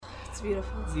It's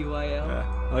beautiful. ZYL.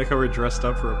 Yeah. I like how we're dressed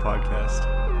up for a podcast.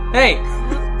 Hey!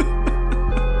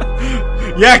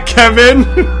 Yeah, Kevin!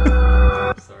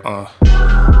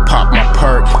 Pop my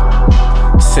perk,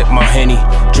 sip my Henny,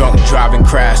 drunk driving,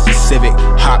 crashed the Civic,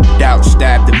 hopped out,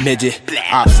 stabbed the midget.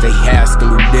 Ops, they asking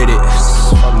who did it.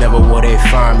 Never will they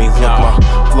find me. Look,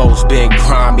 my flow's been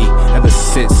grimy. Ever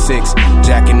since 6,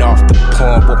 jacking off the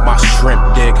pond with my shrimp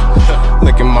dick.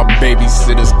 Licking my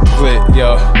babysitter's clit,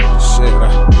 yo. Shit,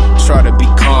 I try to be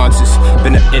conscious.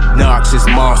 Been an obnoxious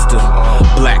monster.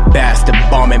 Black bastard,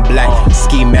 bombing black.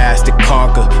 Ski mask to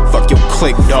conquer. Fuck your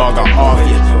click, dog, I'm off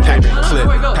you. Pack a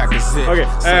clip, pack a zip. Okay.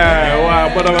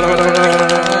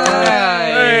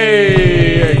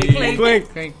 Hey!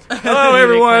 Clink. Hello,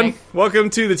 everyone.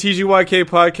 Welcome to the TGYK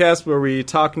podcast where we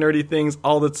talk nerdy things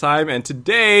all the time. And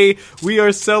today we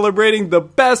are celebrating the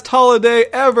best holiday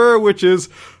ever, which is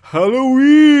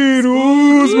Halloween.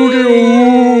 Ooh, spooky.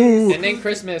 Ooh. And then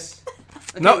Christmas.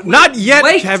 No, not yet,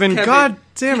 Wait, Kevin. God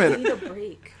damn We it. need a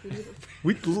break.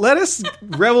 Let us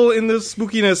revel in the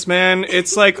spookiness, man.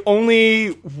 It's like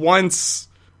only once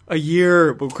a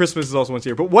year, but Christmas is also once a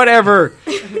year, but whatever.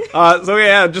 So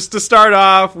yeah, just to start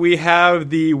off, we have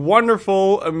the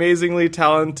wonderful, amazingly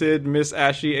talented Miss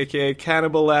Ashy, aka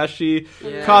Cannibal Ashy,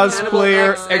 cosplayer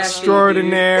Cannibal Ashy,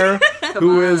 extraordinaire,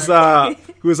 who is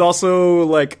also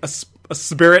like a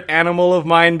spirit animal of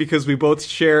mine because we both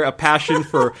share a passion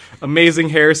for amazing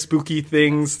hair, spooky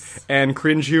things, and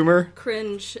cringe humor.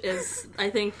 I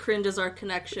think cringe is our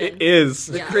connection. It is.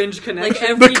 Yeah. Cringe connection. Like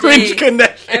every The cringe day-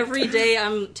 connection. Every day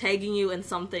I'm tagging you in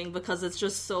something because it's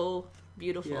just so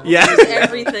beautiful. Yeah. It's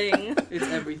everything. It's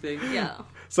everything. Yeah.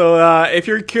 So if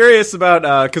you're curious about,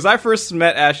 because I first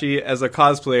met Ashy as a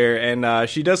cosplayer, and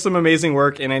she does some amazing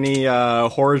work in any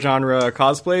horror genre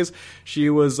cosplays. She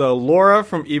was Laura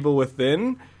from Evil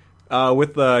Within,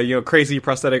 with the crazy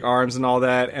prosthetic arms and all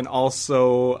that, and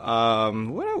also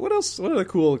what else? What are the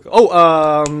cool?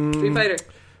 Street Fighter.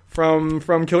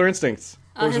 from Killer Instincts.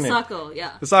 What was her name? Hisako,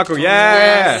 yeah. Hisako,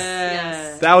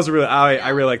 Yes. That was really, I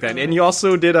really like that. And you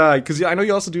also did, because I know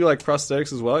you also do like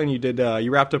prosthetics as well, and you did,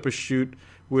 you wrapped up a shoot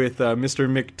with Mr.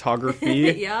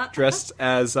 Mictography, Yeah. dressed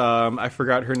as, I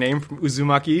forgot her name, from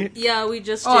Uzumaki. Yeah, we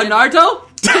just Oh, did... Naruto?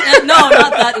 No,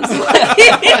 not that.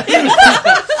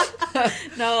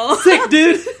 No. Sick,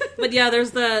 dude. But yeah,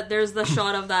 there's the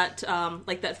shot of that,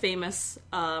 like that famous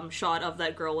shot of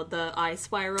that girl with the eye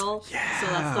spiral. Yeah. So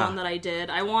that's the one that I did.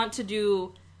 I want to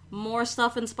do more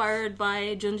stuff inspired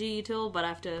by Junji Ito, but I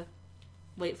have to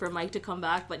wait for Mike to come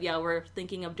back. But yeah, we're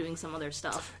thinking of doing some other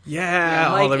stuff. Yeah,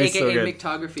 Mike, that'd be aka so good.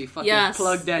 Mictography. Fucking Yes,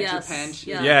 plug that yes, Japan shit.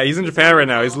 yeah. Yeah, he's in Japan right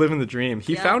now. He's living the dream.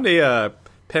 He Yeah. found a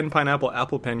pen pineapple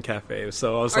apple pen cafe.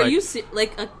 So I was Are like, you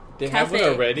like a They have cafe?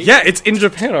 one already? yeah, it's in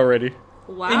Japan already.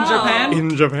 Wow. In Japan?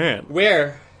 In Japan.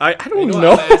 Where? I don't know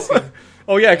know. what I'm asking.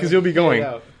 Oh yeah, because you'll be going. Check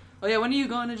it out. Oh yeah, when are you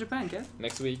going to Japan, Kev?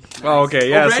 Next week. Oh okay,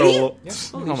 yeah. Already? So, Yeah.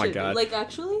 Holy oh my shit. god, Like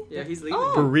actually? Yeah, he's leaving.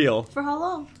 Oh. for real. For how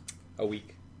long? A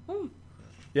week.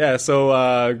 Yeah,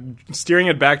 so steering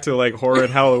it back to like horror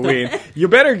and Halloween, you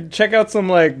better check out some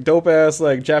like dope ass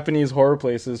like Japanese horror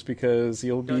places because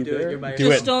you'll be Don't do it, there. you're by Do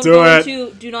yourself. Just it, don't do go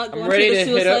it. do not go I'm into ready the to hit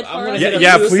suicide up. I'm gonna forest. hit up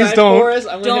Yeah, Suicide please don't. Forest.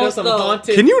 I'm gonna hit Don't up some go.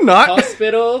 haunted Can you not?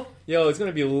 hospital. Yo, it's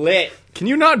gonna be lit. Can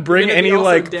you not bring You're gonna be any also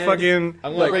like dead. fucking?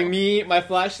 I'm gonna Like, bring me, my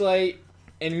flashlight,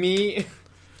 and me.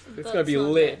 It's gonna be That's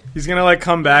not lit. he's gonna like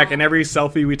come back and every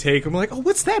selfie we take, I'm like, oh,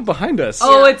 what's that behind us?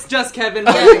 Oh, Yeah. it's just Kevin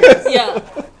Yeah.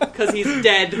 because he's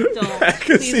dead. Don't. 'Cause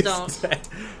Please he's don't. dead.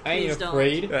 I ain't Please don't.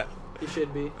 afraid. Yeah. He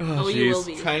should be. Oh, you jeez. will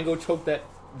be. Try and go choke that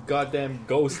goddamn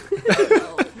ghost.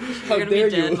 Oh, How you're gonna dare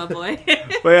be dead, you? my boy.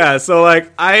 But yeah, so like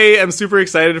I am super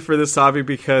excited for this topic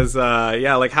because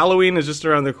yeah, like Halloween is just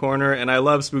around the corner and I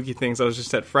love spooky things. I was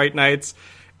just at Fright Nights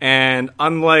and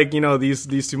unlike, these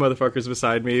two motherfuckers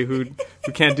beside me who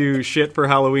can't do shit for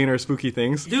Halloween or spooky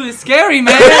things. Dude, it's scary,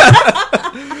 man.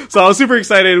 So I was super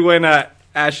excited when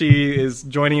Ashy is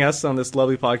joining us on this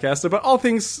lovely podcast about all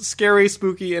things scary,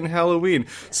 spooky, and Halloween.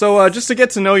 So just to get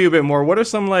to know you a bit more, what are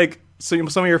some of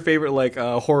your favorite like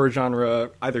horror genre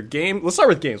either game? Let's start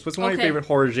with games. What's one of your Okay. favorite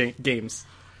horror games?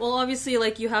 Well, obviously,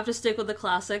 like you have to stick with the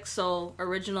classics. So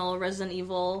original Resident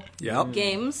Evil Yep.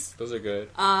 games. Those are good.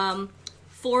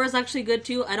 4 is actually good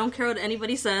too. I don't care what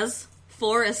anybody says.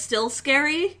 4 is still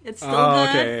scary. It's still Oh, good.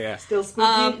 okay, yeah. Still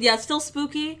spooky. Yeah, it's still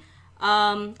spooky.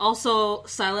 Also,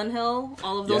 Silent Hill,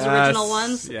 all of those Yes, original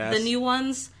ones. yes. The new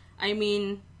ones, I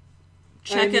mean,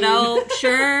 check it out,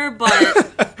 sure, but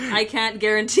I can't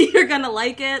guarantee you're gonna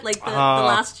like it. Like the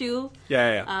last two,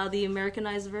 Yeah. the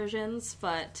Americanized versions.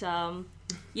 But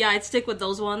Yeah, I'd stick with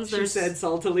those ones. She There's said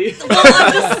saltily. well,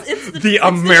 I'm just, it's The it's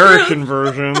American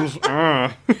versions.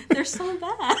 They're so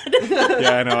bad.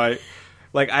 Yeah, I know.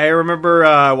 I remember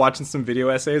watching some video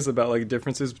essays about like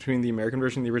differences between the American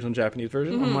version and the original Japanese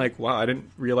version. Mm-hmm. I'm like, wow, I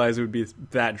didn't realize it would be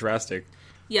that drastic.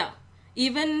 Yeah.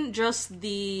 Even just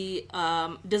the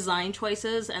design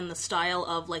choices and the style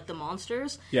of like the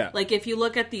monsters. Yeah. Like if you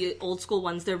look at the old school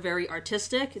ones, they're very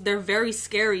artistic. They're very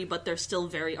scary, but they're still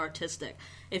very artistic.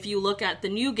 If you look at the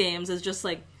new games, it's just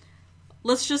like,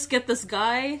 let's just get this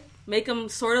guy, make him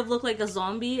sort of look like a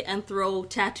zombie, and throw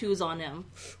tattoos on him.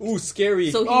 Ooh,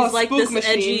 scary. So he's like spook this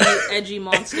machine. edgy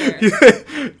monster.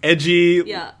 Edgy.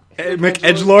 Yeah.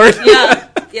 McEdgelord. Yeah.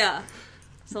 Yeah.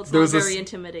 So it's There not was this- very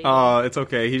intimidating. It's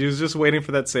okay. He was just waiting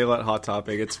for that sale at Hot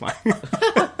Topic. It's fine.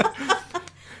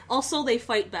 Also, they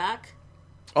fight back.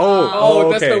 Oh,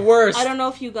 okay. that's the worst. I don't know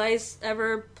if you guys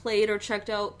ever played or checked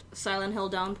out Silent Hill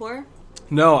Downpour.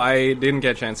 No, I didn't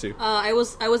get a chance to. I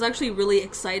was actually really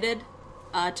excited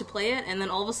to play it, and then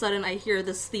all of a sudden I hear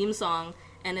this theme song,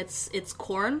 and it's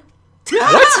Korn.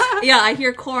 What? Yeah, I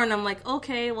hear Korn. I'm like,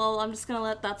 okay, well, I'm just gonna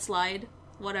let that slide.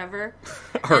 Whatever.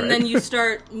 All And then right. you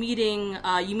start meeting.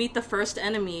 You meet the first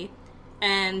enemy,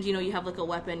 and you know you have like a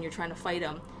weapon. You're trying to fight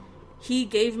him. He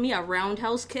gave me a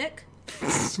roundhouse kick.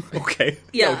 Okay.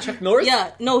 Yeah, Chuck Norris?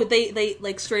 Yeah, no, they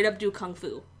like straight up do kung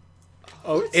fu.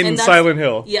 Oh, in And that's- Silent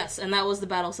Hill. Yes, and that was the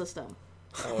battle system.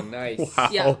 Oh, nice. Wow.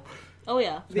 Yeah. Oh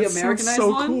yeah. The That sounds Americanized so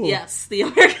one? cool. Yes, the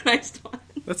Americanized one.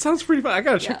 That sounds pretty fun. I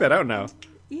gotta check Yeah. that out now.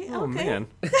 Yeah. Oh Okay. man.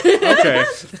 Okay.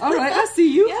 All right, I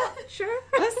see you. Yeah. Sure.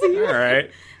 I see you. All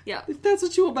right. Yeah. If that's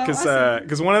what you about. I see you.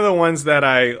 Because one of the ones that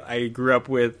I grew up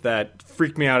with that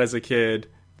freaked me out as a kid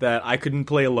that I couldn't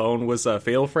play alone was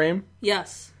Fatal Frame.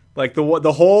 Yes. Like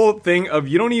the whole thing of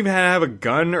you don't even have a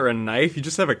gun or a knife, you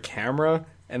just have a camera,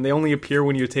 and they only appear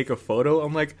when you take a photo.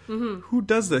 I'm like, who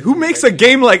does that? Who makes a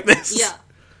game like this? Yeah.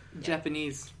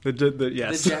 Japanese.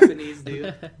 Yes, The Japanese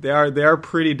dude. they are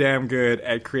pretty damn good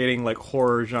at creating like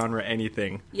horror genre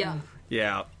anything. Yeah.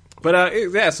 Yeah, but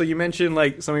yeah. So you mentioned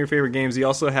like some of your favorite games. You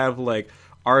also have like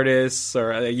artists,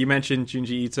 or you mentioned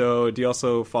Junji Ito. Do you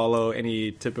also follow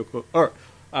any typical or?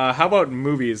 How about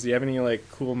movies? Do you have any like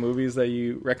cool movies that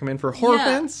you recommend for horror Yeah.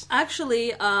 fans?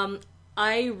 Actually,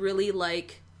 I really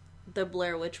like the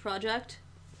Blair Witch Project.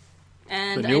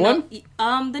 And The new I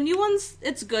know, the new one's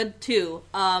it's good too.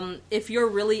 If you're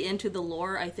really into the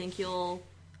lore, I think you'll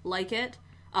like it.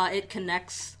 It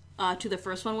connects to the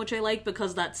first one, which I like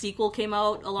because that sequel came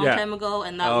out a long Yeah. time ago,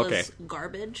 and that Oh, okay. was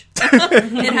garbage.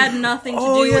 It had nothing to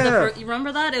Oh, do with the yeah. first. You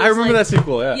remember that? It I was remember like, that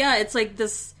sequel. Yeah. Yeah, it's like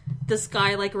this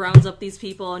guy like rounds up these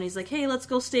people and he's like, "Hey, let's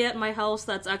go stay at my house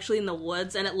that's actually in the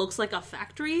woods and it looks like a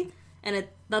factory and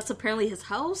that's apparently his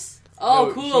house." Oh,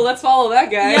 No, cool. Let's follow that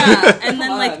guy. Yeah, and then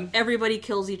Come like on. everybody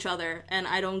kills each other and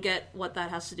I don't get what that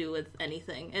has to do with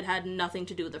anything. It had nothing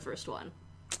to do with the first one.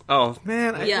 Oh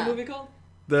man. What's Yeah. the movie called?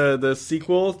 The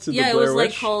sequel to Yeah, the it Blair was Witch.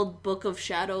 like called Book of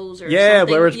Shadows or Yeah,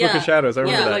 something. Blair Witch Book of Shadows. I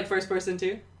remember Was it that. like first person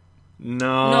too?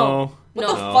 No. What No,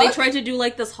 the they fuck? tried to do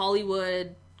like this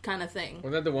Hollywood kind of thing.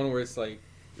 Wasn't that the one where it's like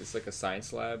a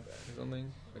science lab or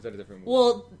something? Or is that a different movie?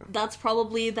 Well, that's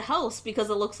probably the house because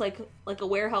it looks like a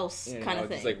warehouse Yeah, kind no, of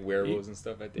thing. It's like werewolves and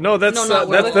stuff. I think. No, that's No, not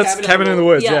that's Werewolf. Cabin in the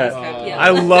Woods. Yeah, Yeah, it's yeah. I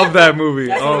love that movie.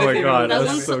 That's Oh one of my my favorite god, movies. that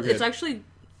that's one's so good. it's actually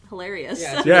hilarious.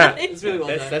 Yeah. Yeah. It's really well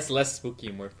done. That's less spooky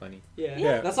and more funny. Yeah.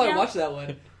 Yeah. That's why Yeah. I watched that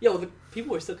one. Yo, the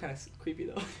people were still kind of creepy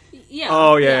though. Yeah.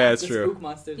 Oh yeah, that's The true. spook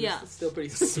monsters Yeah. is still pretty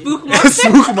spooky. Spook monster.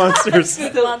 Spook monsters.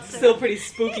 Still pretty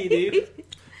spooky, dude.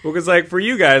 Well, because like for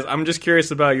you guys, I'm just curious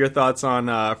about your thoughts on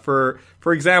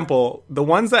for example, the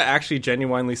ones that actually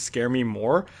genuinely scare me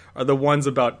more are the ones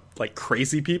about like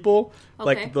crazy people,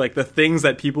 Okay. like the things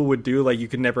that people would do, like you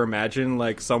could never imagine,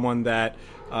 like someone that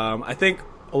I think.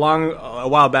 A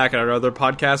while back at our other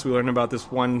podcast, we learned about this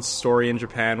one story in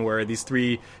Japan where these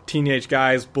 3 teenage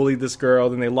guys bullied this girl,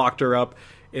 then they locked her up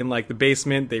in like the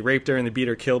basement, they raped her and they beat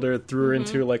her, killed her, threw her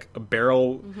into like a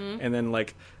barrel, and then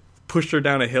like pushed her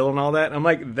down a hill and all that. And I'm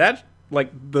like, that like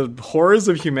the horrors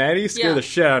of humanity scare Yeah. the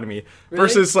shit out of me. Really?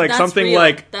 Versus like That's something real.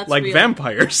 like That's like real.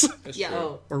 vampires That's Yeah. true.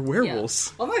 Oh. or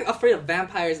werewolves. I'm not afraid of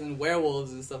vampires and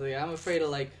werewolves and stuff like that. I'm afraid of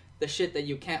like the shit that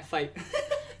you can't fight.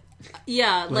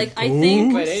 Yeah, like I ghosts?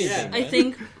 think But anything, Yeah. I man.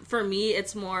 think for me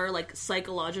it's more like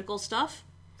psychological stuff.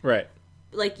 Right.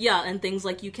 Like yeah, and things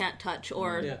like you can't touch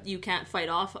or Yeah. you can't fight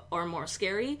off are more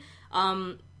scary.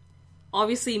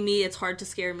 Obviously me it's hard to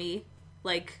scare me.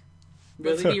 Like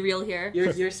let's Really? be real here.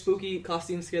 Your spooky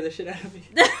costumes scare the shit out of me.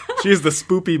 She's the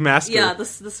spoopy master. Yeah, the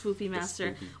swoopy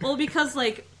master. spoopy. Well, because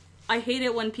like I hate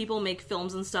it when people make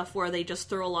films and stuff where they just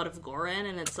throw a lot of gore in,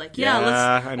 and it's like, yeah,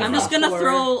 Yeah, I know. I'm just gonna Horror.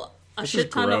 throw a This shit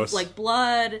is ton gross. of like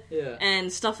blood Yeah.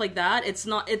 and stuff like that. It's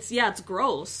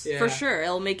gross Yeah. for sure.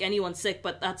 It'll make anyone sick,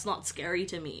 but that's not scary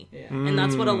to me. Yeah. And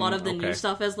that's what a lot of the okay. new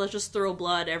stuff is. Let's just throw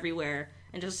blood everywhere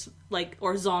and just like,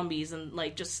 or zombies and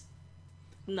like just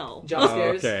no. Jump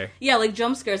scares. Okay. Yeah, like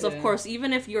jump scares, of Yeah. course.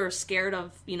 Even if you're scared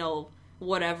of,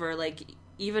 whatever, like,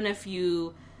 even if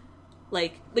you,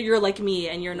 like, you're like me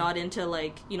and you're not into,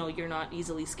 like, you're not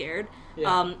easily scared.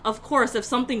 Yeah. Of course, if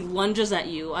something lunges at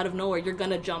you out of nowhere, you're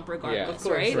gonna jump regardless, of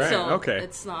course. right? Right, So, okay.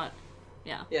 it's not,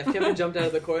 yeah. Yeah, if Kevin jumped out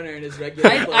of the corner in his regular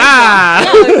clothes,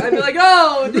 Ah! I'd be like,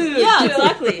 oh, dude. Yeah, chill.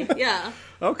 exactly, yeah.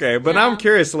 Okay, but Yeah. now I'm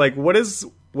curious. Like, what is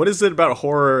it about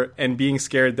horror and being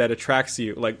scared that attracts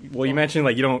you? Like, well, you mentioned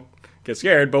like you don't get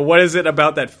scared, but what is it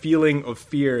about that feeling of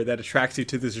fear that attracts you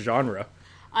to this genre?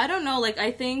 I don't know, like,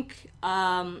 I think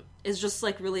it's just,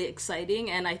 like, really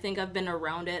exciting, and I think I've been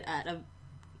around it at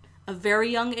a very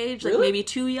young age, like, Really? maybe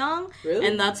too young, Really?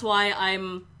 and that's why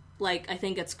I'm, like, I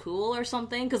think it's cool or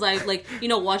something, because I, like,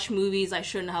 watch movies I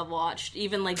shouldn't have watched,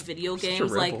 even, like, video Such a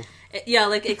games, like, rebel. yeah,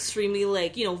 like, extremely,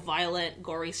 like, violent,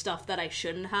 gory stuff that I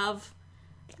shouldn't have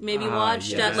maybe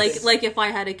watched, yes. that, like, if I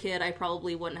had a kid, I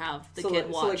probably wouldn't have the kid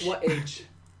So, watch. like, what age?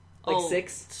 Like Oh.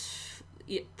 6?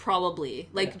 Yeah, probably.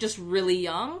 Like, Yeah. just really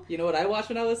young. You know what I watched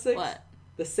when I was 6? What?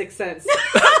 The Sixth Sense.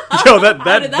 Yo, that did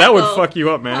that that would go? fuck you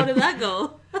up, How man. did that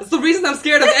go? That's the reason I'm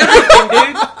scared of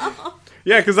everything, dude.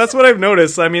 Yeah, because that's what I've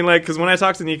noticed. I mean, like, because when I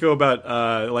talk to Nico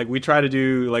about, like, we try to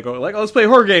do, like, oh, let's play a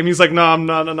horror game. He's like, no, I'm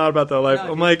not about that life. No, I'm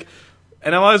dude. like,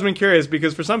 and I've always been curious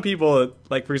because for some people,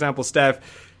 like, for example, Steph,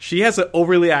 she has an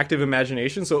overly active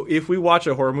imagination. So if we watch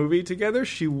a horror movie together,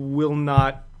 she will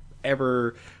not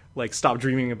ever, like, stop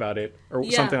dreaming about it or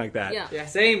Yeah, something like that. Yeah. Yeah,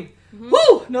 same.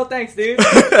 Woo! No thanks, dude.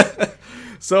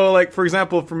 So, like, for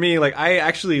example, for me, like, I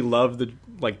actually love the,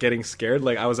 like, getting scared.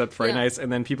 Like, I was at Friday Yeah. Nights,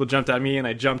 and then people jumped at me, and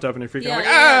I jumped up and I freaked out.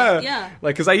 Yeah, I'm like, yeah, ah! yeah.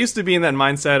 Like, because I used to be in that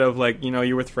mindset of, like,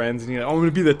 you're with friends, and you're like, oh, I'm going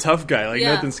to be the tough guy. Like,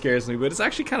 Yeah. nothing scares me. But it's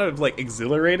actually kind of, like,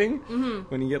 exhilarating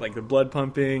when you get, like, the blood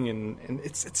pumping, and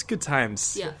it's good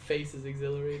times. Yeah. Face is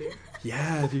exhilarating.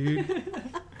 Yeah, dude.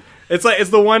 It's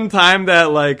the one time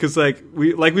that, like, because, like,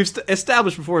 we've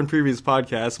established before in previous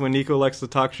podcasts when Nico likes to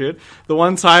talk shit. The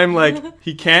one time, like,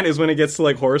 he can't is when it gets to,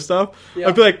 like, horror stuff. Yeah.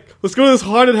 I'd be like, let's go to this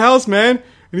haunted house, man. And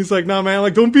he's like, nah, man,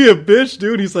 like, don't be a bitch,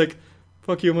 dude. And he's like,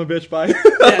 fuck you, I'm a bitch, bye. Yeah,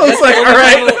 I was like, all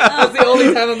right. That's the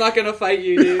only time I'm not gonna fight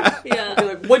you, dude. Yeah.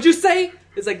 You're like, what'd you say?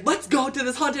 It's like, let's go to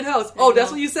this haunted house. Oh,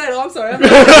 that's what you said. Oh, I'm sorry.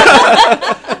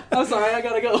 I'm sorry, I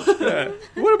gotta go. Yeah.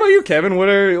 What about you, Kevin? What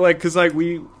are, like, because, like,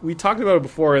 we talked about it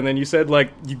before, and then you said,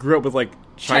 like, you grew up with, like,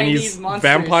 Chinese Chinese monsters.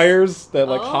 vampires that,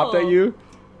 like, hopped at Oh. you.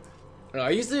 When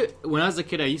I was a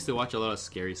kid, I used to watch a lot of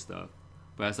scary stuff.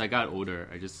 But as I got older,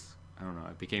 I don't know,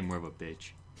 I became more of a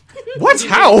bitch. What?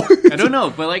 How? I don't know,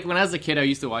 but like when I was a kid, I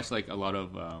used to watch like a lot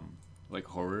of like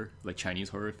horror, like Chinese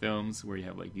horror films where you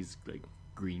have like these like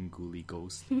green ghouly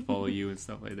ghosts follow you and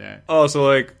stuff like that. Oh, so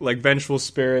like vengeful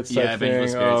spirits type Yeah, thing. vengeful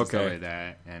spirits Oh, and stuff okay. like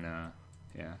that. And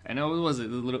yeah, and what was it?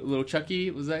 Little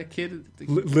Chucky? Was that a kid?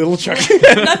 Little Chucky.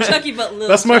 Not Chucky, but Lil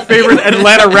That's my Chucky. favorite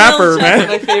Atlanta rapper, Chucky. man.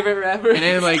 My favorite rapper. And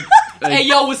then like Hey,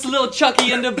 yo, it's Lil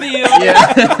Chucky in the bill.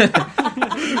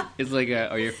 yeah, it's like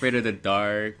are you afraid of the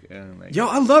dark? And like Yo,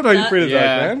 I loved Are You Afraid of the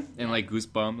yeah, Dark, man. and like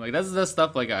Goosebumps. Like that's the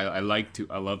stuff like I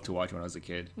love to watch when I was a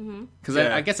kid. Because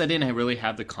Yeah. I guess I didn't really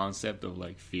have the concept of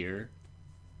like fear.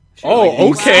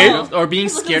 Oh, okay. Wow. Or being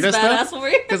Look at scared of this stuff. badass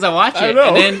warrior. Because I watch I it,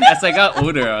 know. and then as I got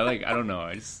older, I don't know.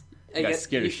 I just I got guess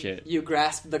scared you, of shit. You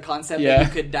grasped the concept Yeah. that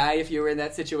you could die if you were in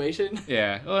that situation.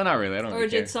 Yeah. Well, not really. I don't Or really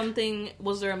care.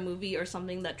 was there a movie or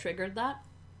something that triggered that?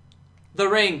 The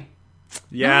Ring.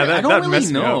 Yeah, I that don't really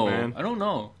messed know. me up, man. I don't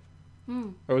know.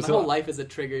 Or was My it- whole life is a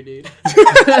trigger, dude.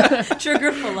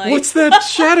 Trigger for life. What's that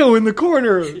shadow in the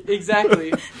corner?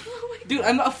 Exactly. Dude,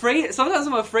 I'm afraid. Sometimes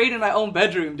I'm afraid in my own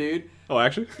bedroom, dude. Oh,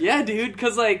 actually? Yeah, dude.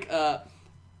 Cause like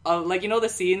you know the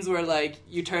scenes where like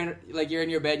you turn, like you're in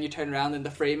your bed and you turn around and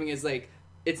the framing is like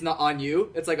it's not on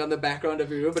you. It's like on the background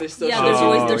of your room, but it's still. Yeah, shows there's you.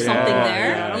 always Oh, there's something yeah, there.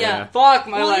 yeah, Yeah. yeah. Fuck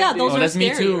my Well, life. yeah, dude. those Oh, are that's me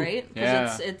scary, too. right?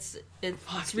 Yeah. Because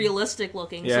it's realistic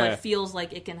looking, so Yeah. it feels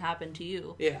like it can happen to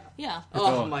you. Yeah. Yeah.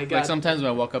 Oh my god. Like sometimes when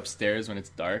I walk upstairs when it's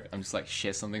dark, I'm just like,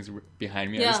 shit, something's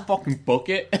behind me. I Yeah. just fucking book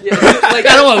it. Yeah, dude, like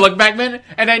I don't want to look back, man.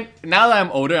 And then now that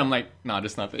I'm older, I'm like, nah,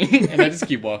 there's nothing, and I just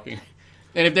keep walking.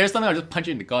 And if there's something, I'll just punch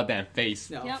it in the goddamn face.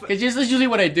 No. Yep. Because that's usually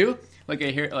what I do. Like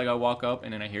I walk up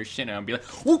and then I hear shit and I'll be like,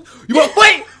 "Whoa, you want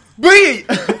wait,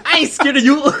 I ain't scared of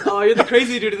you." Oh, you're the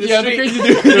crazy dude in the Yeah, the street. crazy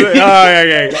dude. Oh,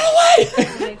 yeah.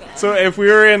 Oh my God. So if we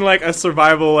were in like a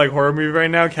survival like horror movie right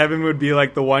now, Kevin would be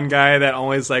like the one guy that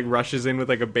always like rushes in with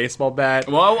like a baseball bat.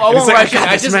 Well, I And won't it's like, rush I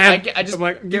got it. this, man. I just I'm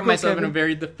like, you get go, myself in a Kevin.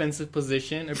 very defensive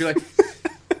position. I'd be like,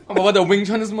 I'm about to Wing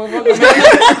Chun this motherfucker,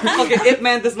 man. Fucking Ip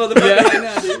Man this motherfucker right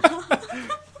now, dude.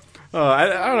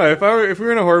 I don't know if we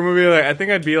were in a horror movie, like I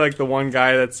think I'd be like the one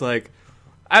guy that's like,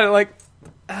 I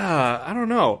don't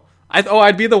know.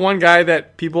 I'd be the one guy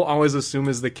that people always assume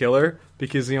is the killer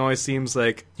because he always seems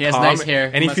like He has calm, nice hair.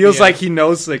 and he Must feels be, like he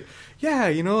knows like, yeah,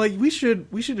 you know, like we should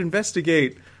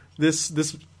investigate this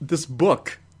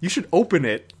book. You should open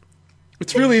it.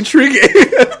 It's really intriguing.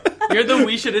 You're the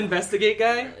we should investigate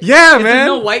guy? Yeah, Is man. there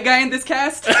no white guy in this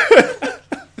cast?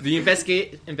 Do you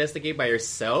investigate by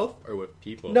yourself or with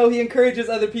people? No, he encourages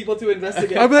other people to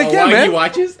investigate. I'd be like, yeah, while man. he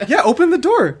watches? Yeah, open the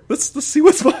door. Let's see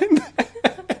what's behind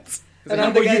that. And I'm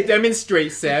how the about you guy-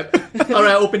 demonstrate, Seb?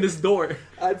 Alright, open this door.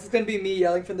 It's gonna be me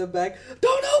yelling from the back,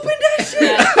 don't open that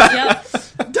shit!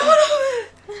 Yeah. Don't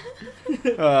open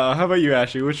it! How about you,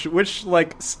 Ashley? Which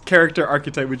like character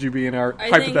archetype would you be in our I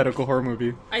think- hypothetical horror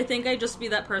movie? I think I'd just be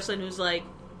that person who's like,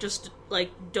 just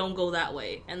like, don't go that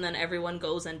way, and then everyone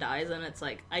goes and dies, and it's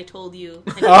like, I told you,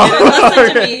 and you didn't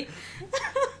listen to me.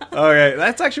 Okay,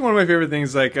 that's actually one of my favorite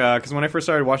things. Like, because when I first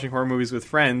started watching horror movies with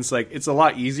friends, like it's a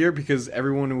lot easier because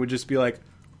everyone would just be like,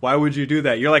 "Why would you do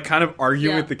that?" You're like kind of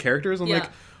arguing Yeah. with the characters. I'm Yeah. like,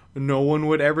 no one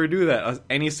would ever do that.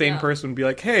 Any sane Yeah. person would be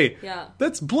like, "Hey, Yeah.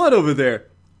 that's blood over there.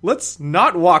 Let's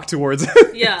not walk towards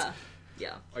it." Yeah.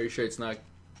 Yeah. Are you sure it's not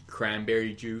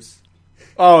cranberry juice?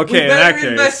 Oh, okay. We In that better case,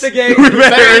 investigate. we better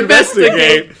better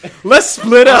investigate. Let's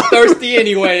split up. Thirsty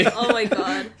anyway. Oh my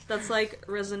god. That's like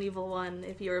Resident Evil 1,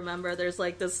 if you remember. There's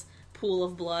like this pool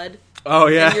of blood. Oh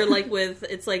And yeah. you're like with,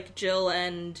 it's like Jill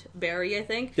and Barry, I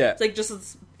think. Yeah. It's like just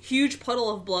this huge puddle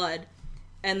of blood.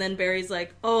 And then Barry's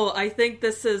like, oh, I think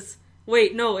this is,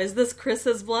 wait, no, is this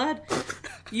Chris's blood?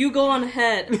 You go on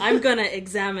ahead. I'm gonna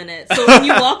examine it. So when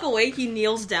you walk away, he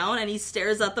kneels down and he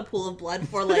stares at the pool of blood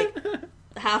for like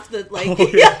half the, like, Oh,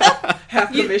 yeah.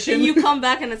 Half the mission. And you come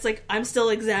back and it's like, I'm still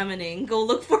examining. Go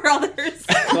look for others.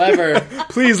 Clever.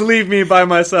 Please leave me by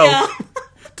myself Yeah.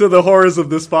 to the horrors of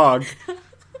this fog.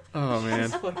 Oh man.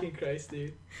 Fucking Christ,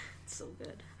 dude. So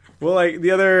good. Well, like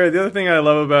the other thing I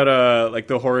love about like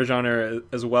the horror genre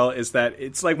as well is that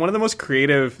it's like one of the most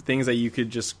creative things that you could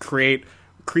just create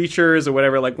creatures or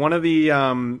whatever. Like one of the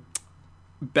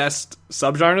best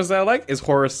subgenres that I like is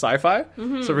horror sci-fi.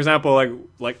 So for example,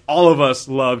 like all of us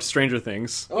loved Stranger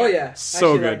Things. Oh yeah.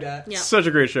 So I actually good. like that. Yeah. Such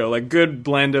a great show. Like good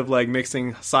blend of like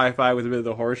mixing sci-fi with a bit of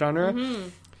the horror genre.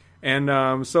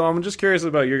 And so I'm just curious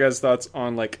about your guys' thoughts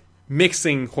on like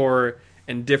mixing horror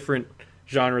and different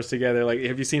genres together. Like,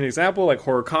 have you seen an example like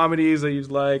horror comedies that you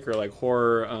like, or like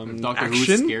horror Doctor Who's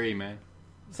action? scary, man.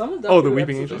 Some of Oh, the Doctor Who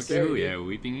Weeping episodes Angels? are Doctor Who, scary, yeah,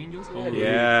 Weeping Angels. Yeah, Oh, dude.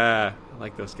 Yeah, I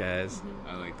like those guys.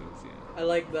 I like those. Yeah. I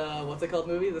like the what's it called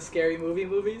movie? The scary movie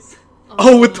movies.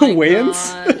 Oh, with the my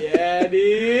Wayans? God. Yeah,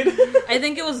 dude. I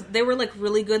think they were like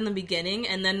really good in the beginning,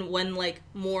 and then when like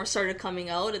more started coming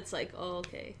out, it's like, oh,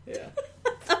 okay. Yeah.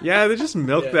 Yeah, they just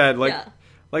milk Yeah. that. Like, Yeah.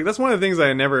 like that's one of the things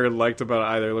I never liked about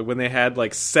either. Like when they had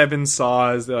like 7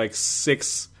 Saws, they're like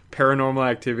 6 Paranormal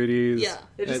Activities. Yeah.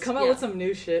 They just It's- come out yeah. with some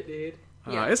new shit, dude.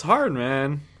 Yeah. It's hard,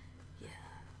 man.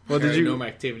 Well, did you? Paranormal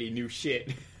Activity, new shit.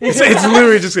 It's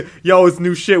literally just, yo, it's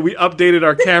new shit. We updated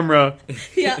our camera.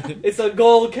 Yeah. It's a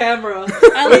gold camera. At with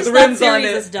least that rims on series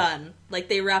it. is done. Like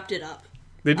they wrapped it up.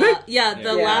 They did? Yeah,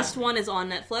 the Yeah. last one is on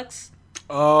Netflix.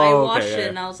 Oh, I okay, watched yeah. it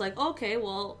and I was like, okay,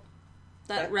 well,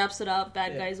 that That- wraps it up.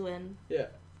 Bad Yeah. guys win. Yeah.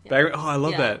 Oh, I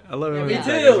love Yeah. that. I love it. when Me bad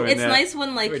too. guys win It's that. nice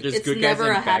when like We're just it's good guys never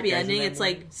and a bad happy guys in ending. that It's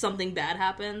movie. like something bad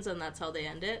happens and that's how they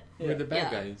end it. We're the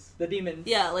bad Yeah. guys. The demons.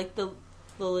 Yeah, like the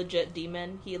legit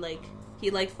demon. He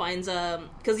finds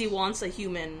because he wants a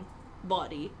human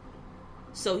body,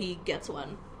 so he gets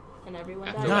one, and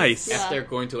everyone dies. Nice. Yeah, After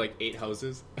going to like 8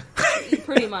 houses.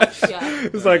 pretty much. Yeah,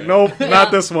 It's like, nope, Yeah.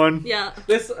 not this one. yeah,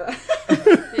 This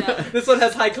yeah. this one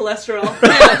has high cholesterol.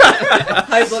 Yeah.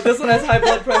 High blood. This one has high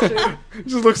blood pressure. He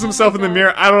just looks himself in the God.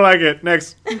 mirror. I don't like it.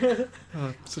 Next.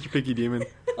 Oh, such a picky demon.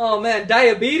 Oh man,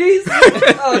 diabetes?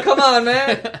 Oh come on,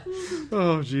 man.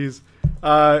 Oh, jeez.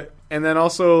 And then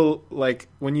also, like,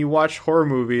 when you watch horror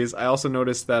movies, I also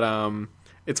noticed that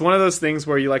it's one of those things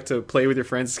where you like to play with your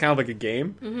friends. It's kind of like a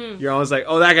game. Mm-hmm. You're always like,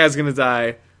 oh, that guy's gonna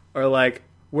die. Or like,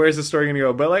 where's the story gonna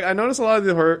go? But like, I noticed a lot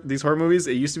of these horror movies,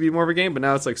 it used to be more of a game, but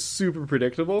now it's like super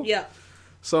predictable. Yeah.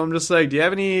 So I'm just like, do you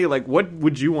have any, like, what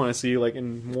would you want to see, like,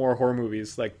 in more horror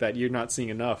movies, like, that you're not seeing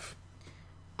enough?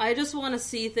 I just want to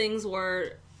see things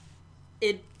where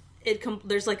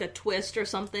there's like a twist or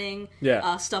something.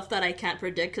 Yeah. Stuff that I can't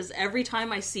predict, because every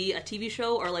time I see a TV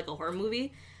show or like a horror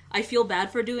movie, I feel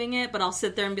bad for doing it, but I'll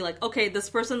sit there and be like, okay, this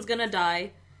person's gonna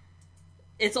die.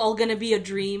 it's all gonna be a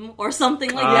dream or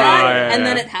something like Oh, that, yeah, and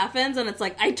then yeah. it happens, and it's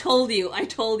like, I told you,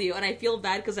 and I feel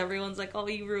bad because everyone's like, oh,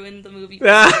 you ruined the movie.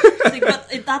 It's like, but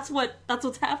that's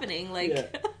what's happening. Like, Yeah.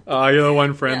 Oh, you're the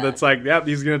one friend Yeah. that's like, yep,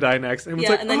 he's gonna die next. And it's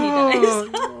Yeah, like, and then he oh,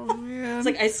 dies. oh, man. it's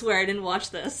like, I swear I didn't watch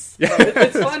this.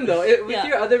 It's fun though.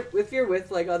 Yeah. If you're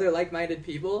with like other like-minded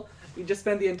people, you just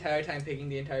spend the entire time picking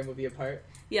the entire movie apart.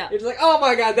 Yeah. It's like, oh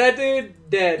my god, that dude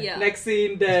dead. Yeah. Next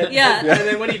scene dead. Yeah. And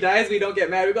then when he dies, we don't get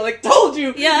mad. We go like, told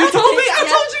you. Yeah. You told me. I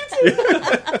told you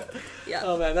to. Yeah.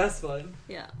 Oh man, that's fun.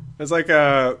 Yeah. It's like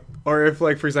or if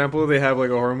like for example they have like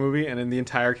a horror movie and then the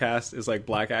entire cast is like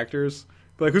black actors,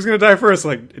 but like who's gonna die first?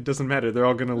 Like it doesn't matter, they're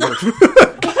all gonna live.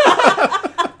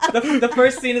 The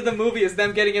first scene of the movie is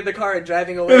them getting in the car and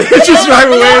driving away. They just drive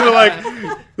away and they're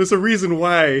like, there's a reason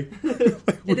why.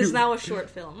 It is now a short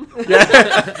film.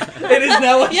 It is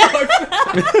now a short.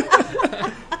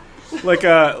 Like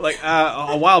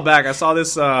a while back I saw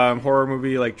this horror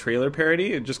movie like trailer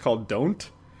parody, it's just called Don't.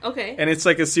 Okay. And it's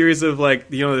like a series of like,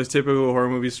 you know, the typical horror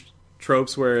movies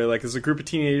tropes where like there's a group of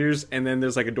teenagers and then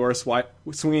there's like a door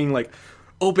swinging like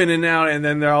open and out, and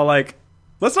then they're all like,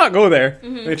 let's not go there.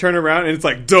 Mm-hmm. And they turn around and it's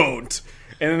like, don't.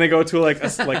 And then they go to like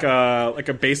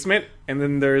a basement, and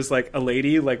then there's like a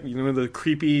lady, like, you know, the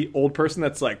creepy old person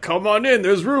that's like, come on in,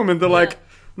 there's room, and they're like,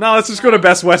 no, let's just go to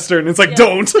Best Western. It's like, Yeah.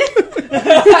 don't.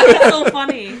 It's so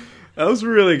funny. That was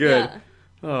really good. Yeah.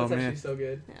 Oh That's man, actually so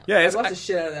good. yeah, I it's watched the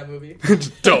shit out of that movie.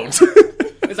 don't.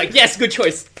 It's like, yes, good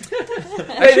choice.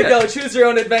 Way to go, choose your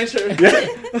own adventure.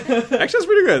 Actually, that's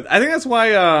pretty good. I think that's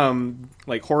why,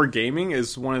 like, horror gaming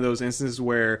is one of those instances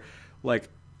where, like,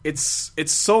 it's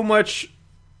so much.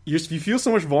 You feel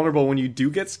so much vulnerable when you do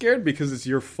get scared because it's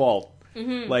your fault.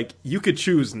 Like, you could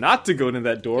choose not to go to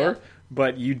that door, Yeah.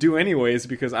 but you do anyways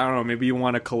because I don't know. Maybe you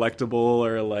want a collectible,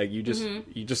 or like you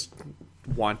just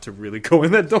want to really go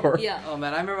in that door. Yeah. Oh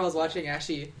man, I remember I was watching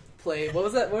Ashley play. What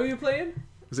was that? What were you playing?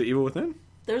 Is it Evil Within?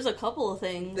 There's a couple of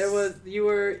things.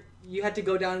 You had to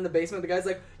go down in the basement. The guy's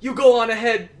like, you go on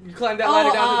ahead. You climb that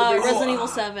ladder down to the basement. Resident Evil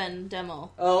 7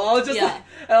 demo. Oh, I was just Yeah.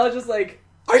 like,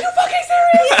 are you fucking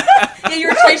serious? Yeah,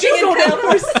 you're typing in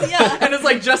code. Yeah. And it's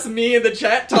like just me in the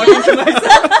chat talking to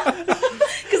myself.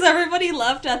 Because everybody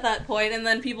left at that point, and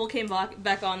then people came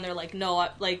back on. They're like, "No,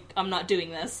 I'm not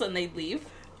doing this," and they leave.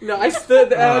 No, I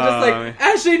stood there and I was just like,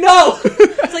 Ashley, no!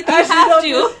 It's like you Ashley, have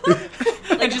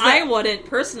to. Like just I wouldn't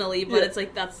personally, but Yeah. it's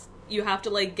like you have to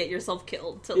like get yourself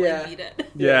killed to Yeah. like beat it.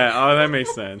 Yeah. Oh, that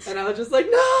makes sense. And I was just like,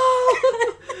 no!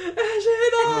 Ashley,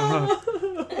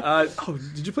 no!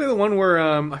 Did you play the one where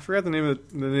I forgot the name of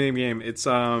the name game? It's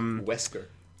Wesker.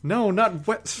 no, not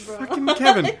what fucking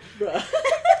Kevin.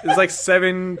 There's like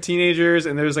 7 teenagers,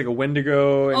 and there's like a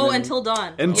Wendigo. And then- Until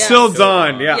Dawn. Until Yes.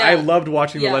 Dawn. Yeah, Yeah. I loved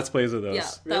watching the Yeah. Let's Plays of those. Yeah,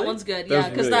 that Really? one's good. That was Yeah,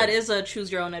 because really that good. is a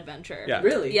choose your own adventure. Yeah.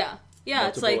 Really? Yeah. Yeah,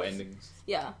 Multiple it's like endings.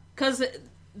 yeah, because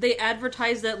they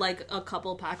advertised it like a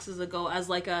couple packs ago as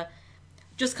like a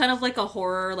just kind of like a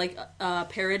horror like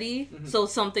parody. So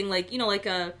something like, you know, like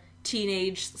a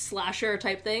teenage slasher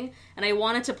type thing. And I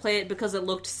wanted to play it because it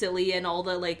looked silly and all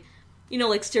the like, you know,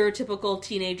 like stereotypical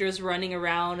teenagers running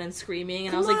around and screaming.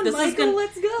 And I was like, this is gonna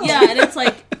let's go. yeah, and it's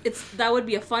like that would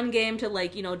be a fun game to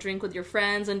like, you know, drink with your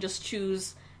friends and just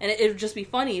choose, and it would just be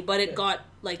funny. But it got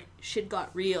like shit got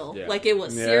real, Yeah. like it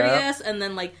was Yeah. serious, and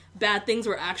then like bad things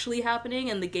were actually happening,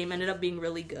 and the game ended up being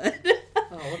really good.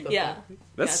 Oh, what the Yeah, fuck?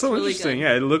 That's Yeah, so it's really interesting. good.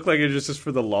 Yeah, it looked like it was just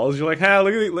for the lulls. You're like,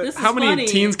 look at This how is many funny.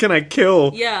 teens can I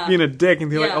kill Yeah. being a dick?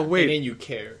 And they're like, Yeah. oh, And wait. then you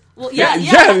care. Well, Yeah,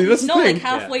 yeah. yeah, that's the no, thing. like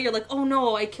halfway, you're like, oh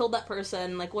no, I killed that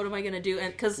person. Like, what am I gonna do?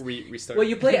 And because Restart. Well,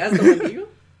 you play as the Wendigo?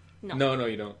 No,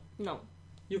 you don't. no,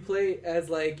 You play as,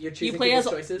 like, you're choosing you play as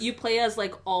people's choices? you play as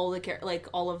like all the like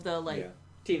all of the like Yeah.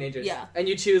 Teenagers. Yeah. And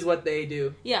you choose what they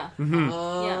do. yeah.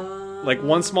 Like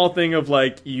one small thing of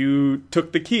like you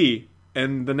took the key,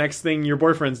 and the next thing your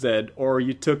boyfriend's dead, or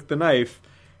you took the knife,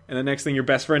 and the next thing your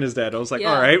best friend is dead. I was like,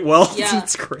 Yeah. all right, well, Yeah.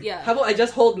 it's great. Yeah. How about I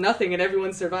just hold nothing and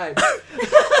everyone survives?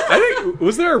 I think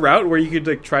was there a route where you could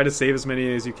like try to save as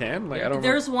many as you can? Like I don't.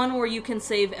 There's one where you can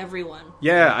save everyone.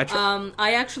 Yeah, I tried.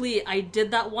 I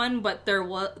did that one, but there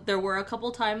were a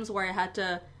couple times where I had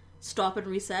to stop and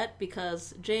reset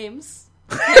because James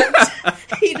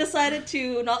he decided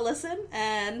to not listen,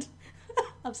 and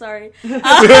I'm sorry.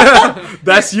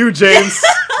 That's you, James.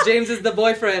 James is the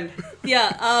boyfriend.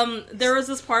 Yeah, there was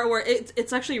this part where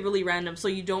it's actually really random, so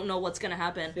you don't know what's gonna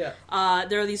happen. Yeah.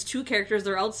 There are these two characters,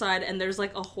 they're outside, and there's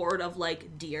like a horde of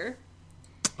like deer.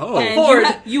 Oh, And horde.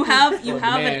 you have Oh,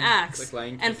 an man. axe, It's like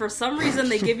Lion King. and for some reason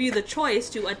they give you the choice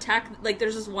to attack. Like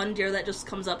there's this one deer that just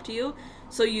comes up to you,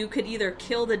 so you could either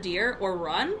kill the deer or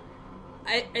run.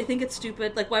 I think it's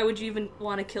stupid. Like why would you even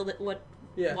want to kill it?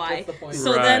 Yeah, why. what's the point?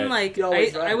 So Right. then, like, You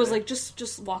always I run, was right? like,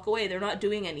 just walk away. They're not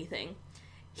doing anything.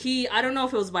 I don't know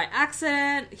if it was by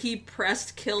accident, he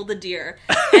pressed kill the deer.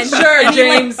 And Sure, and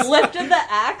James. He, like, lifted the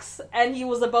axe, and he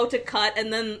was about to cut,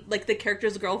 and then, like, the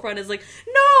character's girlfriend is like,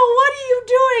 no, what are you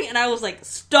doing? And I was like,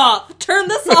 stop, turn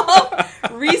this off,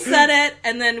 reset it,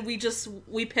 and then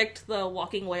we picked the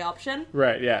walking away option.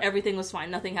 Right, yeah. Everything was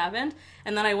fine, nothing happened.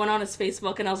 And then I went on his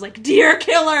Facebook, and I was like, deer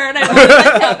killer, and I wrote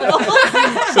that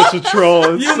capital. Such a troll.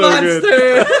 It's You so good.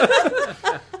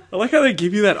 monster! I like how they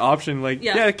give you that option, like,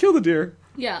 Yeah. yeah, kill the deer.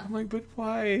 Yeah, I'm like, but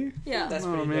why? yeah. That's Oh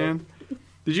pretty man.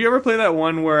 Did you ever play that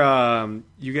one where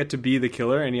you get to be the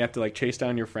killer and you have to like chase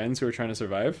down your friends who are trying to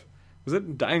survive? Was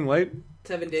it Dying Light?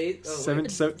 7 days? Oh, Seven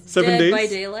wait. days? By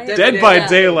Daylight? Dead by Yeah.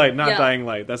 Daylight, not Yeah. Dying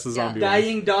Light. That's the Yeah. zombie one.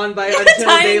 Dying dawn by until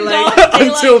Dying daylight. dawn.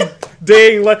 Until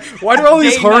Daylight. Why do all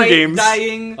these Day, horror night, games?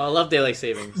 Dying. Oh, I love daylight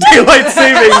savings. Daylight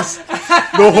Savings.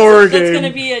 The horror That's game.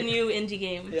 gonna be a new indie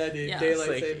game. Yeah, dude. Yeah. Daylight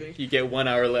It's saving. like, you get 1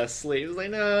 hour less sleep. It's like,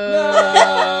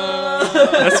 no.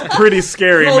 That's pretty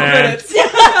scary, Roll man. credits.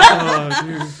 Oh,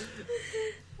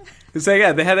 dude. So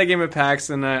yeah, they had that game at PAX,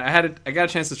 and I got a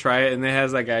chance to try it, and it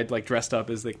has that guy like dressed up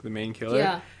as like the main killer.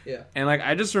 Yeah. Yeah. And like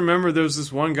I just remember there was this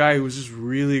one guy who was just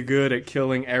really good at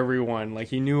killing everyone. Like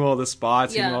he knew all the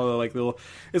spots, he Yeah. knew all the like little.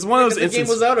 It's one of those The game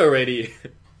instances. was out already.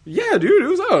 Yeah, dude, it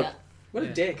was out. Yeah. What a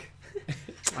dick.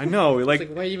 I know, It's like. like,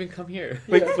 why even come here?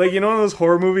 Like you know in those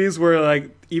horror movies where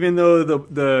like even though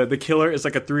the killer is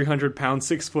like a 300-pound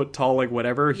 6 foot tall like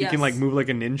whatever he Yes. can like move like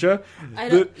a ninja. I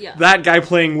don't. Yeah. That guy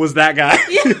playing was that guy.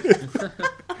 I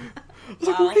was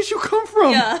like, Wow. where did you come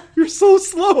from? Yeah. You're so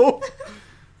slow.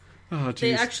 Oh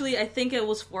They jeez. actually, I think it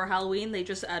was for Halloween. They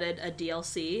just added a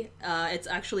DLC. It's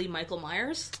actually Michael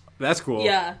Myers. That's cool.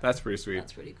 Yeah. That's pretty sweet.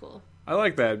 That's pretty cool. I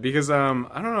like that because I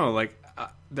don't know, like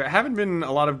there haven't been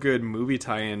a lot of good movie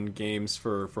tie-in games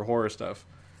for horror stuff.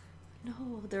 No,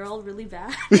 they're all really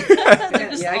bad. They're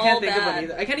just Yeah, I all can't think of bad. one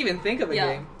either. I can't even think of a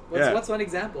Yeah. game. Yeah. What's one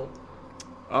example?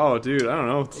 Oh, dude, I don't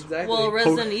know. Exactly. Well,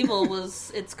 Resident Evil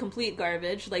it's complete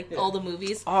garbage, like all the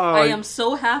movies. Oh, I am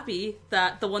so happy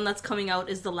that the one that's coming out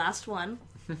is the last one.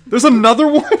 There's another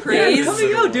one. yeah, Praise. it's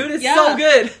coming out, dude. It's Yeah. so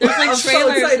good. There's like I'm so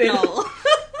trailers. excited. No.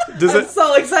 Does I'm it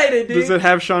so excited, dude. does it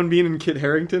have Sean Bean and Kit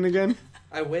Harington again?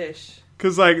 I wish.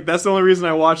 Because like that's the only reason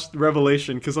I watched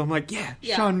Revelation. Because I'm like, yeah,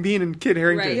 Yeah. Sean Bean and Kit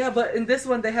Harington. Right. Yeah, but in this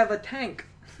one they have a tank.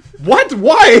 What?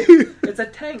 Why? It's a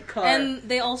tank car. And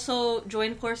they also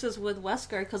joined forces with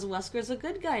Wesker because Wesker's a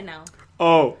good guy now.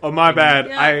 Oh, my bad.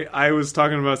 Yeah. I was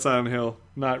talking about Silent Hill,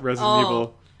 not Resident Oh.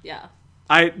 Evil. Yeah.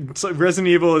 So Resident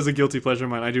Evil is a guilty pleasure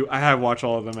of mine. I have watched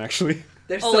all of them actually.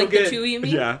 They're Oh, so like good. the two you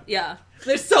mean? Yeah. Yeah.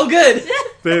 They're so good.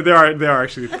 They are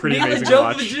actually pretty Mila amazing to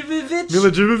watch. Jovovich.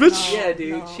 Mila Jovovich. Yeah,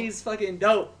 dude. No. She's fucking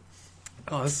dope.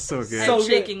 Oh, this is so good. So I'm good.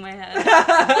 shaking my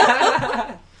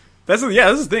head. That's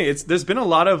the thing. There's been a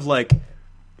lot of like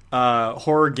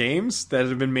horror games that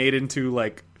have been made into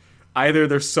like either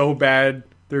they're so bad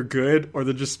they're good or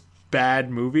they're just bad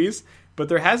movies. But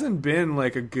there hasn't been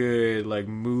like a good like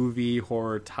movie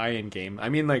horror tie-in game. I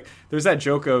mean, like there's that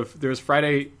joke of there's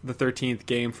Friday the 13th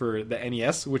game for the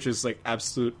NES, which is like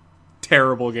absolute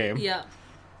terrible game. Yeah.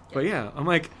 But yeah, I'm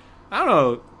like, I don't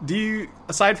know. Do you,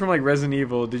 aside from like Resident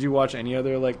Evil, did you watch any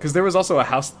other like? Because there was also a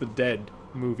House of the Dead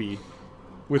movie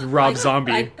with Rob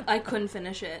Zombie. I couldn't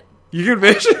finish it. You can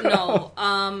finish it? No.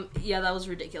 Yeah, that was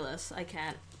ridiculous. I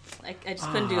can't. I just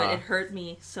couldn't do it. It hurt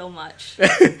me so much.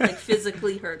 Like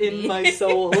physically hurt In me. my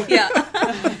soul. Yeah.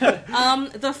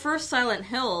 The first Silent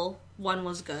Hill one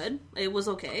was good. It was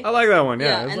okay. I like that one.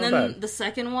 Yeah, it's and not then bad. the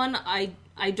second one,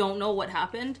 I don't know what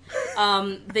happened.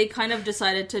 They kind of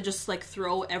decided to just like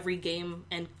throw every game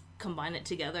and combine it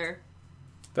together.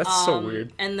 That's so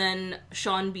weird. And then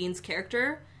Sean Bean's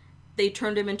character, they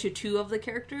turned him into two of the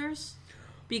characters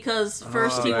because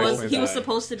first he that was explains that.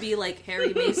 supposed to be like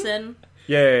Harry Mason,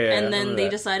 Yeah. and I then remember they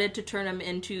that. decided to turn him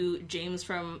into James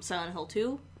from Silent Hill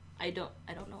 2. I don't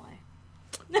know why.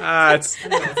 It's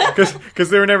because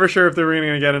they were never sure if they were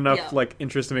going to get enough Yeah. like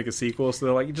interest to make a sequel, so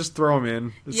they're like, just throw him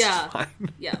in. It's Yeah.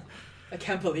 fine. Yeah. I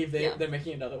can't believe Yeah. they're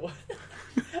making another one.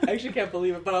 I actually can't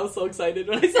believe it, but I was so excited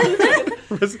when I saw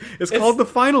it. It's called the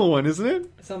final one, isn't it?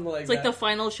 Something like It's like that. the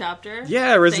final chapter.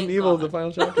 Yeah, Resident Thank Evil, God. the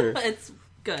final chapter. It's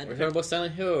We're good. talking about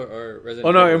Silent Hill or Resident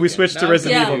Oh no, Evil and we again? switched to I'm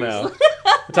Resident Yeah. Evil confused.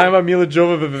 now. We're talking about Mila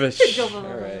Jovovich. All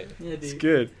right. Yeah, dude. It's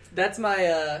good. That's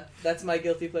my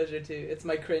guilty pleasure too. It's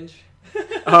my cringe.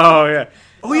 Oh yeah.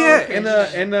 Oh yeah,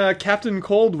 okay. and Captain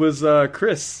Cold was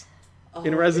Chris.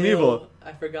 In Resident ew. Evil.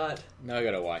 I forgot. Now I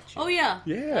gotta watch it. Oh yeah.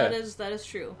 Yeah. That is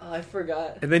true. Oh, I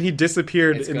forgot. And then he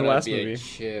disappeared It's in the gonna last be movie. a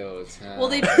chill time. Well,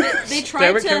 they Damn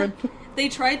tried it,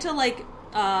 Kevin. to like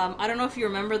I don't know if you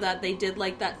remember that they did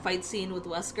like that fight scene with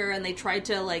Wesker, and they tried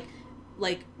to like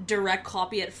direct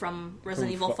copy it from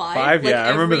Resident Evil 5. Five, Like, yeah, I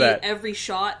remember that. Every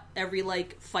shot, every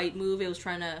like fight move, it was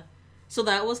trying to. So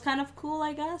that was kind of cool,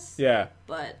 I guess. Yeah.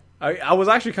 But I was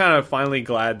actually kind of finally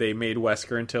glad they made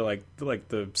Wesker into like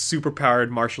the super powered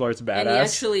martial arts badass. and he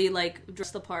actually like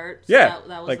dressed the part. So Yeah,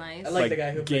 that was like- nice. I like Like, the guy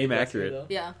who game played Wesker, accurate. though.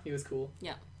 Yeah, He was cool.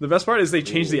 yeah, The best part is they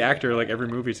changed the actor like every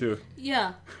movie too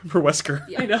yeah. for Wesker.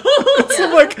 Yeah. I know. So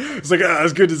I'm like, it's like,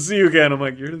 it's good to see you again. I'm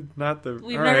like, you're not the.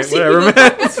 We've all never right, seen whatever, you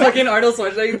man. It's fucking Arnold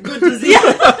Schwarzenegger. Good to see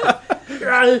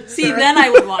you. See, then I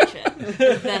would watch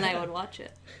it. Then I would watch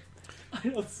it.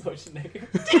 Arnold Schwarzenegger.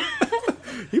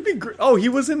 He'd be great. Oh, he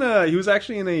was in a. He was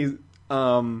actually in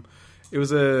a. It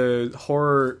was a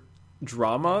horror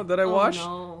drama that I watched.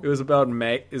 no. It was about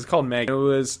Meg. It's called Meg. It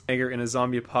was Edgar in a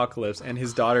zombie apocalypse, and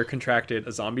his daughter contracted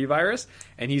a zombie virus,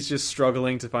 and he's just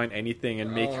struggling to find anything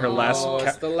and make her last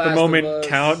it's The the Last of moment Us.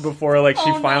 count before like she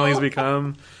Oh, finally no. has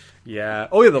become. Yeah.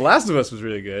 Oh yeah, The Last of Us was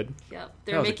really good. Yeah, That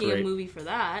they're was making great. a movie for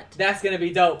that. That's gonna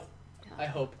be dope. I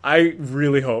hope. I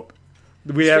really hope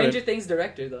we Stranger have. Things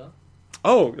director though.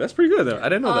 Oh, that's pretty good though. I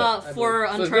didn't know that. For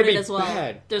So it's gonna Uncharted be as well.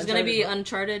 bad. There's going to be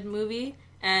Uncharted. Uncharted movie,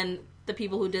 and the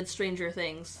people who did Stranger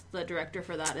Things, the director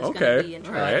for that, is Okay. going to be in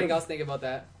All charge. right. I think I was thinking about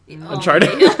that. Oh, Uncharted.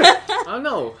 okay. I don't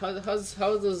know. How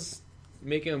does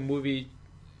making a movie?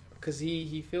 Because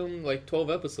he filmed like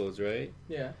 12 episodes, right?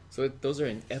 Yeah. So those are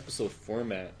in episode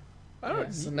format. I don't.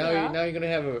 Yeah. So now Yeah. you're gonna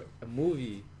have a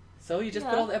movie. So you just Yeah.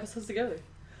 put all the episodes together.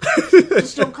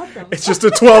 Just don't cut them. It's just a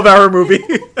 12-hour movie.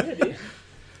 Yeah, dude.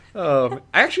 I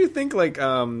actually think like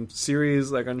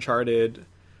series like Uncharted,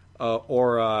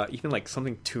 or even like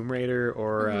something Tomb Raider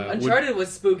or Uncharted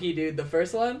was spooky, dude. The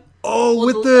first one. Well,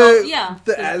 with those- the yeah,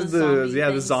 the those-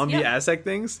 the the zombie things. Yeah. Aztec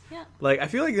things. Yeah. Like I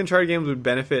feel like the Uncharted games would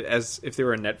benefit as if they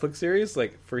were a Netflix series.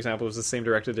 Like for example, it was the same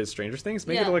director did Stranger Things.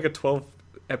 Make Yeah. it like a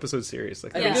 12-episode series.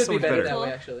 Like I that'd think be it would so be much better better. that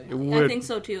way, actually. It would. I think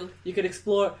so too. You could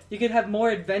explore. You could have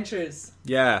more adventures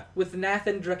Yeah. with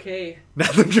Nathan Drake.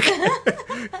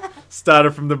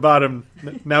 Started from the bottom.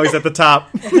 Now he's at the top.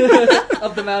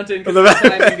 Up the mountain. 'cause Of the he's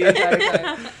climbing the entire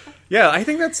time. Yeah, I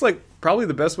think that's like probably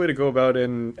the best way to go about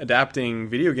in adapting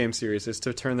video game series is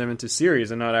to turn them into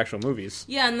series and not actual movies.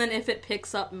 Yeah, and then if it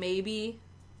picks up, maybe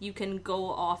you can go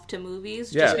off to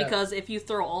movies. Yeah. Just Yeah. because if you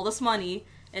throw all this money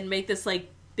and make this like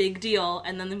big deal,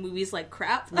 and then the movie's like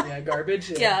crap. Yeah, garbage.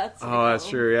 Yeah. It's like, Oh, that's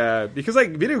true. Yeah, because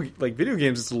like video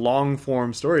games, it's long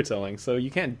form storytelling, so you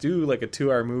can't do like a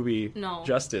 2-hour movie No.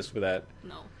 justice for that.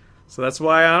 No. So that's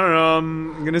why I don't know.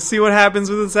 I'm gonna see what happens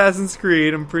with Assassin's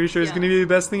Creed. I'm pretty sure it's Yeah. gonna be the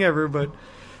best thing ever. But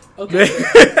Okay.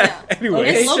 Yeah. anyway,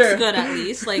 Okay, It looks sure. good at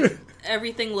least. Like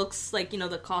everything looks like,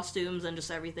 the costumes and just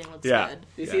everything looks Yeah. good.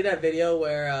 Do you see that video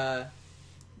where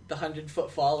the 100-foot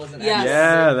fall was an Yes. accident?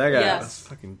 yeah, that guy Yes. was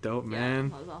fucking dope, Yeah, man.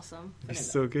 that was awesome. He's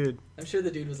so good. I'm sure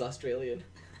the dude was Australian.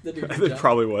 The dude who It jumped.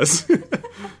 probably was. I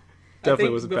Definitely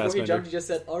think was a before fast he bender. jumped, he just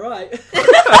said, "All right." He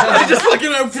just fucking.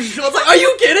 I was like, "Are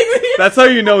you kidding me?" That's how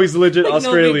you know he's legit Like, no big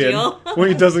Australian. deal. When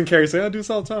he doesn't care, he's like, I do this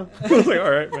all the time. I was like, all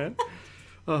right, man.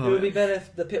 It would be better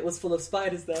if the pit was full of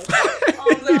spiders, though. Oh,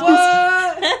 I was like,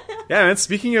 what? Yeah, man.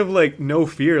 Speaking of like no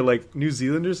fear, like New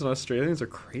Zealanders and Australians are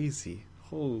crazy.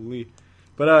 Holy.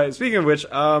 But speaking of which,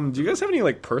 do you guys have any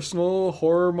like personal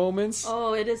horror moments?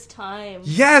 Oh, it is time.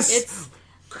 Yes. It's.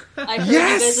 I heard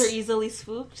Yes! you guys are easily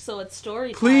spooked, so it's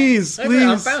story time. Please, I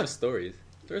please. found stories.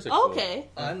 Stories are Oh, cool. okay.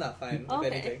 I'm not fine with Okay.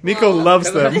 anything. Nico Well, loves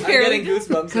I'm them. Here we getting go.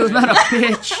 goosebumps. I'm not a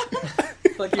bitch.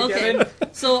 Fuck you, Okay. Kevin.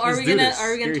 So are Let's we do gonna this. talk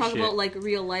Scary about shit. like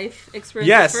real life experiences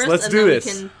Yes, first? let's and do then this.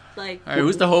 We can, like, All right,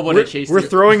 who's the hobo We're, that chased we're it?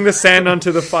 throwing the sand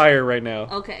onto the fire right now.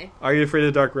 okay, Are you afraid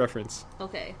of the dark reference?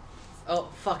 okay. Oh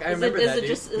fuck! I Is remember it that. is it dude.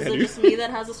 just Yeah, it dude. just me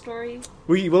that has a story?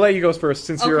 We'll let you go first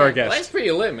since you're Okay. our guest. Mine's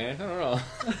pretty lit, man. I don't know.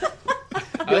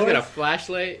 I was got a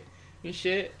flashlight and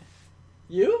shit.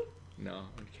 You? No,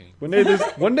 I'm kidding.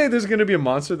 One day there's gonna be a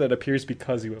monster that appears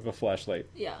because you have a flashlight.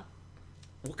 Yeah.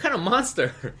 What kind of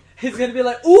monster? He's gonna be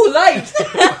like, "Ooh, light!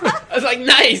 I was like,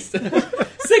 nice.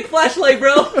 Sick flashlight,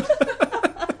 bro."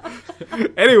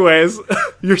 Anyways,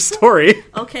 your story.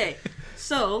 Okay.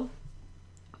 So,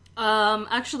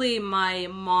 actually, my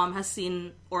mom has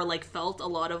seen or like felt a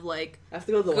lot of like I have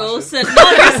to go to the ghosts washroom. and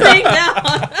no, you're staying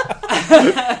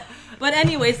down. But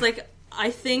anyways, like I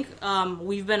think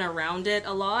we've been around it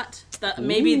a lot. That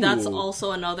maybe that's Ooh.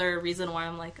 also another reason why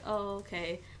I'm like, oh,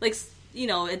 okay. Like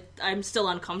I'm still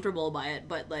uncomfortable by it,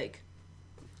 but like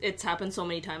it's happened so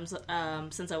many times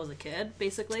since I was a kid,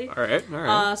 basically. All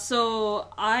right. So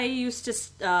I used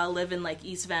to live in like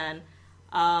East Van.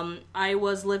 I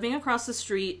was living across the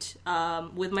street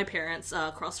with my parents,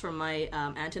 across from my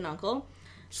aunt and uncle.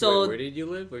 So Wait, where did you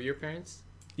live with your parents?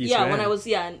 East yeah, Van. when I was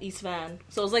in East Van.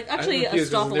 So it was like actually I'm a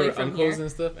confused, 'cause stop they were away from uncles here.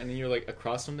 and stuff, and then you're like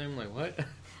across from them. Like what?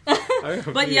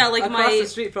 But yeah, like Across my the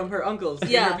street from her uncle's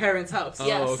Yeah. in her parents' house. Oh,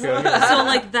 yes. okay, okay. So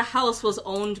like the house was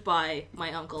owned by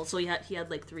my uncle. So he had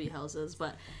like 3 houses.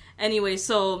 But anyway,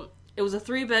 so it was a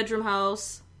 3-bedroom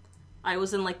house. I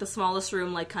was in like the smallest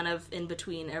room, like kind of in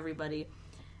between everybody.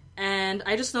 And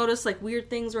I just noticed like weird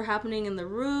things were happening in the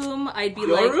room. I'd be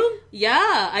Your like, room?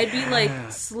 yeah, I'd be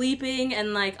like sleeping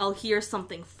and like I'll hear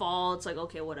something fall. It's like,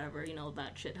 okay, whatever, you know,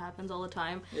 that shit happens all the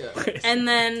time. Yeah. And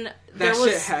then there That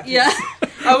was shit happens. yeah.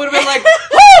 I would have been like,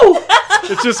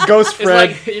 It's just Ghost It's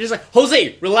Fred. like you're just like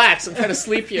Jose, relax. I'm trying to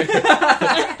sleep here. Do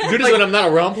this when I'm not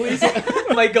around, please.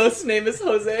 my ghost's name is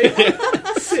Jose.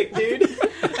 Sick, dude.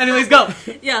 Anyways, go.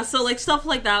 Yeah, so like stuff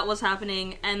like that was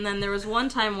happening, and then there was one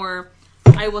time where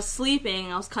I was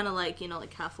sleeping. I was kind of like, you know,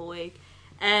 like half awake,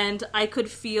 and I could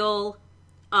feel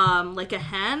like a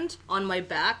hand on my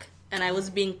back, and I was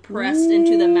being pressed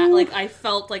into the mat. Like I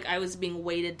felt like I was being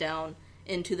weighted down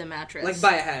into the mattress. Like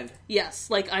by a hand. yes,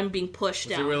 like I'm being pushed So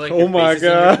down. we're like, Oh your my face is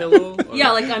on your God. pillow, or-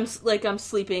 yeah, like I'm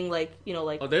sleeping, like, you know,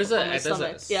 like Oh, there's on my a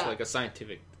stomach. Yeah, like a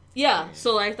scientific. yeah.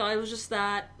 So I thought it was just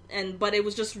that, but it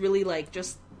was just really like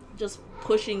just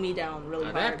pushing me down really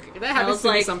That hard. that And I happens was to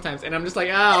me like, sometimes, and I'm just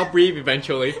like, I'll breathe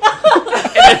eventually. And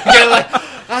then you're like,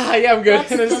 yeah, I'm good.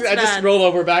 That's- And then that's I just bad. roll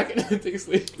over back and take a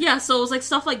sleep. Yeah, so it was like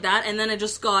stuff like that, and then it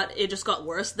just got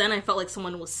worse. Then I felt like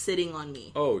someone was sitting on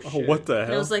me. Oh Oh, shit! what the And I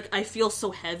hell? was like, I feel so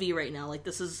heavy right now. Like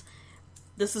this is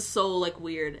so like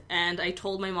weird. And I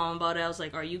told my mom about it. I was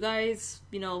like, are you guys,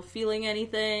 you know, feeling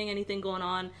anything going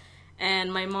on?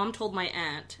 And my mom told my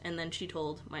aunt, and then she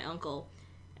told my uncle,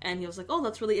 and he was like, oh,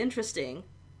 that's really interesting.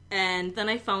 And then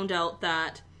I found out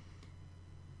that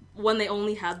when they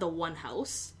only had the one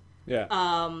house, Yeah.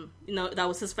 you know, that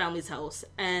was his family's house,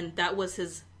 and that was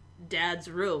his dad's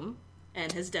room,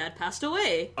 and his dad passed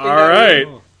away. All right.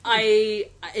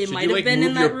 It Should might you, have like, been in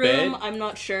move that your room. bed? I'm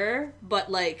not sure,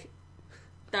 but like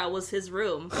that was his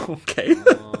room, Okay.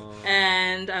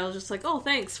 and I was just like, "Oh,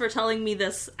 thanks for telling me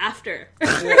this after."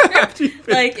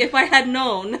 Like if I had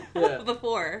known Yeah.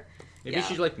 before. Maybe Yeah. you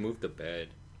should like move the bed.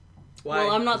 Why?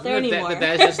 Well, I'm not there The dad- anymore. The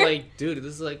dad's just like, dude,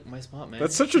 this is like my spot, man.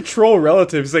 That's such a troll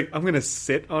relative. He's like, I'm gonna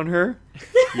sit on her.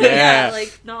 yeah,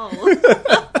 like no,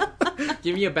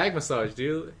 Give me a back massage,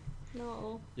 dude.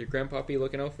 no. Your grandpappy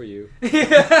looking out for you.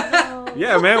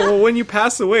 Yeah, man. Well, when you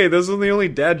pass away, those are the only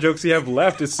dad jokes you have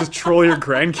left. It's to troll your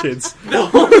grandkids.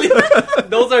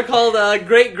 Those are called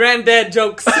great granddad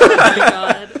jokes. Oh my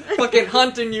god. Fucking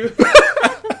haunting you.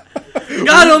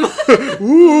 Got him!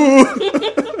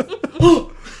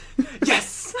 Ooh!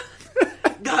 Yes!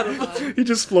 Got him! He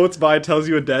just floats by, tells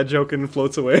you a dad joke, and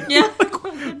floats away. Yeah.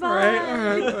 Goodbye. All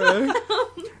right.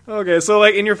 Okay, so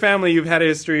like in your family, you've had a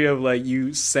history of like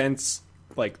you sense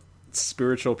like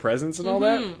spiritual presence and all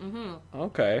that.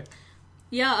 Okay.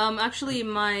 Yeah, actually,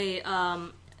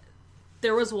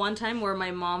 there was one time where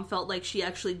my mom felt like she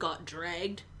actually got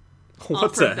dragged What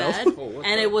off the her hell? bed, Oh, what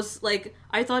and the- it was like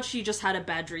I thought she just had a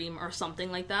bad dream or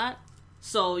something like that.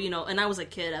 So, you know, and I was a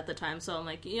kid at the time, so I'm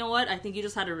like, you know what? I think you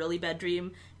just had a really bad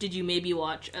dream. Did you maybe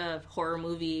watch a horror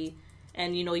movie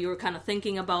and, you know, you were kind of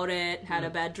thinking about it, had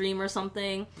a bad dream or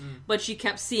something? But she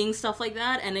kept seeing stuff like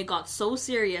that, and it got so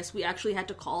serious, we actually had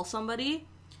to call somebody.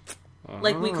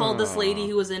 Like, we called this lady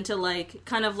who was into, like,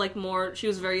 kind of, like, more, she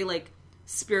was very, like,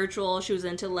 spiritual. She was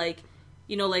into, like,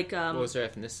 you know, like, What was her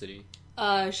ethnicity?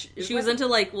 she was into,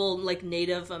 like, well, like,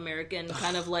 Native American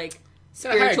kind of, like,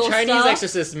 Gotta hire a spiritual Chinese stuff.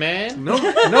 exorcist, man.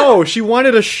 No, she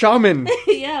wanted a shaman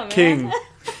Yeah, man. king.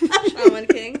 Shaman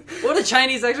King. What do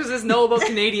Chinese exorcists know about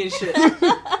Canadian shit?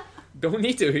 Don't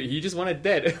need to. You just want it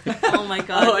dead. Oh my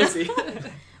god. Oh, I see.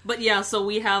 But yeah, so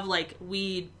we have like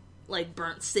weed, like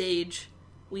burnt sage.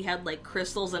 We had like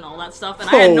crystals and all that stuff, and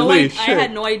I Holy shit.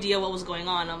 had no idea what was going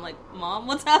on. I'm like, Mom,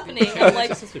 what's happening? I'm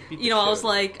like, you know, I was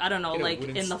like, I don't know, Get a like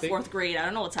wooden in the stick. 4th grade, I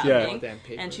don't know what's Yeah. happening. Damn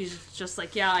paper. And she's just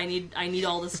like, yeah, I need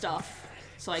all this stuff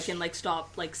so I can like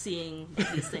stop like seeing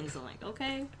these things. I'm like,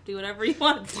 okay, do whatever you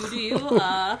want to do. You,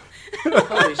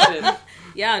 Holy shit.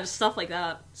 yeah, just stuff like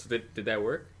that. So did that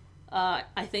work? I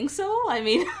think so. I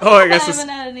mean, Oh, I guess I it's-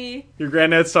 haven't had any. Your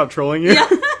granddad stopped trolling you? Yeah.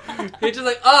 You're just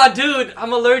like, oh, dude,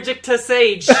 I'm allergic to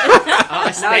sage.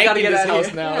 I Now I gotta in get this out of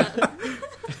house here. now.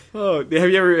 Oh, have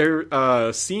you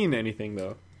ever seen anything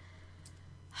though?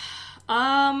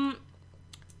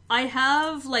 I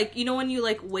have like, you know, when you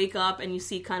like wake up and you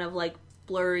see kind of like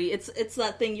blurry. It's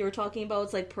that thing you were talking about.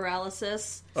 It's like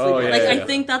paralysis. Oh, yeah, Like yeah, I yeah.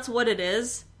 think that's what it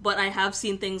is. But I have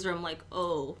seen things where I'm like,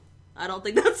 oh, I don't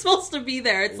think that's supposed to be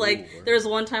there. It's like there's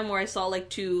one time where I saw like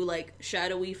 2 like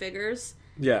shadowy figures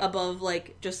Yeah. above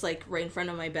like just like right in front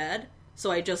of my bed. So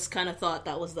I just kind of thought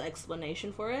that was the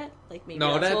explanation for it. Like maybe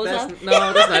No, that's what was that's up.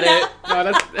 no, that's not it. No,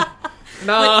 that's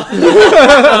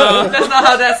no. That's not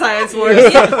how that science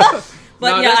works. But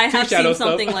No, yeah, that's I too have shadow seen stuff.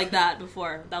 something like that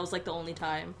before. That was like the only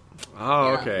time.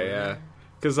 Oh, Yeah. okay, yeah.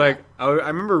 Because like I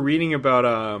remember reading about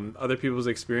other people's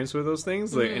experience with those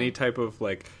things, like any type of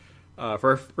like,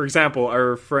 for example,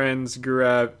 our friends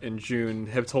Gurav and June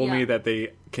have told me Yeah. that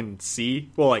they can see.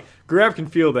 Well, like Gurav can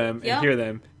feel them Yeah. and hear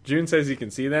them. June says he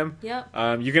can see them.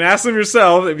 Yeah. You can ask them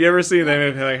yourself if you ever see them,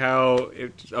 if, like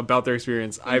about their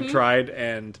experience. I've tried,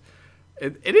 and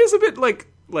it is a bit like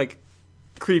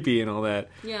creepy and all that.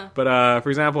 Yeah. But for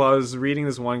example, I was reading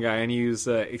this one guy, and he was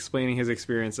explaining his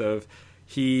experience of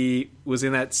he was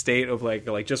in that state of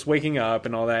like just waking up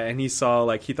and all that, and he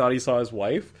thought he saw his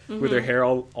wife with her hair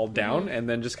all down, and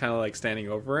then just kind of like standing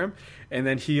over him, and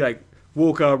then he like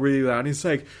woke up really loud, and he's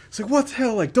like what the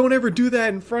hell, like don't ever do that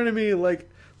in front of me, like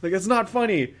it's not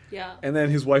funny. Yeah. And then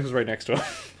his wife was right next to him.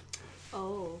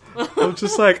 Oh. I was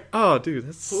just like, oh dude,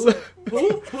 that's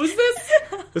Who's this?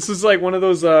 this is like one of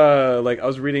those like I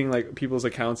was reading like people's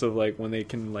accounts of like when they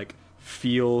can like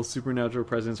feel supernatural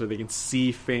presence, or they can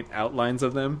see faint outlines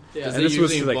of them. Yeah. Does And it this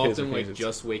was, usually like, involve his them like opinions.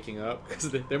 just waking up?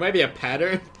 Because there might be a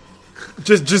pattern.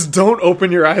 Just don't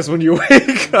open your eyes when you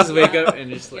wake up. Just wake up and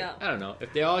just like Yeah. I don't know.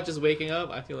 If they're all just waking up,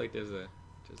 I feel like there's a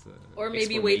Or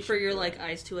maybe wait for your explanation like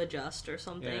eyes to adjust or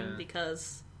something Yeah.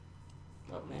 because.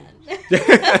 Oh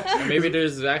man. Or maybe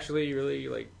there's actually really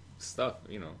like stuff,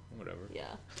 whatever. Yeah.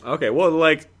 Okay, well,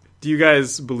 like, do you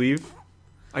guys believe?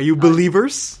 Are you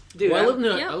believers? Dude, Well,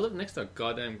 I Yeah. live next to a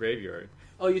goddamn graveyard.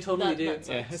 oh, you totally do. That's-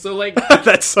 Yeah. So like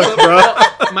That sucks,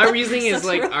 bro. my reasoning is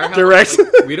like our house, Direct.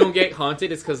 like, we don't get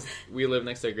haunted. It's because we live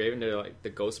next to a grave, and they're like the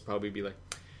ghosts probably be like,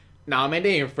 "Nah, man,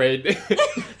 they ain't afraid."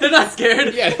 They're not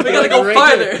scared. Yeah, we gotta go right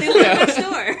farther. They live next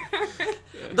door.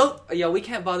 We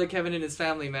can't bother Kevin and his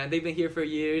family, man. They've been here for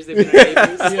years. They've been our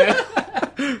neighbors.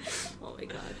 Yeah. Oh my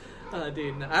god.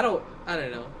 Dude, no, I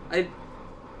don't know.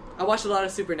 I watched a lot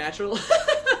of Supernatural,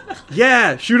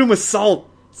 Yeah, shoot him with salt.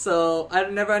 so I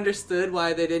never understood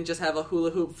why they didn't just have a hula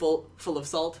hoop full of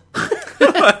salt.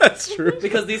 That's true.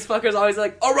 Because these fuckers always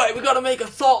like, all right, we gotta make a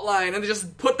salt line, and they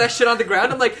just put that shit on the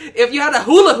ground. I'm like, if you had a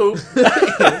hula hoop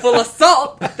full of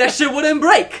salt, that shit wouldn't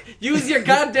break. Use your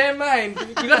goddamn mind.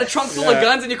 You got a trunk full of Yeah.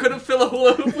 guns, and you couldn't fill a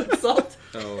hula hoop with salt.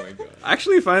 Oh my god. I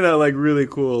actually find that like really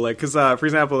cool, like because for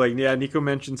example, like Nico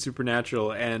mentioned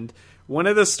Supernatural, and one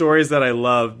of the stories that I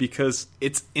love because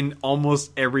it's in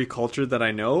almost every culture that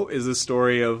I know is a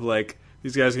story of like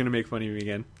these guys are gonna make fun of me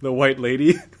again, the white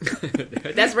lady.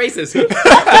 That's racist.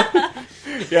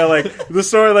 Yeah, like the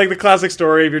story, like the classic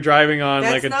story if you're driving on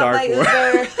like a dark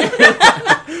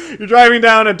you're driving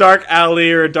down a dark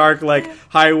alley or a dark like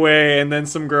highway, and then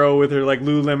some girl with her like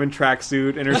Lululemon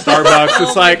tracksuit and her Starbucks. Oh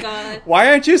It's my like, God. why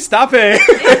aren't you stopping?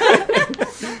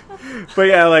 But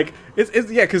yeah, like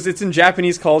it's yeah, because it's in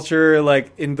Japanese culture.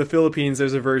 Like in the Philippines,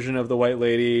 there's a version of the white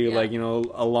lady, Yeah. like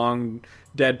a long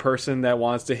dead person that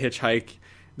wants to hitchhike.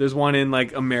 There's one in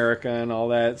like America and all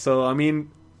that. So I mean,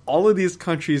 all of these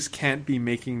countries can't be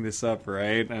making this up,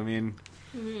 right? I mean,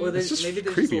 Well, It's just maybe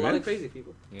there's creepy, just a lot man. of crazy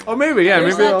people. oh maybe yeah,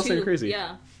 There's maybe they're that all too. saying crazy.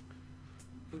 Yeah.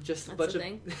 Just a That's bunch the of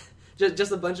thing.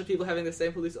 just a bunch of people having the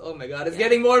same police. Oh my god, it's Yeah.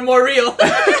 getting more and more real.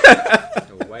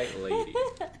 A white lady.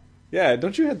 Yeah,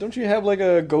 don't you have like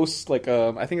a ghost like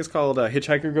I think it's called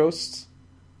hitchhiker ghosts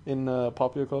in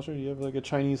popular culture? Do you have like a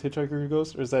Chinese hitchhiker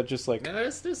ghost, or is that just like No,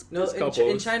 there's No, couples.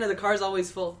 in China the car's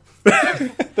always full,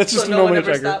 that's just so a no one normal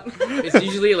ever hitchhiker? stop. It's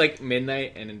usually like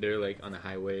midnight, and then they're like on the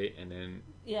highway, and then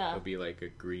Yeah. it'll be like a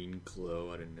green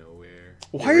glow out of nowhere.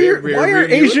 Why Rear are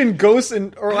view. Asian ghosts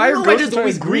and or why I are don't know why ghosts there's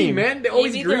always green? green, man. They're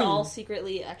always Maybe green. they're all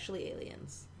secretly actually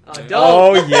aliens. Oh, dope.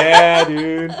 Oh yeah,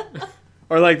 dude.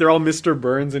 Or like they're all Mr.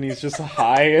 Burns and he's just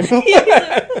high and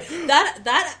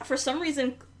That for some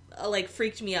reason like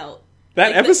freaked me out. that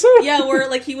Like, episode. Yeah, where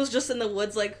like he was just in the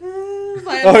woods like by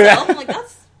himself. Oh, yeah. I'm like,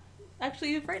 that's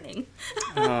actually frightening.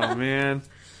 Oh man,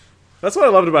 that's what I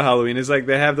loved about Halloween is like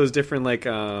they have those different like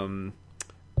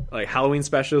Halloween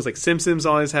specials. Like Simpsons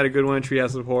always had a good one.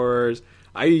 Treehouse of Horrors.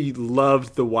 I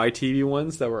loved the YTV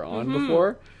ones that were on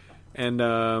before, and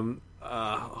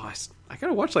I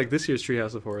gotta watch like this year's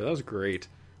Treehouse of Horror. That was great.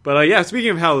 But yeah,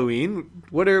 speaking of Halloween,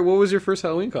 what was your first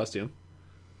Halloween costume?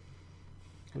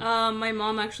 My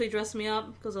mom actually dressed me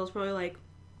up because I was probably like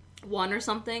 1 or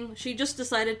something. She just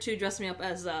decided to dress me up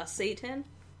as Satan.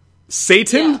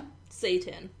 Satan? Yeah,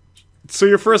 Satan. So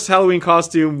your first Halloween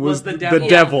costume was Was the the devil.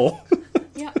 devil.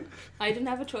 Yeah, I didn't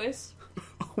have a choice.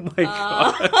 Oh my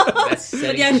god. That's But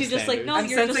setting yeah, some she's just like, standards. no, I'm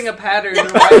you're sensing just... a pattern.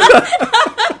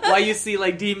 Why you see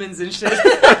like demons and shit.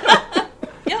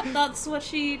 Yep. That's what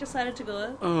she decided to go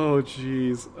with. Oh,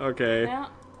 jeez. Okay. Yeah.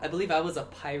 I believe I was a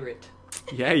pirate.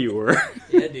 Yeah, you were.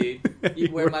 Yeah, dude. You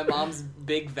You wear were. my mom's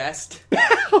big vest,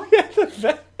 Oh, yeah,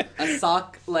 the a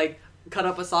sock, like cut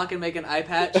up a sock and make an eye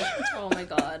patch, Oh my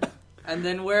god. and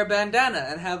then wear a bandana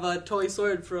and have a toy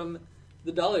sword from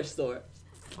the dollar store.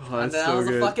 Oh, And that's then I so was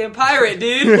good. a fucking pirate,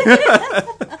 dude.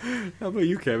 How about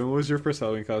you, Kevin? What was your first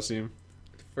Halloween costume?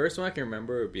 First one I can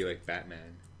remember would be like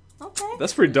Batman. Okay.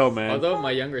 That's pretty dope, man. Although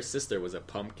my younger sister was a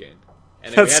pumpkin.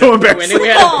 And That's we had so a, embarrassing. When we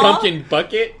had a Aw. pumpkin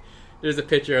bucket, there's a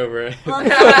picture of her.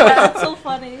 That's so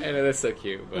funny. I know that's so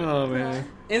cute. But Oh, man.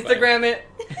 Instagram it.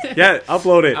 Yeah,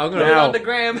 upload it. I'm Put gonna it now. on the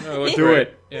gram. Oh, what's Do right?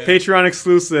 it. Yeah. Patreon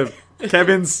exclusive.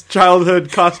 Kevin's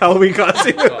childhood Halloween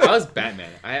costume. Oh, I was Batman.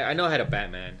 I know I had a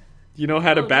Batman. You know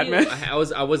how to Oh, Batman? I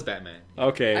was Batman.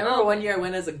 Okay. I remember one year I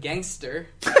went as a gangster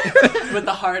with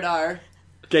the hard R.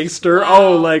 Gangster? Wow.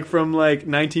 Oh, like from like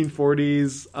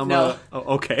 1940s. No. Oh,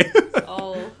 okay.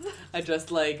 Oh. I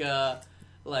dressed like A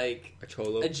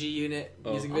cholo. a G Unit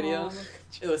Oh. music video. Oh.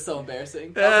 It was so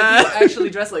embarrassing. I was like, people actually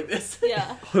dress like this.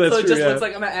 Yeah. Oh, that's so it true, just yeah. looks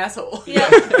like I'm an asshole. Yeah.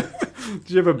 Did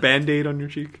you have a Band-Aid on your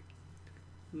cheek?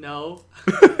 No.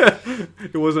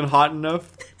 It wasn't hot enough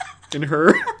in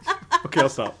her. Okay, I'll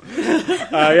stop.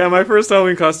 Yeah, my first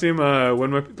Halloween costume,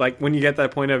 when you get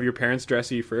that point of your parents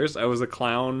dress you first, I was a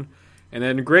clown. And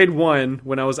then grade 1,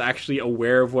 when I was actually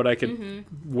aware of what I could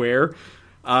wear,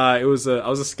 I was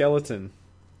a skeleton.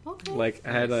 Okay. Like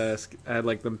I had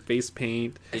like the face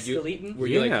paint. Did you, Skeleton? were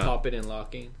you Yeah. like popping and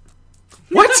locking?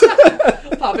 What?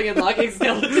 Popping and locking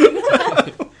skeleton.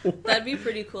 That'd be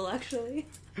pretty cool, actually.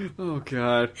 Oh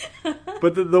god.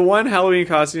 But the one Halloween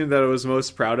costume that I was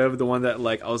most proud of, the one that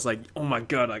like I was like, oh my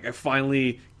god, like I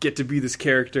finally get to be this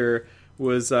character,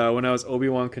 was when I was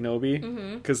Obi-Wan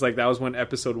Kenobi, because like that was when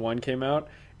Episode 1 came out,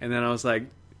 and then I was like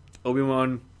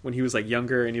Obi-Wan when he was like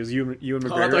younger and he was Ewan Oh, I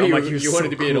McGregor. thought I'm you, like, he was you wanted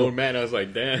so to be an cool. old man. I was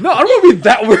like, damn. No, I don't want to be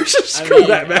that weird. Screw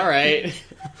that, man. All right.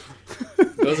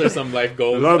 Those are some life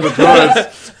goals. I'm the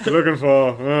drugs looking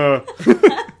for.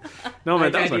 No, man, I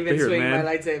that was can't my even favorite, swing man.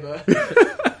 my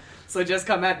lightsaber. So just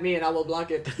come at me and I will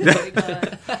block it. Oh my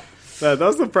god. That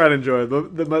was the pride and joy.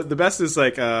 The best is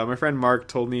like my friend Mark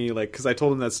told me, like, because I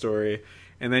told him that story,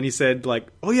 and then he said like,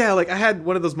 oh yeah, like I had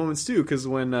one of those moments too, because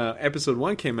when Episode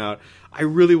 1 came out, I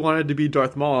really wanted to be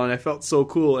Darth Maul and I felt so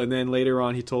cool, and then later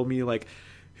on he told me like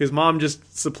his mom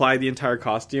just supplied the entire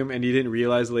costume, and he didn't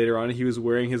realize later on he was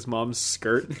wearing his mom's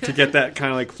skirt to get that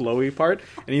kind of like flowy part,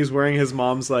 and he was wearing his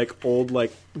mom's like old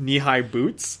like knee-high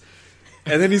boots.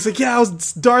 And then he's like, yeah, I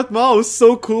was Darth Maul, it was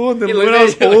so cool. And then when I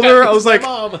was older, I was like,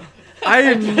 Mom. I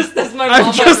am That's my I'm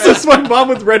mom. just as my mom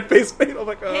with red face paint. I'm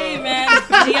like, oh. Hey man,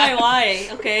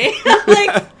 DIY, okay?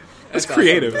 Like, It's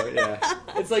creative. Awesome, bro. Yeah.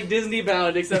 It's like Disney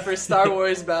bound, except for Star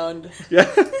Wars bound.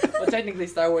 Yeah. Well, technically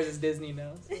Star Wars is Disney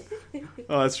now. So.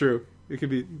 Oh, that's true. It could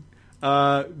be.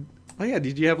 Oh yeah.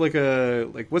 Did you have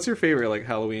what's your favorite like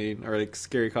Halloween or like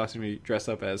scary costume you dress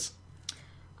up as?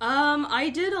 I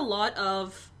did a lot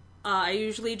of. I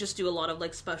usually just do a lot of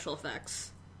like special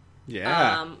effects.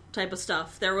 Yeah. Type of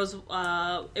stuff. There was,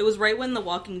 it was right when The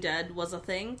Walking Dead was a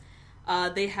thing.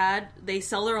 They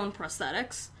sell their own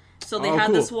prosthetics. So they Oh, had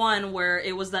cool. this one where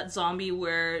it was that zombie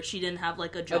where she didn't have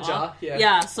like a jaw. jaw, yeah.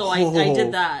 Yeah, so I Oh.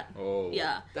 did that. Oh.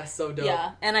 Yeah. That's so dope.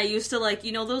 Yeah. And I used to like,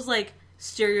 you know those like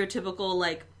stereotypical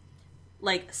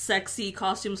like sexy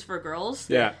costumes for girls?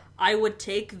 Yeah. I would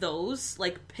take those,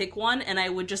 like pick one, and I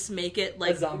would just make it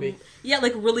like A zombie. Yeah,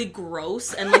 like really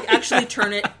gross, and like actually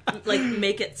turn it, like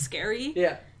make it scary.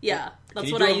 Yeah. Yeah, that's Can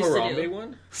you what do I a used to Harambe do.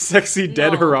 one? Sexy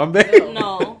dead No. Harambe.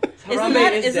 No,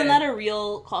 Harambe is isn't dead. that a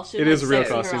real costume? It like is a real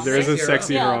sexy costume. Harambe? There is a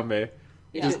sexy Yeah. Harambe.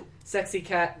 Yeah. Just sexy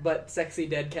cat, but sexy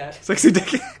dead cat. Sexy dead.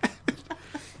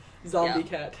 Zombie Yeah.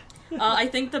 cat. I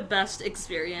think the best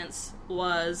experience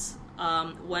was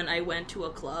when I went to a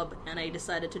club and I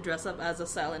decided to dress up as a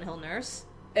Silent Hill nurse.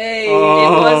 Hey.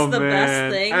 Oh, was the man.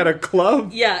 best thing. At a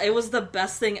club. Yeah, it was the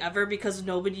best thing ever because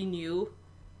nobody knew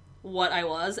what I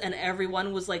was, and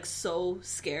everyone was like so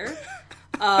scared.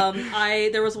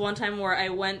 There was one time where I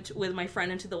went with my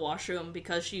friend into the washroom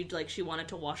because she wanted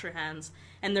to wash her hands,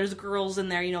 and there's girls in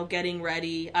there, you know, getting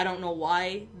ready. I don't know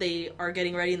why they are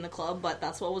getting ready in the club, but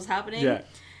that's what was happening. Yeah.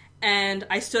 And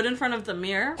I stood in front of the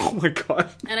mirror, Oh my god.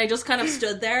 and I just kind of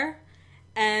stood there,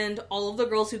 and all of the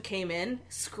girls who came in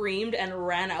screamed and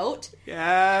ran out.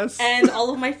 Yes. And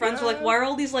all of my friends were like, why are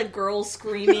all these, like, girls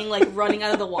screaming, like, running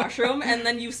out of the washroom? And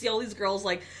then you see all these girls,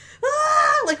 like,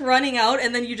 ah, like, running out,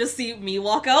 and then you just see me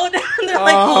walk out. And they're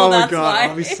like, oh, my that's god. why.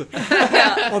 Obviously.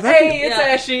 Yeah. Oh, that'd Hey, it's Yeah.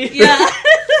 Ashy. Yeah.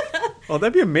 Oh,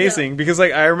 that'd be amazing because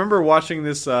like I remember watching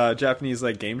this Japanese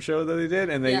like game show that they did,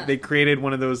 and they Yeah. they created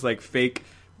one of those like fake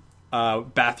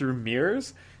bathroom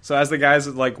mirrors. So as the guy's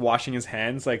like washing his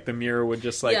hands, like the mirror would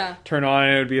just like Yeah. turn on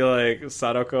and it would be like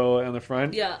Sadako on the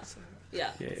front. Yeah.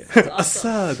 Yeah.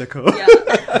 Awesome. Sadako. Yeah.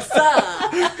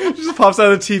 Just pops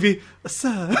out of the TV.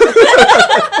 Asa.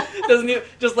 Doesn't he?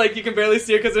 Just like you can barely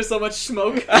see her because there's so much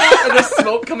smoke. And there's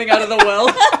smoke coming out of the well.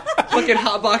 Fucking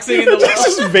hotboxing in the well.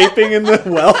 Just vaping in the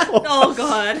well. Oh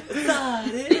god.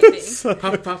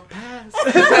 Puff, puff, pass.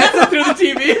 Pass it through the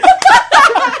TV.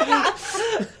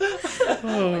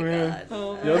 Oh man. God.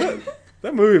 Oh, Yo,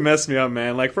 that movie messed me up,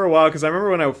 man. Like for a while, because I remember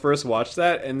when I first watched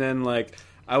that, and then like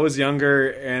I was younger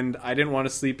and I didn't want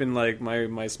to sleep in like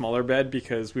my smaller bed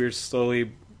because we were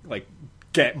slowly like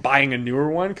buying a newer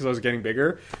one because I was getting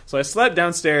bigger. So I slept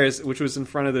downstairs, which was in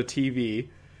front of the TV.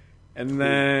 And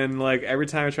then like every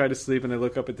time I tried to sleep and I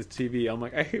look up at the TV, I'm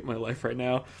like, I hate my life right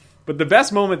now. But the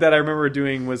best moment that I remember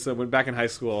doing was when back in high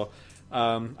school.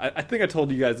 I think I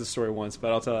told you guys this story once,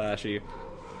 but I'll tell Ashley.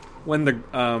 When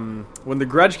the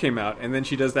Grudge came out, and then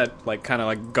she does that like kind of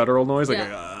like guttural noise, like.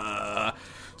 Yeah.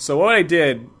 So what I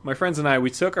did, my friends and I, we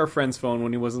took our friend's phone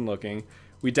when he wasn't looking.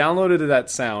 We downloaded that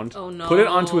sound, Oh, no. put it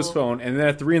onto his phone, and then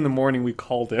at 3 a.m. we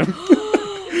called him.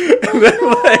 And then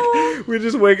like we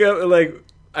just wake up like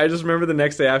I just remember the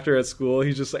next day after at school,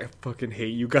 he's just like, I fucking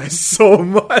hate you guys so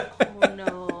much. Oh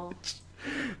no.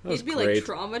 was He'd be great.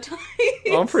 like traumatized.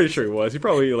 Oh, I'm pretty sure he was. He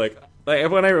probably like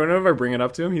whenever I bring it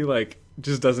up to him, he like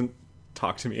just doesn't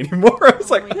talk to me anymore. I was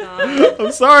like, my God.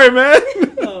 I'm sorry, man.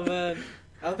 Oh man.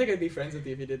 I don't think I'd be friends with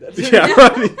you if you did that.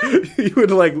 Yeah, he would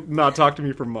like not talk to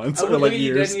me for months I or would like look at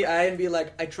you dead years. in the eye and be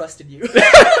like, I trusted you.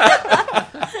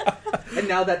 And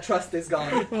now that trust is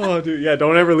gone. Oh, dude, yeah,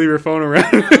 don't ever leave your phone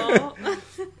around. No.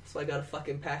 So I got a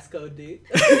fucking passcode, dude.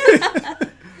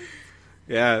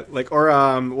 Yeah, like or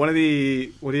one of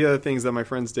the other things that my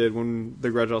friends did when The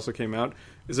Grudge also came out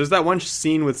is there's that one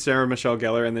scene with Sarah Michelle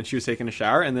Gellar and then she was taking a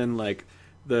shower and then like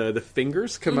the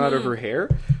fingers come out of her hair.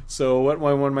 So what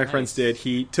one of my friends did,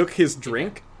 he took his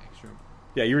drink.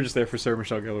 Yeah, you were just there for Sarah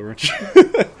Michelle Gellar, weren't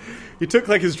you? He took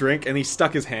like his drink and he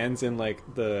stuck his hands in like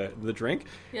the drink.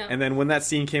 Yeah. And then when that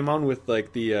scene came on with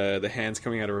like the hands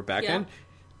coming out of her back Yeah. end,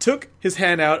 took his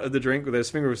hand out of the drink with his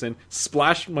finger was in,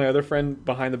 splashed my other friend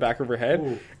behind the back of her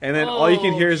head, and then all you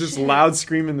can hear is this shit. loud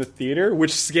scream in the theater,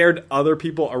 which scared other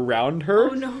people around her.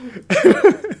 Oh no.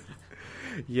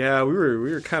 Yeah, we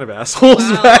were kind of assholes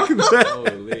Wow. back then.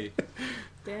 Holy.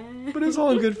 Damn. But it's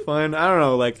all in good fun. I don't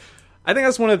know, like I think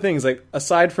that's one of the things. Like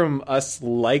aside from us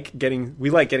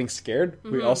getting scared,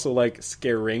 we also like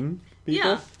scaring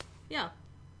people. Yeah.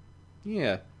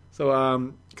 Yeah.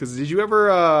 So because did you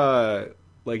ever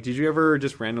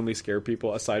just randomly scare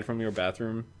people aside from your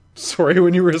bathroom story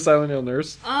when you were a Silent Hill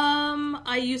nurse?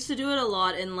 I used to do it a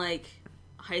lot in like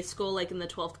high school, like in the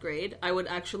 12th grade. I would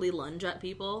actually lunge at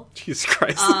people. Jesus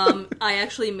Christ. I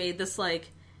actually made this like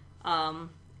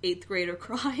 8th grader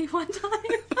cry one time.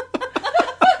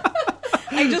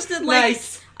 I just did like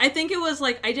Nice. I think it was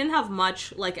like I didn't have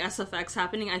much like SFX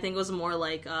happening. I think it was more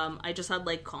like I just had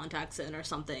like contacts in or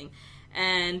something.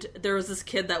 And there was this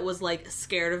kid that was like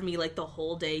scared of me like the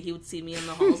whole day. He would see me in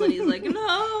the halls and he's like,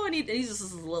 no, and he's just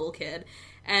this little kid.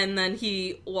 And then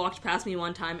he walked past me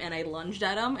one time and I lunged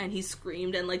at him and he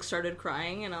screamed and like started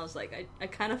crying and I was like, I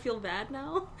kind of feel bad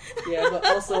now. Yeah, but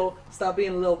also, stop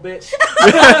being a little bitch.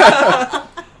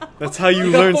 That's how you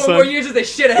You got learn, 4 more son. years of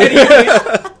this shit ahead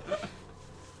of you.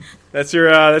 That's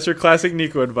your classic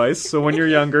Nico advice. So when you're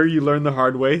younger, you learn the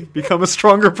hard way. Become a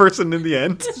stronger person in the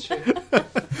end.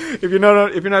 If you're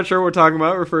not sure what we're talking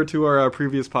about, refer to our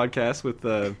previous podcast with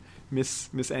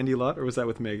Miss Andy Lott, or was that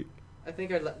with Meg? I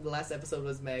think the last episode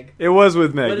was Meg. It was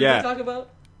with What Meg. did we Yeah, talk about?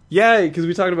 yeah, because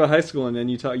we talked about high school, and then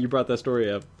you brought that story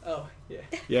up. Oh, yeah.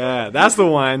 Yeah, that's the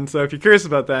one. So if you're curious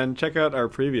about that, check out our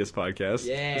previous podcast.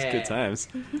 Yeah. It's good times.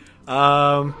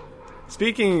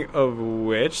 Speaking of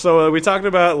which, so we talked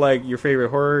about like your favorite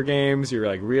horror games, your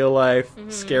like real life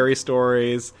scary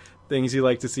stories, things you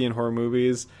like to see in horror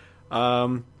movies.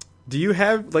 Do you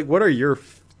have like what are your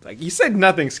like you said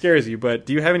nothing scares you, but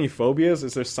do you have any phobias?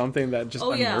 Is there something that just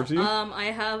Oh yeah, unnerves you? I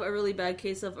have a really bad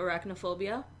case of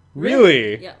arachnophobia.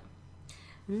 Really? Yeah.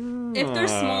 If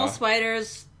there's small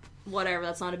spiders, whatever,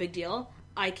 that's not a big deal.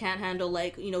 I can't handle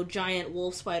like, giant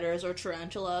wolf spiders or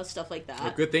tarantula, stuff like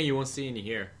that. Good thing you won't see any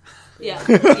here. Yeah.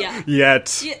 Yeah.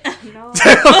 Yet. Yeah. No.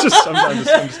 I'm just stuck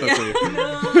with you.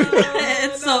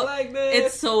 It's not so like this.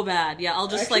 it's so bad. Yeah, I'll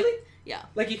just Actually? yeah.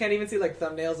 Like, you can't even see, like,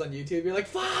 thumbnails on YouTube. You're like,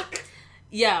 fuck!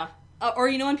 Yeah. Or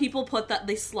when people put that,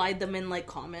 they slide them in like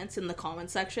comments in the comment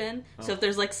section. So if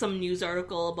there's like some news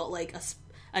article about like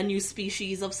a new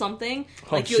species of something.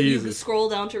 Oh, Like you Jesus. scroll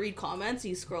down to read comments,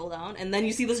 you scroll down, and then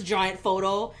you see this giant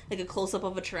photo, like a close up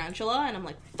of a tarantula, and I'm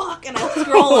like, fuck, and I'll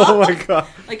scroll up. Oh my god.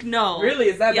 Like, no. Really?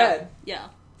 Is that yeah. bad? Yeah.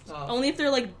 Oh. Only if they're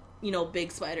like, you know,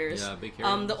 big spiders. Yeah, big hairy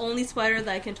The ones. only spider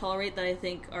that I can tolerate that I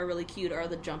think are really cute are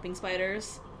the jumping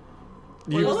spiders.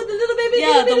 You- Oh, the little baby.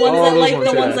 Yeah, the ones Oh, that those like ones,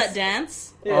 the yeah. ones that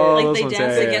dance. Yeah. Oh, Like those they ones, dance,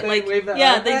 yeah, they yeah. get They like wave that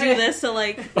yeah, arm. they do Hey. this to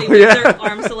like they Oh, wave yeah. their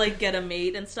arms to like get a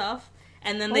mate and stuff.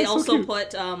 And then they Oh, so also cute.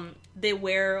 put they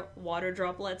wear water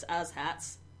droplets as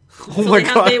hats. Oh So my they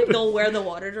have, god. they'll wear the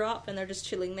water drop and they're just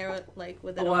chilling there with, like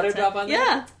with it A on water its drop head. on there?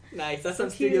 Yeah, Nice. That's some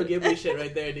So Studio cute. Ghibli shit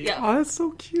right there, dude. Yeah. Oh, that's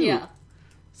so cute. yeah.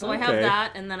 So I have Okay.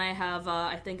 that, and then I have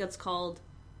I think it's called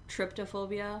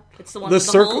tryptophobia. It's the one The with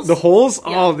circle, the holes. the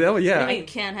holes. Oh, yeah. I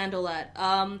can't handle that.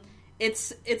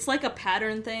 It's like a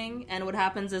pattern thing, and what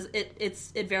happens is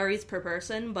it varies per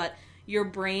person, but your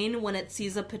brain, when it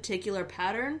sees a particular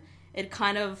pattern, it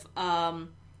kind of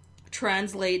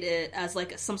translate it as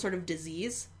like some sort of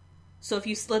disease. So if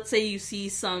you, let's say you see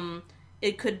some,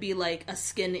 it could be like a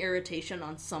skin irritation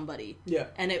on somebody, Yeah.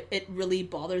 and it really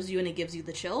bothers you and it gives you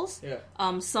the chills.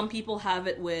 Yeah. Some people have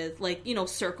it with like, you know,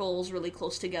 circles really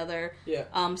close together.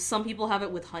 Yeah. Some people have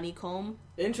it with honeycomb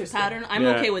Interesting. pattern. I'm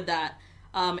Yeah. okay with that.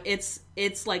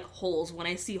 It's like holes. When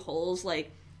I see holes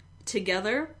like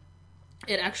together,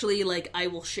 it actually like I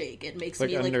will shake. It makes Like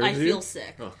me like unnerves I you? feel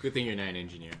sick. Oh, good thing you're not an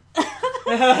engineer.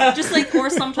 Just like or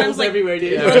sometimes Holes like everywhere,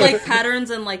 dude. or like patterns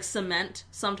and like cement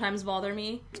sometimes bother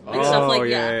me. Like stuff like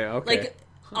yeah, okay. Like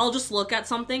I'll just look at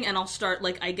something and I'll start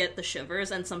like I get the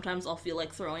shivers and sometimes I'll feel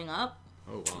like throwing up.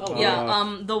 Oh wow. Oh,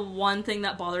 Yeah. The one thing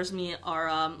that bothers me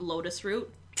are lotus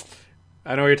root.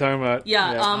 I know what you're talking about.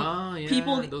 Yeah, Ah, yeah,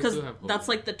 people those because do have holes. that's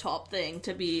like the top thing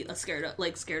to be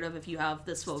scared of if you have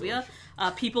this phobia.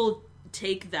 People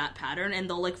take that pattern and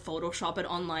they'll like Photoshop it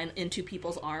online into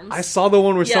people's arms. I saw the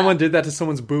one where Yeah. someone did that to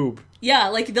someone's boob. Yeah,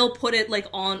 like they'll put it like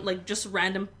on like just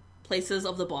random places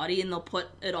of the body and they'll put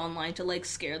it online to like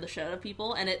scare the shit out of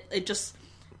people, and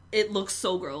it looks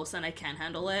so gross and I can't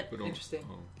handle it. Interesting.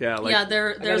 Oh. Yeah, like Yeah,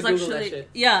 there's gotta Google that actually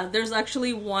shit. there's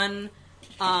actually one.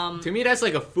 To me, that's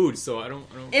like a food, so I don't.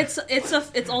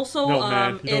 It's also No,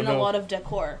 man, you in don't a know. lot of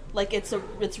decor. Like it's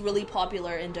really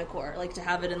popular in decor. Like to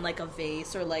have it in like a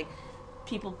vase or like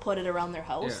people put it around their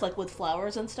house, Yeah. like with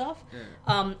flowers and stuff.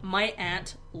 Yeah. My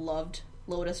aunt loved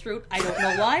lotus root. I don't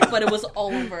know why, but it was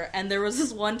all over. And there was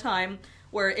this one time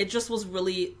where it just was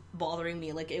really bothering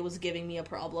me. Like it was giving me a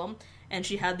problem. And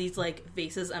she had these like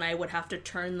vases, and I would have to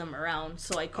turn them around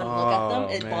so I couldn't look at them. Oh,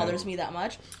 It man. bothers me that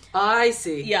much. I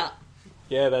see. Yeah,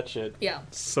 yeah, that shit. yeah.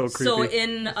 So creepy. So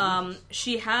in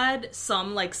she had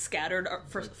some like scattered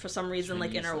for some reason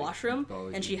like in her Chinese, like, washroom,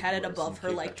 mythology and she had it or above some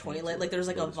her like K-pop toilet. thing Like there was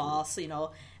like a lotus root. vase, you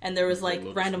know, and there was like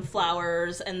lotus random root.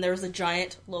 flowers, and there was a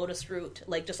giant lotus root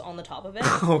like just on the top of it.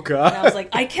 Oh And I god. was like,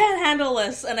 I can't handle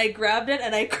this, and I grabbed it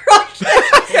and I crushed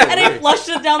it, and I flushed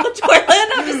it down the toilet.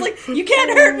 And I'm just like, you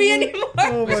can't hurt me anymore.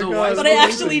 Oh my So why god. is But I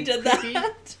lotus actually root did creepy?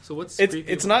 that. So what's It's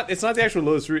creepy it's about- not the actual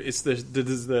lotus root. It's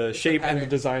the shape and the pattern.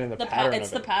 design and the pattern. It's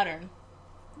of the it. pattern,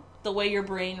 the way your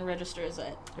brain registers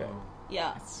it. Yeah.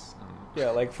 Yeah. Yeah,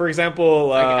 like for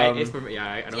example, it's for me,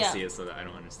 I don't yeah. see it, so that I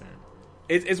don't understand.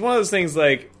 it's one of those things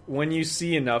like when you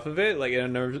see enough of it, like it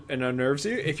unnerves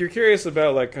you. If you're curious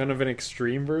about like kind of an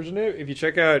extreme version of it, if you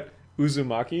check out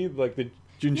Uzumaki, like the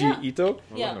Junji Yeah. Ito,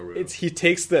 Yeah. he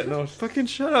takes that. No, fucking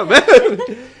shut up, man.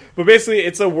 But basically,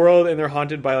 it's a world and they're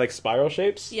haunted by like spiral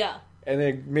shapes. Yeah. And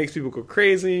it makes people go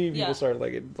crazy. People Yeah. start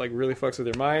like it like really fucks with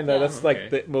their mind. Yeah. That's like Okay.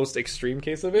 the most extreme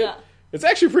case of it. Yeah. It's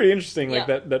actually pretty interesting, like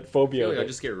Yeah. that phobia. Like, of I it.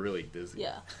 just get really dizzy.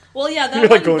 Yeah. Well, yeah, You're,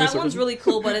 like, going in that one's circles. really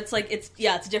cool, but it's like it's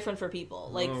different for people.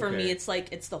 Like for me, Okay. it's like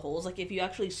it's the holes. Like if you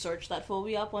actually search that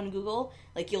phobia up on Google,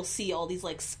 like you'll see all these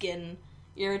like skin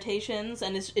irritations,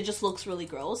 and it just looks really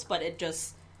gross. But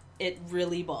it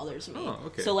really bothers me. Oh,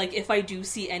 okay. So like if I do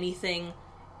see anything,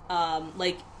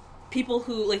 like people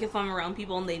who like if I'm around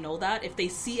people and they know that if they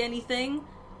see anything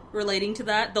relating to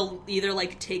that, they'll either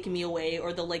like take me away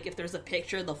or they'll like if there's a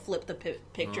picture, they'll flip the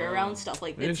picture around. Stuff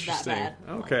like it's that Interesting. bad.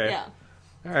 Like, Okay. yeah.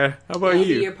 All right. How about Maybe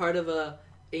you? you're part of a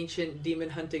ancient demon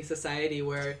hunting society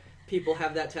where people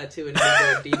have that tattoo and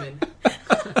they're a demon.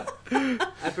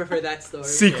 I prefer that story.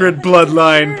 Secret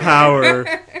bloodline power.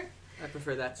 I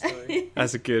prefer that story.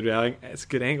 That's a good. That's a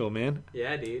good angle, man.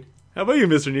 Yeah, dude. How about you,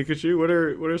 Mr. Nikachu? What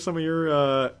are some of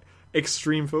your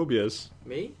extreme phobias?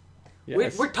 Me?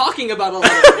 Yes. We're talking about a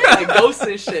lot of like ghosts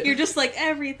and shit. You're just like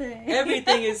everything.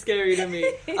 Everything is scary to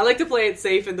me. I like to play it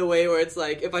safe in the way where it's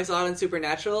like if I saw it in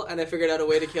Supernatural and I figured out a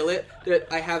way to kill it, that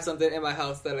I have something in my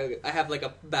house that I have like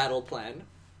a battle plan.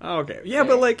 Oh, okay. Yeah,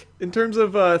 but like in terms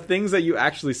of things that you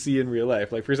actually see in real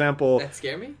life, like for example, That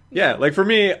scare me? yeah, like for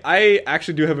me, I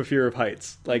actually do have a fear of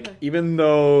heights. Like even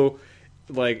though,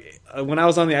 like when I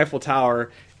was on the Eiffel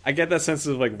Tower, I get that sense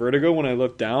of like vertigo when I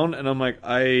look down, and I'm like,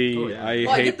 I Well, I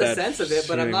hate get the that sense of it,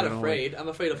 but I'm feeling. not I don't afraid. I'm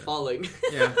afraid of falling.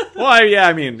 Yeah. Well,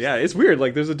 I mean, yeah, it's weird.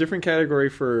 Like there's a different category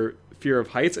for fear of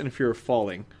heights and fear of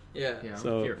falling. Yeah. Yeah,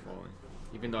 So- I'm fear of falling.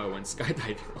 Even though I went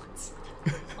skydiving once.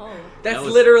 Oh. That's That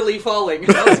was- literally falling.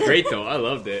 That was great though. I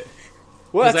loved it.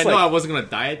 Well, Because that's I know like, I wasn't gonna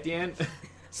die at the end.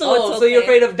 So it's okay. So you're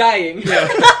afraid of dying. yeah.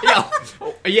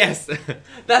 Oh, yes.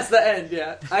 That's the end,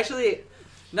 yeah. Actually,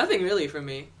 nothing really for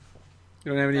me.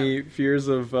 you don't have any fears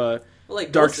of Well,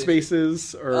 like dark ghosts and-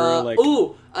 spaces or like.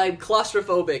 Ooh, I'm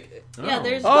claustrophobic. Yeah,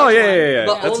 there's. Oh that's yeah, one. yeah, yeah.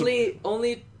 But That's-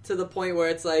 only to the point where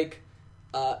it's like,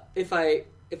 if I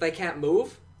can't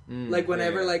move, like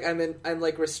whenever yeah. like I'm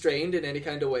like restrained in any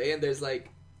kind of way, and there's like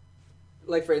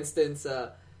for instance,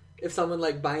 if someone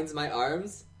like binds my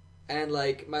arms and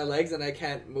like my legs and I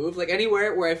can't move, like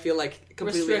anywhere where I feel like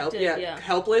completely Restricted, yeah.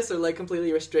 helpless or like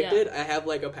completely restricted, I have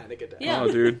like a panic attack. Yeah.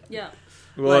 Oh, dude. Yeah.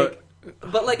 Well, Like,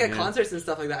 but like at man. concerts and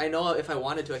stuff like that, I know if I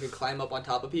wanted to, I could climb up on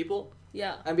top of people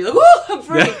Yeah. and be like, "Woo, I'm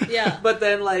free!" Yeah. Yeah. But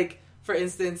then, like for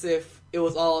instance, if it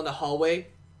was all in the hallway,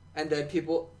 and then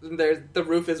the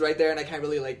roof is right there, and I can't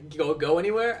really like go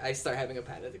anywhere, I start having a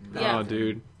panic attack. Yeah. Oh,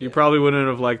 dude. You probably wouldn't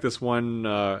have liked this one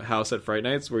house at Fright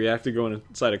Nights where you have to go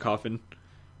inside a coffin.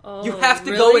 Oh, You have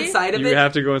to go really? inside of You it.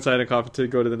 have to go inside a coffin to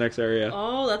go to the next area.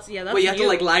 Oh, that's that's. But you have to new.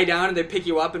 like lie down, and they pick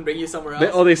you up and bring you somewhere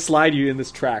else. They slide you in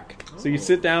this track. So you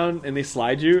sit down and they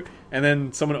slide you, and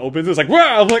then someone opens it. It's like,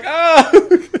 wow! I'm like, ah!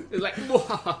 It's like,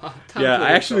 time Yeah, to I wake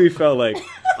actually up. felt like,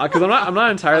 because I'm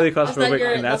not entirely Was claustrophobic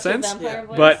your- in that that's your sense, vampire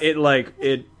voice? but it like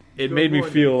it made me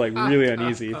morning. feel like really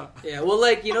uneasy. Yeah, well,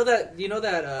 like you know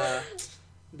that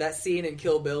scene in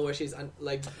Kill Bill where she's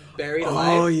like buried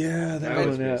alive. Oh yeah, That that was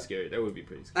one. pretty Yeah. scary. That would be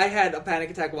pretty scary. I had a panic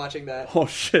attack watching that. Oh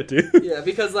shit, dude. Yeah,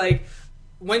 because like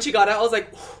when she got out, I was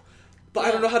like, but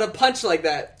I don't know how to punch like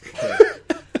that,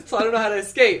 so I don't know how to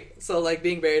escape. So like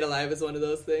being buried alive is one of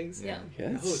those things. Yeah.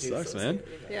 Yeah, it Oh, dude, sucks, so man.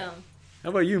 scary. Yeah. How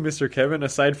about you, Mr. Kevin?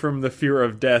 Aside from the fear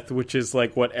of death, which is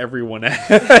like what everyone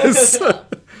has.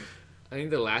 I think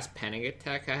the last panic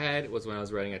attack I had was when I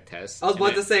was writing a test. I was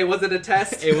about to say, was it a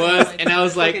test? It was, and I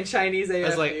was Fucking like, Chinese AF, I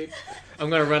was like, dude. I'm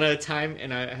gonna run out of time,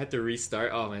 and I had to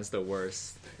restart. Oh man, it's the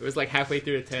worst. It was like halfway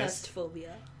through the Test test,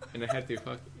 phobia. and I had to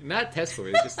not test for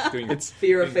it. It's just doing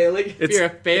Fear of failing. fear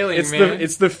of failing, it's man.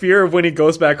 it's the fear of when he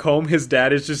goes back home, his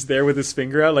dad is just there with his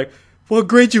finger out, like, what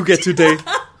grade you get today?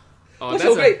 oh,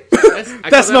 so great.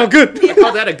 That's not good. I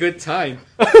call that a good time.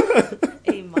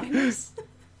 A minus.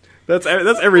 That's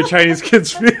every Chinese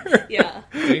kid's fear. Yeah.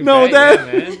 Doing No,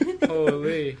 bad, Dad. yeah, man.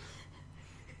 Holy.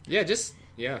 Yeah, just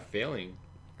failing.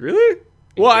 Really?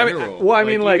 in Well, general. I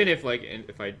mean, like, even if like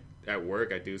if I at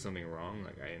work I do something wrong,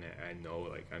 like I know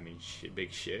like I mean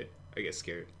big shit, I get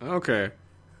scared. okay.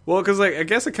 Well, because like I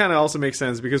guess it kind of also makes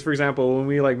sense because, for example, when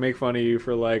we like make fun of you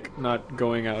for like not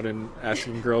going out and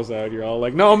asking girls out, you're all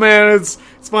like, "No, man, it's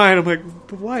fine." I'm like,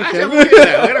 "But why, Actually, I'm Kevin?" okay with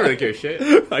that. I don't really care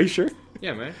shit. Are you sure?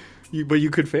 Yeah, man. But you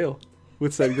could fail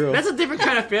with said girl. That's a different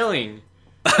kind of failing.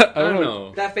 I don't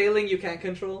know. That failing you can't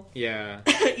control. Yeah.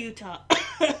 Utah.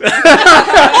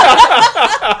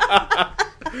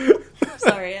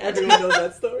 Sorry. Everyone knows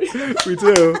that story. We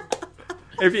do.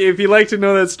 If you'd like to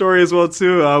know that story as well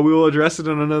too, we will address it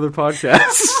on another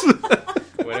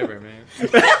podcast. Whatever, man.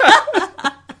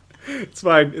 It's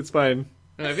fine. It's fine.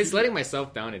 No, if it's letting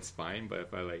myself down, it's fine. But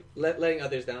if I like, Letting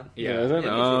others down. yeah, is it? me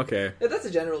Oh, too. okay. Yeah, that's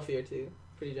a general fear too.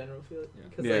 Pretty general fear.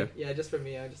 Because Yeah. like, yeah, just for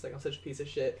me, I'm just like, I'm such a piece of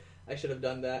shit. I should have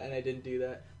done that, and I didn't do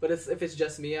that. But if it's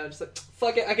just me, I'm just like,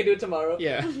 fuck it, I can do it tomorrow.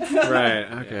 yeah. Right.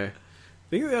 Okay. I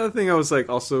think the other thing I was like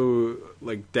also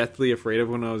like deathly afraid of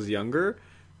when I was younger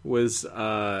was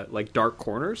like dark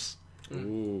corners.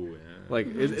 Ooh, yeah. Like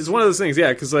it's one of those things,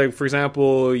 yeah. Because like for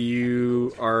example,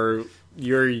 you're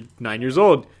 9 years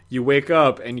old, you wake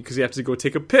up and because you have to go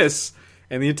take a piss,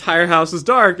 and the entire house is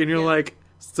dark, and you're Yeah. like,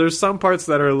 there's some parts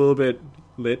that are a little bit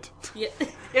lit. Yeah.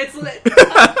 It's lit.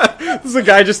 There's a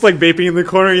guy just like vaping in the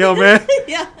corner, yo man.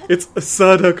 Yeah. It's a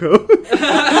Sadako.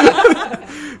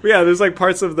 But yeah, there's like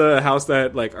parts of the house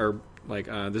that like are like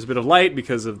there's a bit of light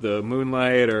because of the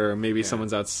moonlight, or maybe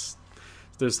someone's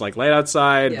there's like light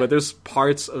outside, Yeah. but there's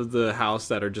parts of the house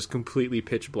that are just completely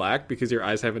pitch black because your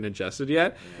eyes haven't adjusted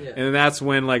yet. Yeah. And that's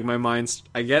when like my mind's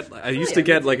I used to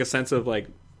get like a sense of like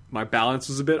my balance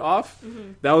was a bit off.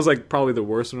 That was like probably the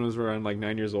worst when I was around like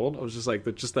 9 years old. I was just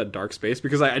like just that dark space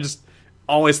because I just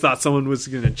always thought someone was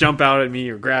gonna jump out at me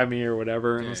or grab me or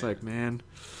whatever, and I was Yeah. like, man.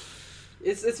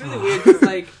 It's really weird because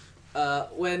like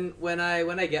when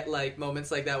I get like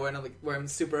moments like that where I'm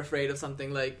super afraid of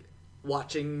something like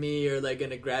watching me or like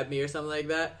gonna grab me or something like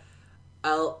that,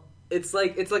 it's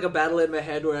like a battle in my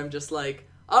head where I'm just like,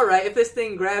 all right, if this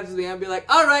thing grabs me, I'll be like,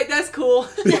 all right, that's cool.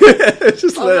 Just I'm let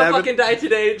it gonna happen. fucking die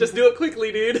today. Just do it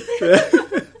quickly, dude.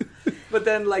 But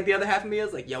then like the other half of me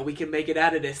is like, yo, we can make it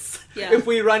out of this Yeah. if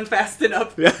we run fast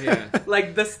enough. Yeah.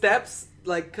 Like the steps,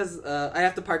 like because I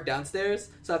have to park downstairs,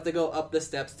 so I have to go up the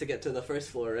steps to get to the first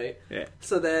floor, right? Yeah.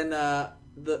 So then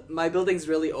my building's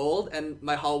really old, and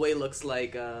my hallway looks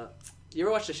like. You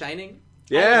ever watch The Shining? I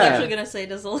was Yeah. actually gonna say,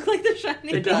 does it look like The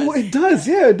Shining? It does. Oh, it does.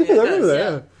 Yeah, it does. It I remember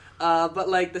does, that. But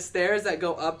like the stairs that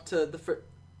go up to the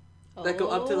that go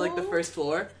up to like the Oh. first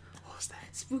floor.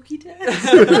 Spooky dance.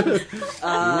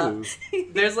 Ooh.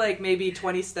 There's like maybe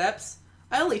 20 steps.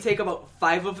 I only take about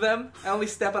 5 of them. I only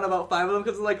step on about 5 of them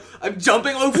because like I'm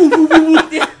jumping. Oh, woo, woo, woo, woo.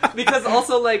 Because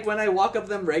also like when I walk up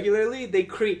them regularly, they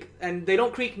creak, and they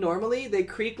don't creak normally. They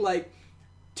creak like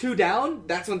 2 down.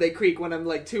 That's when they creak. When I'm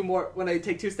like when I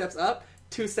take 2 steps up,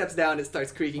 2 steps down, it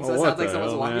starts creaking. So Oh, it what sounds like the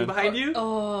someone's hell, walking man? behind you.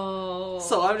 Oh.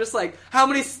 So I'm just like, how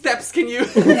many steps can you?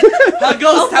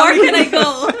 How far can I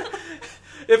go?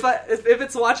 If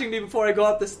it's watching me before I go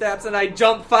up the steps and I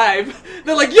jump 5,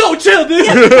 they're like, "Yo, chill, dude!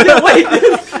 Yo, wait,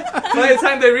 dude!" By the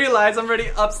time they realize I'm already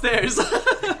upstairs.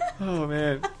 Oh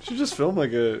man, we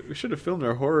should have filmed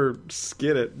our horror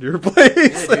skit at your Yeah,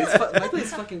 place. dude, my place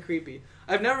is fucking creepy.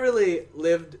 I've never really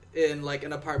lived in like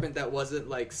an apartment that wasn't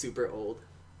like super old,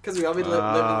 because we always live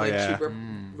in like yeah. cheaper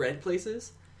rent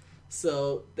places.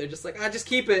 So they're just like, just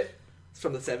keep it. It's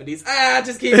from the 70s.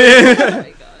 Just keep Oh it.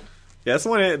 my god. Yeah,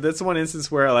 that's one instance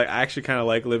where I actually kind of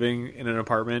like living in an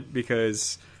apartment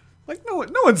because like no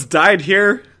one's died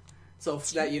here So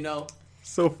that you know,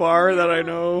 so far that I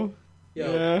know.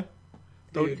 yo, Yeah.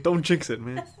 dude, Don't jinx it,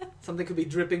 man. something could be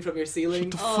dripping from your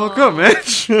ceiling. Fuck up, man.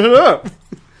 Shut up.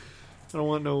 I don't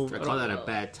want no. I call that a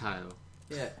bad tile.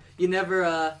 Yeah, you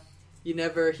never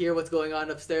hear what's going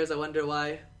on upstairs. I wonder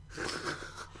why.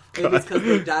 Maybe it's because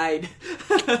they died.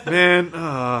 Man,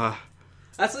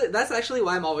 That's actually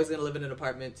why I'm always gonna live in an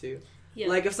apartment too. Yeah.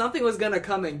 Like if something was gonna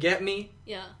come and get me,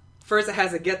 Yeah. first it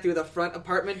has to get through the front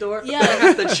apartment door. Yeah. Then I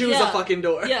have to choose Yeah. a fucking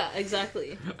door. Yeah,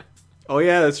 exactly. oh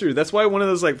yeah, that's true. That's why one of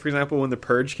those for example, when The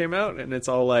Purge came out and it's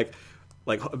all like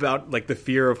about the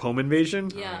fear of home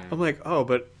invasion. Yeah. I'm like, oh,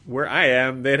 but where I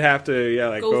am, they'd have to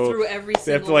Go through every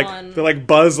They have single to one. they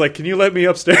buzz can you let me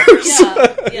upstairs? Yeah.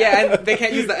 Yeah, and they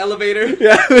can't use the elevator.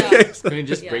 yeah. Can you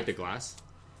just Yeah. break the glass?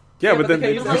 Yeah, but but then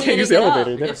they they can't can't use the get up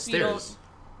elevator. if They- you Stairs.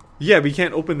 Yeah, but you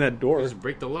can't open that door. Just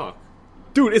break the lock.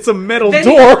 Dude, it's a metal Then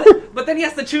door. but then he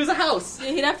has to choose a house.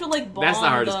 Yeah, he'd have to bomb That's the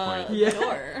hardest part. the Yeah.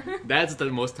 door. That's the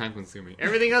most time consuming.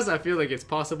 Everything else, I feel like it's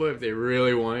possible if they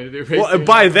really wanted to do. Well,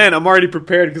 by then, I'm already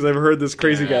prepared because I've heard this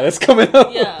crazy guy that's coming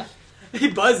up. Yeah. He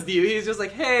buzzed you. He's just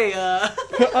like, hey,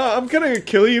 I'm gonna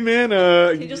kill you, man.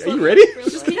 Are He just you looked ready? real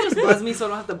can you just buzz me so I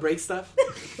don't have to break stuff?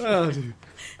 Oh, dude.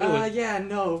 Yeah,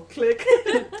 no. Click.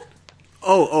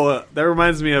 That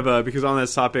reminds me of because on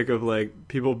this topic of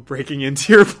people breaking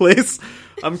into your place,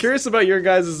 I'm curious about your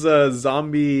guys'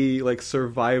 zombie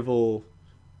survival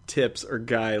tips or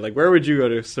guide. Where would you go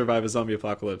to survive a zombie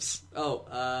apocalypse?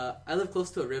 I live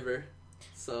close to a river,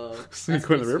 so So you that's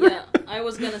go in the pretty river? Yeah, I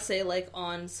was gonna say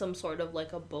on some sort of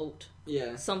a boat, sweet.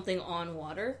 Yeah, something on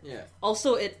water. yeah,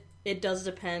 Also, it does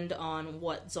depend on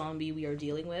what zombie we are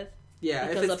dealing with, yeah.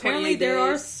 because if it's apparently 28 there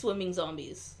are days- swimming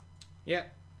zombies. Yeah.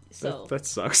 So That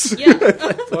sucks. yeah,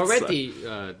 Well, I read the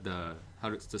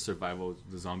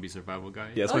zombie survival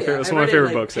guide. Yeah, it's Oh, my yeah, favorite. It's I one of my read it,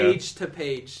 favorite books. Yeah. Page to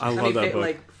page. I love that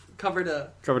book. Cover to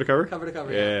Cover to cover. cover to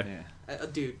cover. Yeah.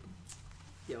 Dude.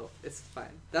 Yo, it's fine.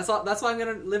 That's all. That's why I'm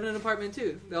gonna live in an apartment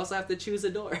too. They also have to choose a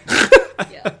door,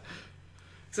 yeah.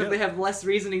 so they have less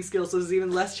reasoning skills. So there's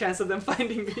even less chance of them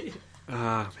finding me.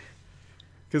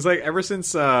 Because ever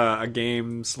since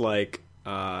games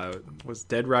was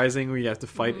Dead Rising, where you have to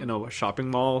fight in a shopping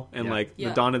mall, and Yeah. the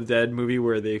Yeah. Dawn of the Dead movie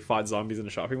where they fought zombies in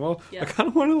a shopping mall. Yeah. I kind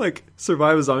of want to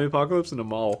survive a zombie apocalypse in a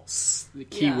mall. The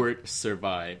keyword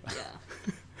survive. Yeah.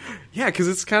 Yeah, because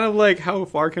it's kind of how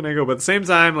far can I go? But at the same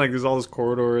time, there's all those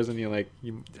corridors, and you I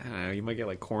don't know, you might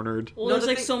get cornered. Well, No, there's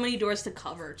the thing- so many doors to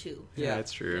cover too. Yeah,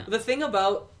 that's true. The thing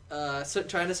about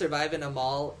trying to survive in a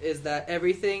mall is that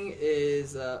everything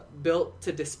is built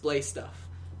to display stuff.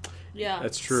 Yeah.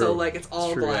 That's true. So it's all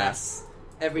It's true, yeah. glass.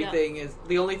 Everything is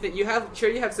the only thing you have. Sure,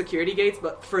 you have security gates,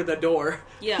 but for the door,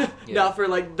 Yeah. not for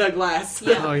the glass.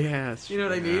 Yeah. Oh yeah, that's You know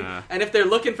what I mean? Yeah. And if they're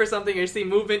looking for something or you see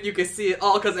movement, you can see it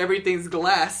all because everything's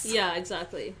glass. Yeah,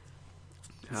 exactly.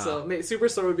 So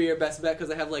Superstore would be your best bet because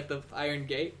they have the iron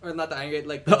gate, or not the iron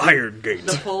gate, The Iron Gate.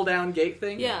 the pull down gate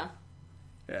thing. Yeah.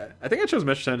 Yeah, I think I chose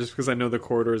Metro Town just because I know the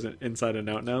corridors inside and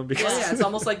out now. Because Oh, yeah, it's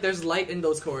almost like there's light in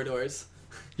those corridors.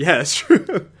 yeah, that's true.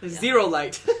 There's zero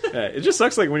light. Yeah, it just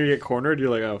sucks like when you get cornered, you're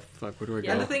like, oh fuck, where do I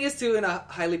go? And the thing is too, in a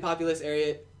highly populous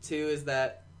area too, is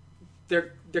that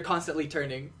they're constantly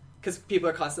turning because people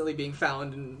are constantly being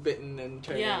found and bitten and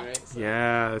turning. Yeah. Right. So.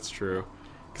 Yeah, that's true.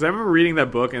 Because I remember reading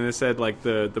that book and it said like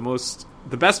the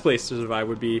best place to survive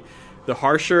would be the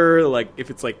harsher, like if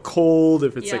it's like cold,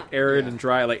 if it's like arid and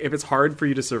dry, like if it's hard for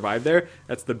you to survive there,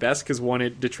 that's the best because one,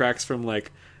 it detracts from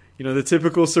like, you know, the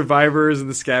typical survivors and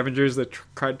the scavengers that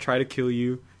try to kill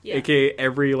you, aka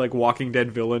every like Walking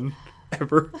Dead villain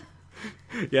ever.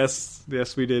 yes,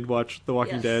 we did watch The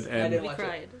Walking Dead, and we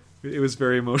cried. it was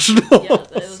very emotional. Yeah,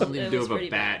 it was, Something it to do was with a pretty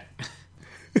bat.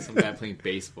 bad. Some guy playing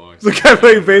baseball. Or The something. guy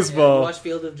playing Yeah, baseball. watch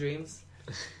Field of Dreams.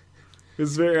 It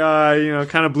was very,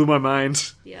 kind of blew my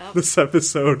mind. Yeah. This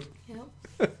episode.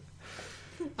 Yep.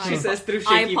 She says through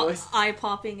shaky voice. Eye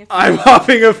popping. Eye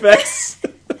popping effects.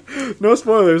 No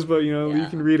spoilers, but you Yeah.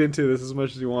 can read into this as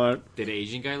much as you want. Did the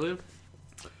Asian guy live?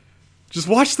 Just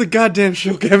watch the goddamn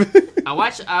show, Kevin. I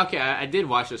watched. Okay, I did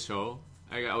watch the show.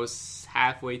 I was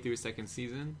halfway through second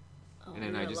season, and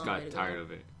then I just got tired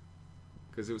of it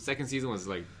because the second season was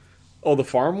like, Oh, the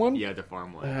farm one? yeah, the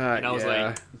farm one, Ah, and I was yeah.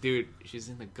 like, dude, she's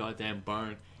in the goddamn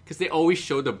barn because they always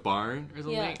show the barn or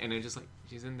something, Yeah. and then just like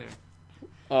she's in there.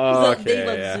 Oh, They okay,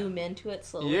 like yeah. zoom into it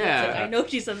slowly. Yeah. It's like, I know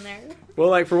she's in there. Well,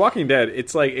 like for Walking Dead,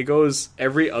 it's like it goes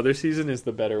every other season is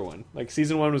the better one. Like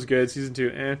season 1 was good, season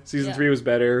 2, season Yeah. 3 was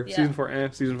better, Yeah. season 4,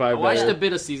 season 5 I watched better. a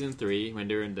bit of season 3 when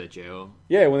they were in the jail,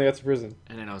 Yeah, when they got to prison.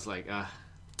 and then I was like, I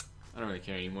don't really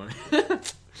care anymore.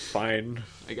 Fine.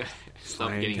 I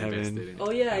stopped Fine, getting Kevin. invested in it.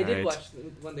 Oh yeah, I did Alright. watch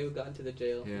when they got into the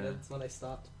jail. Yeah. That's when I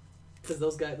stopped. Because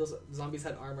those zombies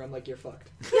had armor. I'm like, you're fucked.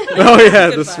 Oh yeah,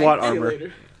 the Goodbye. SWAT See you armor.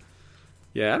 later.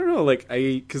 Yeah, I don't know, like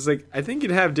because I think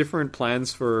you'd have different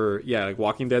plans for like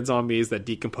Walking Dead zombies that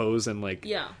decompose and like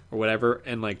Yeah. or whatever,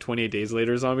 and like 28 Days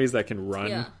Later zombies that can run.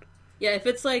 Yeah. Yeah, if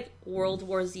it's like World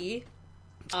War Z,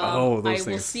 Oh, those I will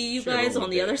things. see you Sure, guys we'll on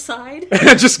the do. other side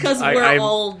Just because I- we're I'm-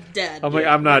 all dead. I'm like,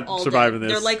 I'm not All surviving dead.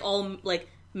 this. They're like all like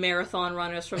marathon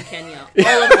runners from Kenya.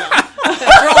 All of them.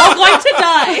 We're all going to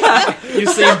die.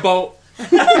 Usain Bolt,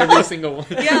 every single one.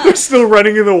 Yeah. They're still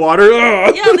running in the water.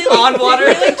 Ugh. Yeah, they like, On water.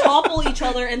 They like topple each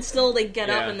other and still they get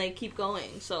up Yeah. and they keep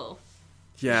going. So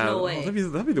Yeah, no way. that'd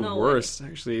be the No worst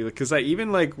actually. Because I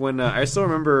even like when I still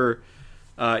remember.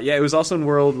 It was also in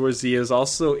World War Z. It was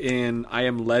also in I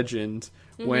Am Legend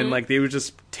when Mm-hmm. like they would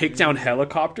just take down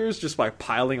helicopters just by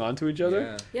piling onto each other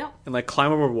Yeah. yeah, and like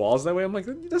climb over walls that way. I'm like,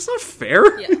 that's not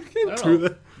fair. Yeah. You I can't don't do know.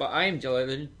 that. But I am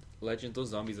Legend. Those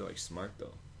zombies are like smart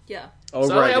though. yeah. Oh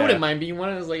So right, I yeah. wouldn't mind being one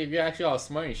of those. Like if you're actually all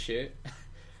smart and shit.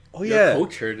 Oh You're yeah,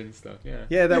 cultured and stuff. Yeah.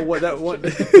 yeah. That one. That one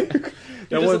You're just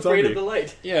afraid zombie. of the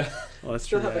light. Yeah. Oh, that's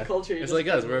Still true. have the Yeah. culture. you're It's just like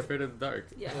us. afraid We're of. afraid of the dark.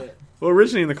 Yeah. Yeah. Well,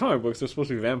 originally in the comic books, they're supposed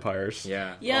to be vampires.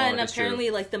 Yeah. Yeah, Oh, and that's true. apparently,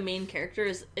 like the main character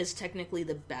is technically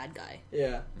the bad guy.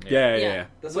 Yeah. Yeah, yeah. Yeah.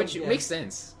 That's Which what, yeah. makes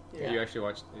sense. Yeah. If you actually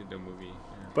watch the movie. Yeah.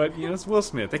 But you know, it's Will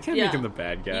Smith. They can't Yeah. make him the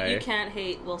bad You, guy. you can't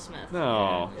hate Will Smith.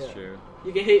 No. That's Yeah. true.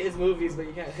 You can hate his movies, but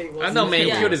you can't hate. Will I know, Smith. man. He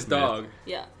Yeah. killed his Smith. dog.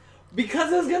 Yeah,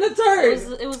 Because it was gonna it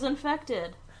turn. was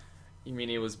infected. You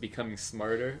mean it was becoming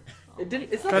smarter? It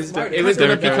didn't. It's not God smart. damn- It was They're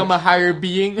going to bad. become a higher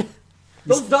being.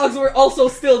 Those dogs were also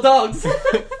still dogs.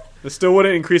 It still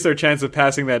wouldn't increase their chance of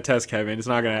passing that test, Kevin. It's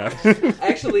not gonna happen.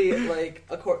 Actually, like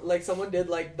someone did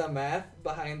like the math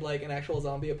behind like an actual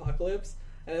zombie apocalypse,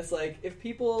 and it's like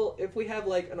if we have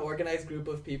like an organized group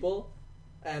of people,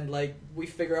 and like we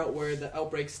figure out where the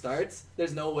outbreak starts,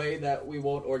 there's no way that we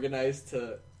won't organize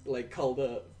to like call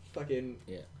the fucking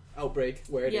outbreak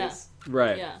where it is. Yeah.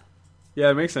 Right. Yeah, Yeah,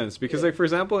 it makes sense because, Yeah. like, for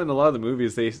example, in a lot of the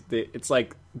movies, they it's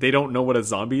like they don't know what a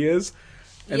zombie is,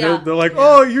 and Yeah. they're like,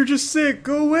 "Oh, you're just sick.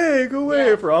 Go away, go away."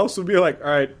 Yeah. For us, would be like, "All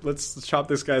right, let's chop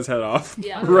this guy's head off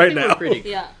Yeah. I right think we're now." pretty-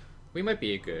 yeah, We might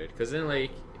be good because then,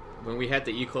 like, when we had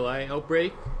the E. coli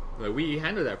outbreak, like we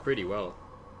handled that pretty well.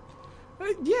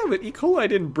 Yeah, but E. coli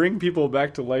didn't bring people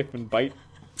back to life and bite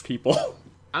people.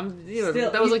 Still,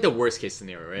 that was like the worst case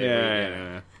scenario, right?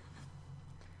 yeah.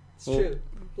 It's Well- true.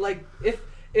 Like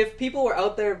if people were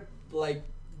out there like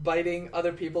biting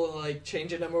other people and like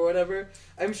changing them or whatever,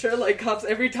 I'm sure like cops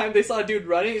every time they saw a dude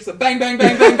running, just like, bang bang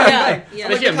bang bang bang Yeah, bang. yeah.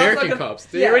 I'm like, Especially the cop's not American gonna- cops.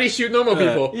 They Yeah. already shoot normal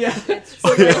people. Yeah. it's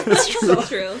Oh, true. yeah, that's true. It's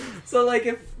true. So like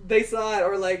if they saw it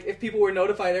or like if people were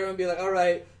notified, everyone would be like, all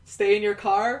right, stay in your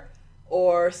car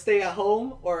or stay at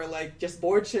home, or like just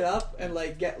board shit up and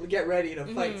like get ready to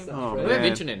fight stuff. Oh, right? We have man.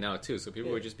 internet now too, so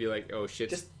people would just be like, "Oh shit!"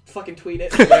 Just fucking tweet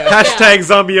it. Hashtag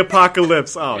zombie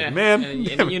apocalypse. Oh Yeah. man.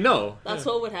 and you know, That's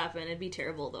what would happen. It'd be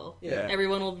terrible though. Yeah.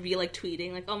 Everyone will be like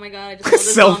tweeting, like, "Oh my god, I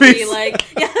just saw this zombie!" Selfies.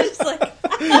 Like, yeah, just like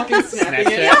fucking snapping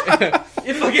it. Snapchat.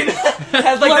 It fucking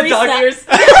has like Blurry the dog snap. ears.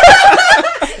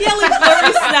 yeah, like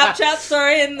blurry Snapchat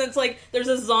story, and it's like there's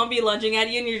a zombie lunging at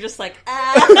you, and you're just like,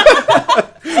 ah.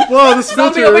 Whoa, this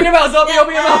Zombie, filter. open your mouth. Zombie,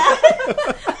 open your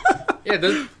mouth. yeah,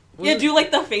 those, Yeah, do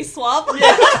like the face swap.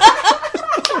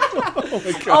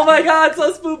 Oh my god,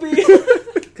 so spoopy.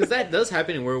 because that does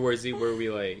happen in World War Z, where we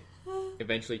like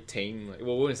eventually tame. Like,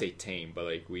 well, we wouldn't say tame, but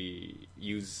like we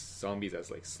use zombies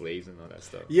as like slaves and all that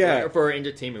stuff. Yeah. for our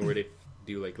entertainment, where they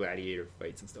do like gladiator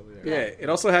fights and stuff like that. Yeah, it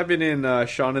also happened in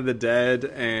Shaun of the Dead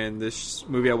and this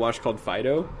movie I watched called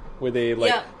Fido, where they like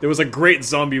Yeah. there was a great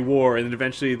zombie war, and then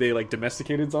eventually they like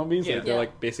domesticated zombies, Yeah. like they're Yeah.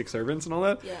 like basic servants and all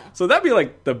that. Yeah. So that'd be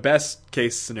like the best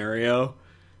case scenario,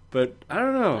 but I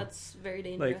don't know. That's very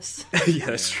like, dangerous. yeah,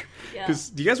 that's true. Yeah. Because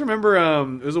do you guys remember?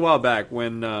 It was a while back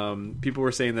when people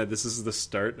were saying that this is the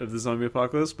start of the zombie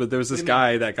apocalypse, but there was this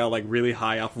guy that got like really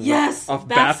high off Yes, off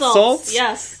bath salts.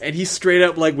 Yes. and he straight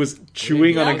up like was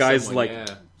chewing on a Yeah. guy's Someone, like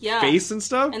yeah. Yeah. face and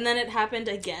stuff. And then it happened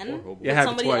again Horrible. with Yeah, it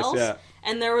happened somebody twice, else. yeah.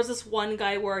 And there was this one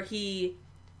guy where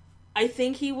I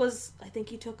think he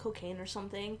took cocaine or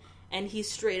something, and he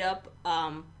straight up,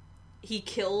 he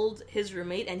killed his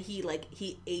roommate, and he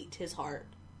ate his heart.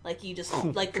 Like, he just,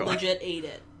 God. legit ate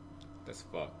it. That's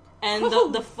fucked. And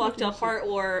the fucked up part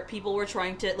where people were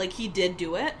trying to, like, he did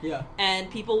do it. Yeah. And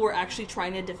people were actually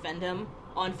trying to defend him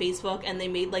on Facebook, and they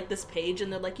made, like, this page,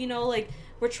 and they're like,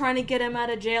 we're trying to get him out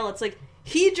of jail. It's like,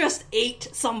 he just ate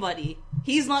somebody.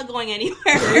 He's not going anywhere.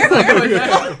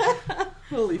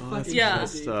 Holy fucking Yeah.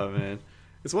 shit, dude. Stuff, man.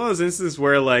 It's one of those instances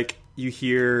where like you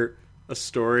hear a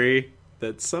story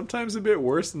that's sometimes a bit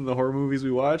worse than the horror movies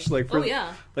we watch. Like for, Oh,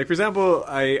 yeah. Like for example,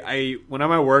 I when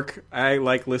I'm at work, I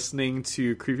like listening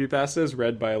to creepypastas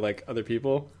read by like other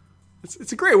people.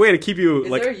 It's a great way to keep you Is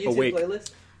like there a YouTube awake.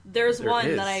 playlist? There's There one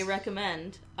is. that I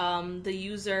recommend. The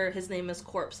user, his name is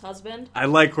Corpse Husband. I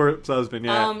like Corpse Husband.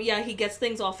 Yeah, Yeah, he gets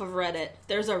things off of Reddit.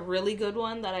 There's a really good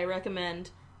one that I recommend.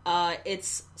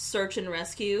 It's search and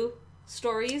rescue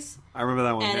stories, I remember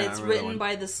that one. and yeah, I it's remember that written one.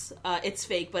 by this. It's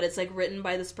fake, but it's like written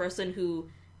by this person who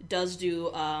does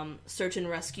do search and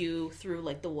rescue through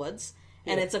like the woods,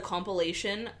 and Yeah. it's a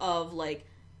compilation of like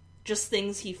just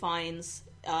things he finds.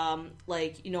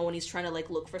 Like when he's trying to like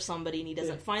look for somebody and he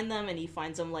doesn't find them, and he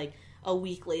finds them like a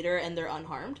week later and they're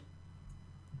unharmed.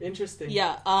 Interesting.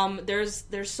 Yeah, there's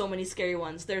so many scary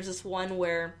ones. There's this one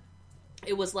where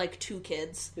it was like two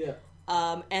kids, Yeah.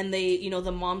 and they,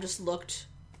 the mom just looked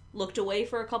away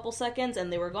for a couple seconds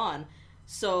and they were gone.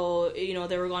 So,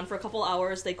 they were gone for a couple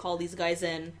hours. They call these guys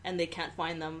in and they can't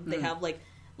find them. They have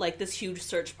like this huge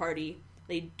search party.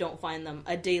 They don't find them.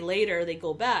 A day later, they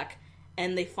go back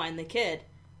and they find the kid.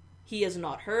 He is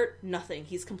not hurt, nothing.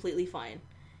 He's completely fine.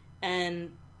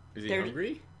 And Is he They're-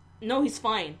 hungry? no, he's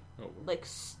fine. Oh, Like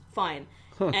fine.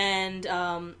 And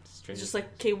it's Stranger just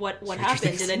like, okay, what Stranger happened?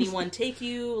 Things. Did anyone take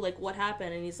you? Like, what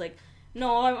happened? And he's like,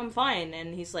 no, I'm fine.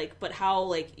 And he's like, but how?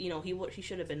 Like, he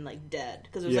should have been like dead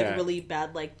because there's Yeah. like really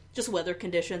bad like just weather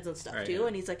conditions and stuff Right, too. yeah.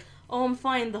 And he's like, oh, I'm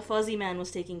fine. The fuzzy man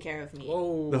was taking care of me.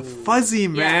 Whoa. The fuzzy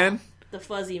man. The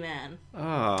fuzzy man.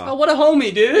 Oh, what a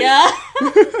homie, dude. Yeah.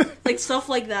 Like stuff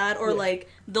like that, or like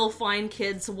they'll find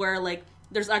kids where like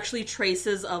there's actually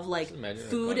traces of like Imagine a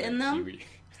food cod in and them. kiwi.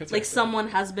 That's Like awesome. someone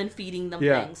has been feeding them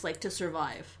Yeah. things like to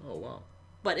survive, Oh wow.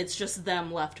 but it's just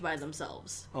them left by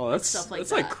themselves. Oh, that's Stuff like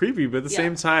that's like that. creepy, but at the Yeah.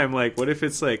 same time, like, what if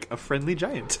it's like a friendly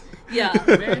giant? Yeah,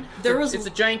 Man, there was it's a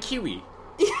giant kiwi.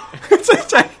 it's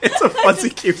a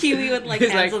fuzzy kiwi. kiwi with like He's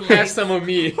hands like, and have legs. some of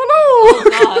me. Oh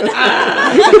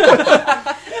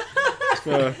god.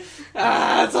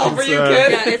 That's all for It's, you, uh,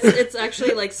 kid. Yeah, it's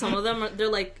actually like some of them they're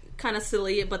like kind of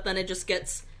silly, but then it just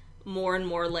gets more and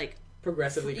more like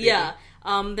Progressively creepy. yeah.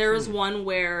 There was one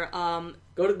where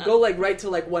Go like right to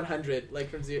like 100, like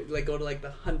from 0, like go to like the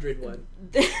 100 one.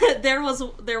 there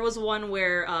was one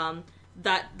where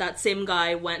that same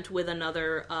guy went with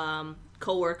another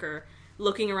coworker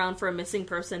looking around for a missing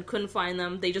person, couldn't find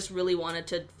them. They just really wanted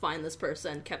to find this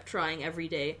person, kept trying every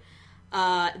day.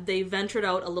 They ventured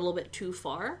out a little bit too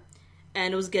far,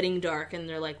 and it was getting dark, and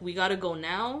they're like, we gotta go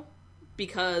now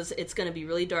because it's gonna be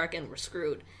really dark and we're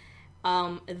screwed.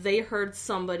 They heard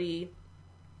somebody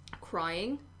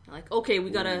crying, like, okay,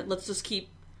 let's just keep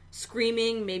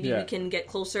screaming, maybe Yeah. we can get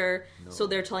closer. So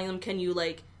they're telling them, can you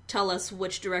like tell us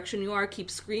which direction you are, keep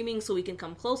screaming so we can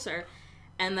come closer.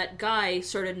 And that guy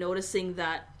started noticing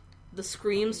that the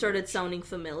scream started sounding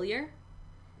familiar,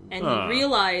 and Huh. he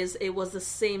realized it was the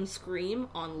same scream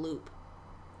on loop.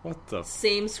 What the?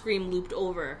 Same scream looped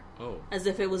over, Oh. as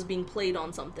if it was being played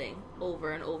on something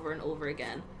over and over and over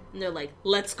again. And they're like,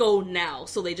 let's go now.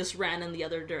 So they just ran in the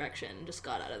other direction and just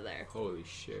got out of there. Holy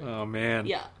shit. Oh man.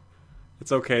 Yeah.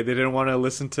 It's okay. They didn't want to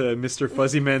listen to Mr.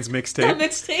 Fuzzy Man's That mixtape.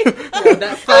 mixtape. Yeah,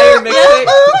 that fire mixtape.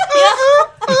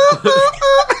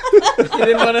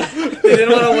 They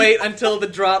didn't want to wait until the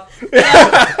drop.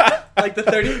 Like the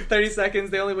 30 seconds,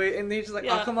 they only wait, and they just like,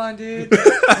 Yeah. oh, come on, dude.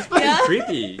 Yeah.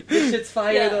 Creepy. This shit's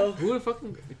fire, Yeah. though. Who would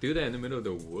fucking do that in the middle of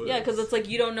the woods? Yeah, because it's like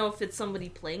you don't know if it's somebody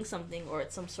playing something or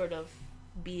it's some sort of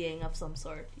being of some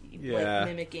sort, Yeah. like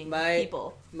mimicking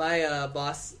people. My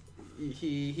boss,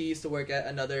 he used to work at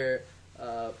another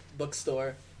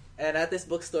bookstore, and at this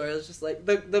bookstore, it was just like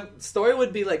the story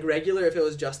would be like regular if it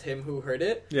was just him who heard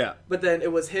it, Yeah. but then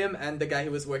it was him and the guy he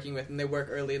was working with, and they work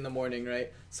early in the morning,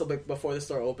 right? So like before the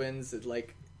store opens, it's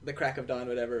like the crack of dawn,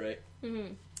 whatever, right?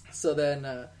 Mm-hmm. So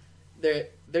then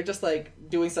they're just like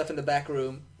doing stuff in the back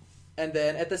room, and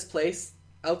then at this place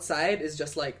outside is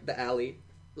just like the alley,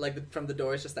 like from the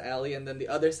door is just the alley, and then the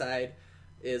other side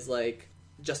is like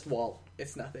just wall.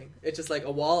 It's nothing. It's just like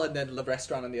a wall and then the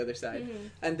restaurant on the other side. Mm-hmm.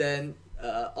 And then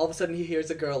all of a sudden he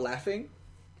hears a girl laughing.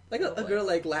 Like a girl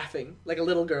like laughing. Like a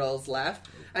little girl's laugh.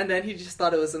 And then he just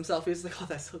thought it was himself. He was like, oh,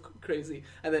 that's so crazy.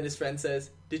 And then his friend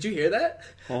says, did you hear that?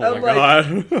 Oh I'm my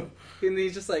like- god. And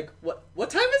he's just like, what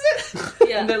time is it?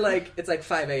 Yeah. And they're like, it's like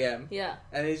 5 a.m. Yeah.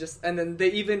 And he's just, and then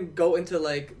they even go into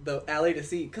like the alley to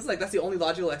see, because like that's the only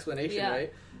logical explanation, Yeah.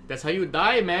 right? That's how you would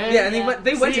die, man. Yeah, and Yeah.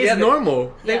 they went See, it's together.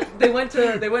 normal. Yeah. They went to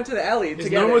the alley It's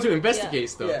together. normal to investigate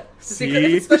stuff. Yeah.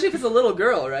 See? Especially if it's a little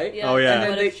girl, right? Yeah. Oh, yeah. And And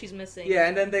what then if they- she's missing? Yeah,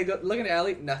 and then they go look in the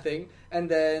alley, nothing, and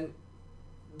then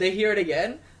they hear it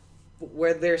again,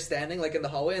 where they're standing like in the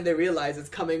hallway, and they realize it's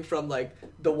coming from like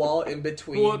the wall in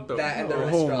between What the that and the fuck?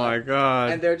 Oh restaurant. my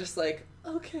god. And they're just like,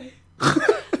 okay.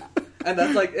 And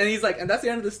that's like, and he's like, and that's the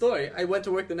end of the story. I went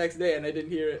to work the next day and I didn't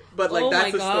hear it, but like Oh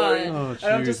that's my the story. God. Oh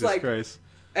And I'm just Jesus like, Christ.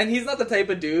 and he's not the type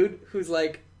of dude who's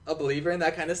like a believer in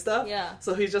that kind of stuff. Yeah.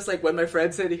 So he's just like, when my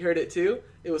friend said he heard it too,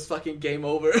 it was fucking game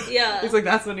over. Yeah. He's like,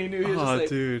 that's when he knew. He was Oh just like,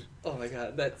 dude. oh my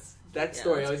god, that Yeah,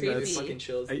 story that's always gives me creepy. fucking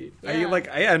chills.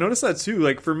 Yeah. I noticed that too.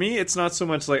 Like for me, it's not so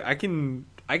much like I'm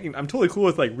totally cool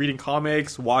with like reading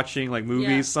comics, watching like movies,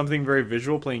 Yeah. something very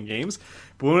visual, playing games.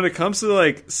 But when it comes to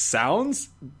like sounds,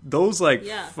 those like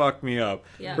Yeah. fuck me up.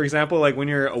 Yeah. For example, like when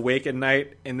you're awake at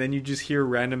night and then you just hear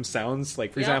random sounds.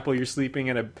 Like for Yeah. example, you're sleeping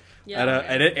at Yeah.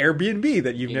 at an Airbnb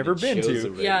that you've Gave never me been chills to.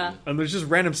 already. Yeah. And there's just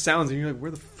random sounds, and you're like,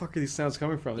 "Where the fuck are these sounds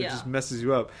coming from?" It Yeah. just messes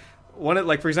you up.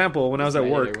 Like for example, when I was at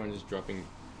Right, work, everyone just dropping.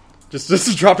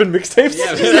 just dropping mixtapes.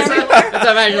 Yeah, that's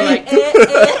how I you're like.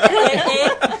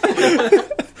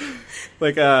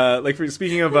 like for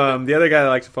speaking of the other guy I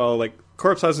like to follow, like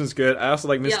Corpse Husband's good. I also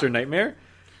like Mr. Yeah. Nightmare.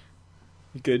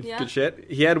 Good, Yeah. good shit.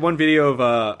 He had one video of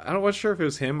I don't know sure if it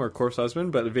was him or Corpse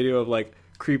Husband, but a video of like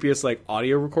creepiest like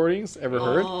audio recordings ever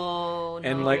heard. Oh, no.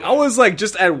 And like I was like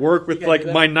just at work with can't like do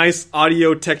that? my nice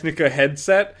Audio Technica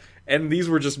headset, and these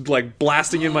were just like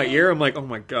blasting in my ear. I'm like, oh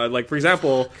my god! Like for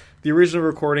example, the original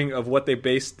recording of what they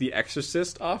based The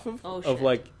Exorcist off of, Oh, of shit.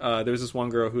 like there was this one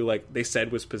girl who like they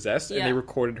said was possessed, and Yeah. they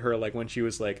recorded her like when she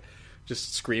was like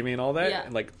just screaming and all that, Yeah.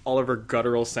 and like all of her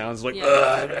guttural sounds like. Yeah.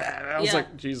 "Ugh." I was Yeah.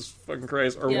 like, Jesus fucking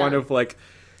Christ! Or Yeah. one of like.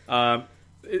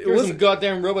 It Here's was some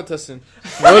goddamn Robitussin.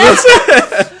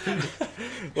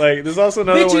 like there's also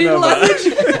another Bitch, you one need a of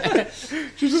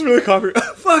lozenge. she's just really coughing.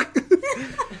 Fuck.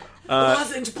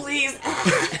 Lozenge, please.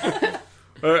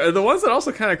 The ones that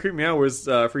also kind of creeped me out was,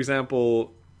 for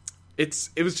example, it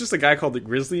was just a guy called the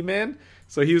Grizzly Man.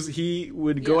 So he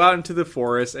would go Yeah. out into the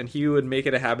forest and he would make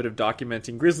it a habit of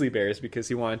documenting grizzly bears because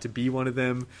he wanted to be one of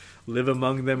them, live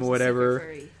among them, or whatever.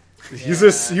 Furry. He was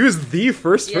the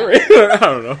first Yeah. furry. I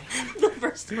don't know. The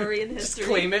first furry in history.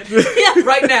 Claim it. Yeah.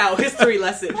 Right now, history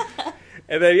lesson.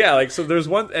 And then yeah, like so there's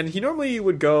one, and he normally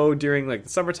would go during like the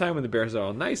summertime when the bears are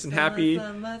all nice and happy.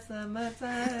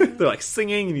 They're like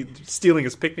singing and he's stealing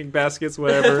his picnic baskets,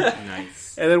 whatever.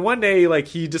 Nice. And then one day, like,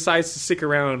 he decides to stick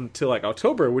around till, like,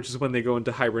 October, which is when they go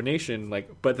into hibernation. Like,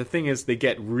 but the thing is, they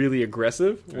get really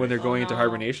aggressive when they're going into no.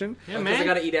 hibernation. Yeah, Because I man.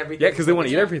 gotta eat everything. Yeah, because they want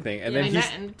to eat Yeah. everything. And then he's...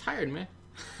 and tired, man.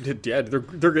 Yeah, they're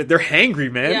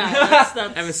hangry, man. Yeah, that's I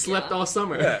haven't slept yeah. all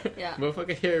summer. Yeah.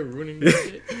 Motherfucker hair ruining this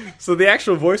shit. So the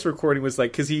actual voice recording was,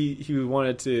 like, because he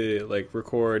wanted to, like,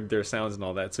 record their sounds and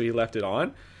all that. So he left it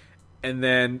on. And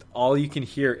then all you can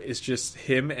hear is just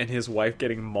him and his wife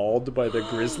getting mauled by the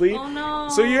grizzly. Oh no.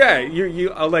 So yeah, you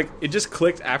like, it just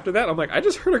clicked after that. I'm like, I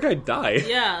just heard a guy die.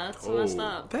 Yeah, that's Oh. messed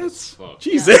up. That's Fuck.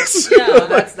 Jesus. Yeah.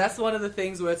 That's one of the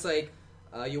things where it's like,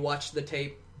 You watch the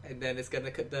tape, and then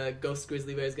the ghost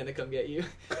grizzly bear is gonna come get you.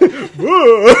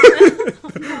 Whoa.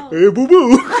 Hey, boo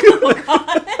boo.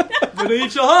 Gonna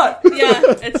eat your heart, Yeah,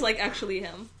 it's like actually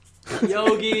him.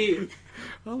 Yogi.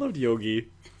 I loved Yogi.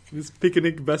 This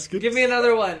picnic basket. Give me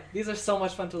another one. These are so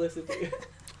much fun to listen to.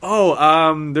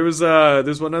 Oh, there's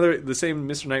one other, the same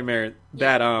Mr. Nightmare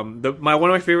that one of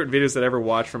my favorite videos that I ever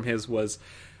watched from his was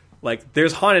like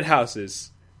there's haunted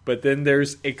houses, but then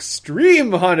there's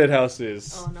extreme haunted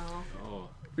houses. Oh no. Oh.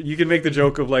 You can make the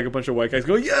joke of like a bunch of white guys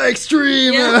going, yeah,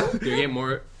 extreme. Yeah. Do you get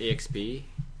more EXP?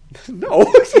 No,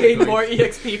 Getting more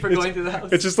EXP for going to the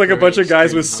house. it's just like a Very bunch of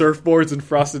guys with extreme, surfboards and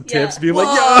frosted Yeah. tips, being like,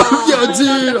 Whoa,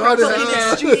 yo, dude, haunted Fucking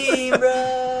house. extreme,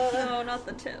 bro. No, not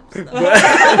the tips.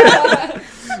 though.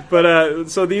 But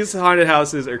so these haunted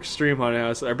houses, or extreme haunted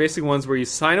houses, are basically ones where you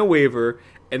sign a waiver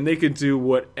and they can do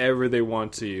whatever they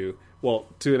want to you. Well,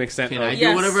 to an extent. Can I Like, do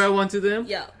Yes. whatever I want to them?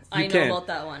 Yeah, I know can. about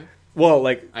that one. well,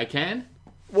 like, I can?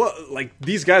 like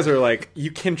these guys are like, you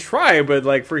can try, but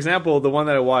like, for example, the one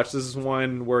that I watched, this is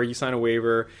one where you sign a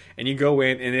waiver and you go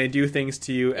in and they do things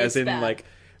to you, as It's in bad. like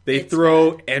they It's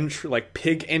throw like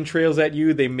pig entrails at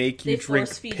you, they make you They drink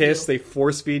force feed piss, you. they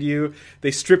force feed you,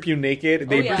 they strip you naked,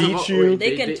 they yeah. beat Oh, you. wait,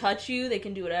 They can they- touch you. They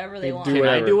can do whatever they want. do Can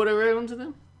whatever. I do whatever I want to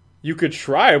them? You could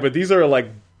try, but these are like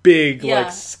big, Yeah.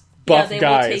 like buff they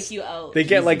guys. will take you out. They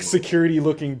get like security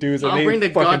looking dudes. And I'll they bring the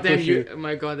fucking push you.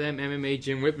 my goddamn MMA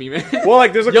gym with me, man. Well,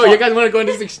 like there's a Yo, cla- you guys want to go on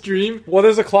this extreme? well,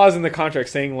 there's a clause in the contract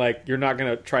saying like you're not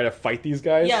gonna try to fight these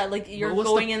guys. Yeah, like you're Well, what's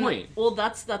going the in. point? Well,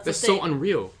 that's That's the thing. so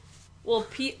unreal. Well,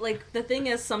 like the thing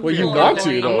is, some Well, you people got are to,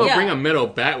 going. though. I'm gonna yeah. bring a metal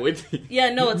bat with me.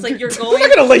 Yeah, no, it's like you're I'm going.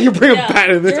 not gonna let you bring yeah, a bat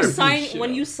in you're this.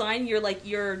 when you sign,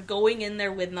 you're going in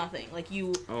there with nothing. Like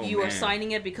you Oh, are man.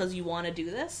 signing it because you want to do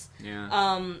this.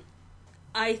 Yeah.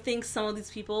 I think some of these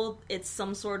people, it's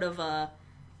some sort of a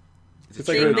It's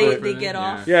like thing a- they get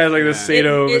off. Yeah, like the It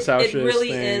sadomasochist really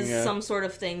thing, is yeah. some sort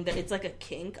of thing that it's like a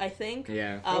kink, I think.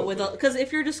 Yeah. Because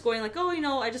if you're just going like, oh,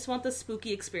 I just want this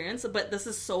spooky experience, but this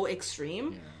is so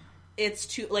extreme. It's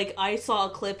too like I saw a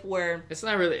clip where It's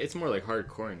not really. It's more like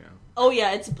hardcore now. oh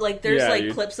yeah, it's like there's Yeah, like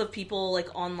you- clips of people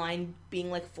like online being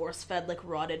like force fed like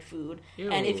rotted food, Ew.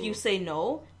 and if you say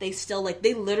no, they still like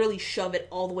they literally shove it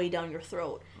all the way down your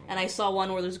throat. And I saw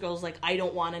one where this girl's like, I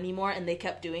don't want anymore, and they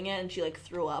kept doing it, and she like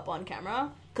threw up on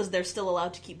camera because they're still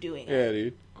allowed to keep doing it. Yeah,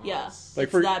 dude. Yeah, Like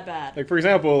it's for that bad. Like for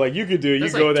example, like you could do, you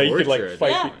That's go like there, you could like torture.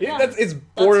 fight. Yeah, people. yeah. It's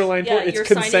borderline. yeah, It's you're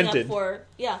signing consented. up for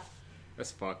yeah,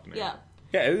 That's fucked, man. yeah.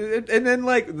 Yeah, and then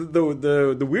like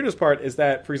the weirdest part is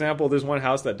that, for example, there's one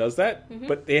house that does that,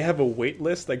 but they have a wait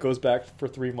list that goes back for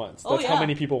 3 months. Oh, That's how yeah.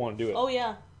 many people want to do it. Oh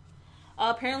yeah.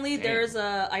 Apparently,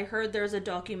 I heard there's a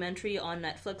documentary on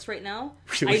Netflix right now.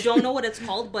 Really? I don't know what it's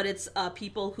called, but it's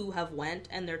people who have went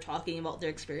and they're talking about their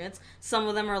experience. Some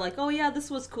of them are like, "Oh yeah, this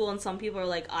was cool," and some people are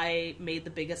like, "I made the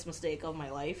biggest mistake of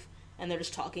my life," and they're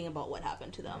just talking about what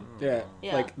happened to them. Yeah,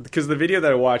 Yeah. like because the video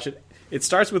that I watch, it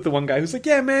starts with the one guy who's like,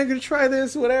 "Yeah, man, I'm gonna try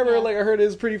this, whatever." Yeah. Like I heard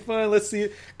it's pretty fun. Let's see,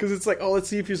 because it's like, oh, let's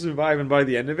see if you survive. And by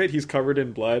the end of it, he's covered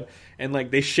in blood, and like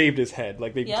they shaved his head,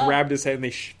 like they Yeah. grabbed his head and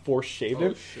they force shaved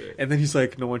him. shit. And then he's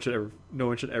like, no one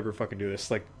should ever fucking do this.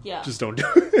 Like, Yeah. just don't do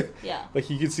it. Yeah. Like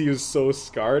you could see he was so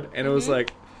scarred, and it was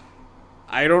like,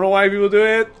 I don't know why people do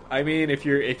it. I mean, if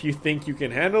you think you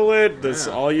can handle it, that's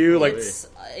Yeah. all you. Like, It's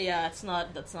that's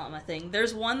not my thing.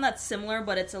 There's one that's similar,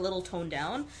 but it's a little toned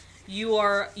down.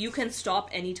 You can stop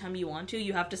anytime you want to.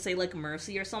 You have to say like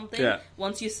mercy or something. Yeah.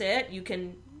 Once you say it, you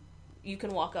can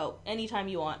walk out anytime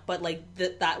you want. But like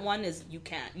that one is you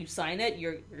can't. You sign it,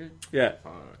 you're yeah,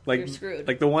 like You're screwed.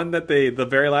 like the one that the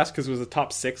very last, because it was a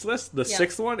top 6 list. The Yeah.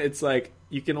 6th one, it's like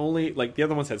you can only, like the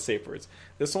other ones had safe words.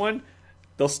 This one,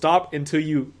 they'll stop until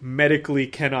you medically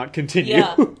cannot continue.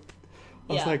 Yeah. I was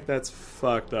Yeah. like, that's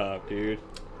fucked up, dude.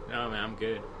 No, man, I'm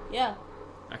good. yeah.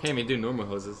 I can't even do normal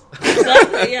hoses.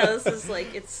 Exactly. Yeah, this is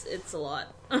like it's a lot.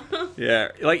 Yeah,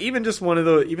 like even just one of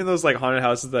those, even those like haunted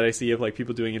houses that I see of like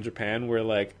people doing in Japan, where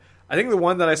like I think the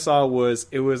one that I saw was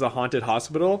a haunted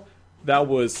hospital that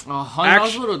was Haunted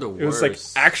hospital are the It was like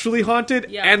worst. actually haunted,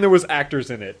 Yeah. and there was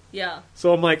actors in it. Yeah.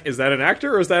 So I'm like, is that an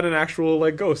actor or is that an actual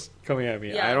like ghost coming at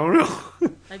me? Yeah. I don't know.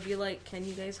 I'd be like, can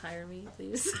you guys hire me,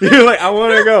 please? You're like, I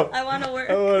want to go. I want to work.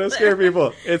 I want to scare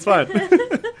people. It's fun.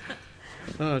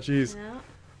 Oh jeez. Yeah.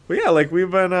 But yeah, like we've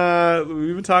been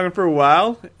talking for a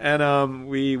while, and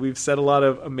we've said a lot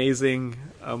of amazing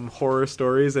horror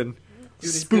stories and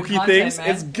it's good spooky content, things. man.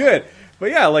 It's good. But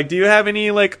yeah, like, do you have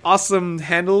any like awesome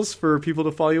handles for people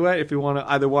to follow you at if you want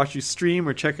to either watch you stream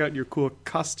or check out your cool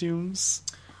costumes?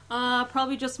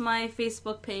 Probably just my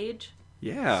Facebook page.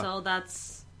 Yeah, So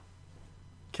that's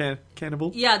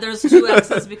cannibal. yeah. There's 2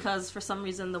 X's because for some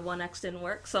reason the 1 X didn't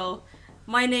work. So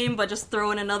my name, but just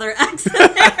throw in another X in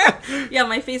there. Yeah,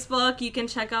 my Facebook. You can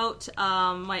check out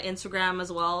my Instagram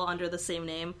as well under the same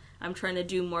name. I'm trying to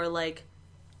do more like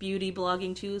beauty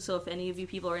blogging too, so if any of you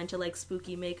people are into like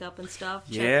spooky makeup and stuff,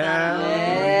 check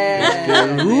that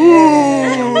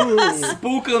out.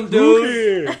 Spook 'em,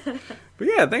 dude. But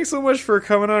yeah, thanks so much for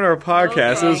coming on our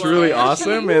podcast. It was really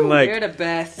awesome, and You're the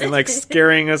best. and like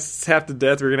scaring us half to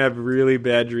death. We're gonna have really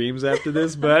bad dreams after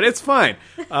this, but it's fine.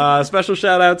 Special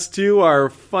shout outs to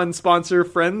our fun sponsor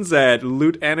friends at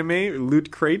Loot Anime, Loot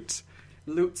Crate,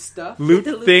 Loot stuff. Loot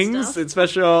Loot Things. stuff. It's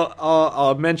special.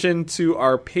 I'll mention to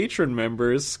our patron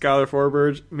members, Skylar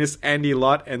Forberg, Miss Andy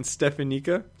Lott, and Stephanie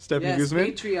Yes, Guzman.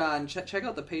 Patreon. Check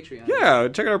out the Patreon. Yeah,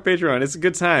 check out our Patreon. It's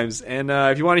good times. And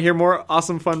if you want to hear more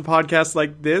awesome, fun podcasts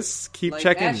like this, keep Like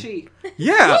checking. Ashy.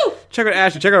 Yeah, check out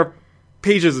Ashley. Check out our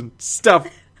pages and stuff.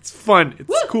 It's fun.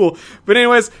 It's cool. But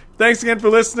anyways, thanks again for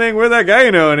listening. We're that guy,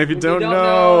 you know. And if you don't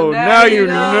know, now you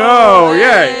know.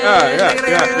 Yeah.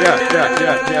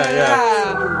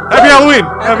 Happy Halloween.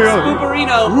 Happy Halloween.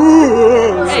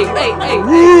 Spooperino. Hey. I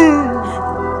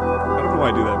don't know why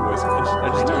I do that voice. I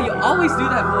just No, you always do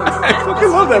that voice. I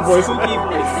fucking love that voice. Spooky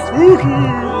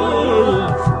voice.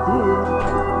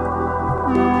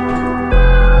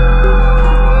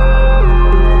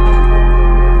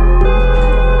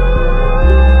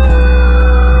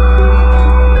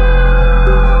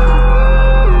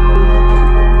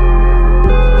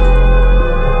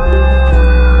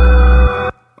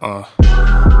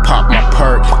 Pop my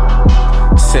perk,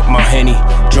 sip my Henny,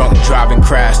 drunk driving,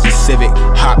 crashed the Civic,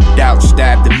 hopped out,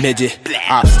 stabbed the midget.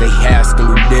 Ops, they asking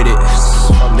who did it.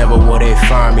 Never will they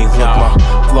find me. Look,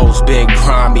 my flow's been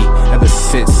grimy. Ever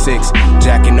since 6,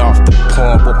 jacking off the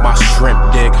pump with my shrimp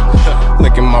dick.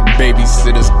 Licking my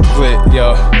babysitter's clit,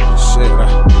 yo. Shit,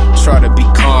 I try to be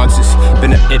conscious,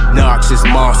 been an obnoxious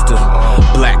monster.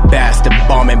 Black bastard,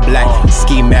 bombing black,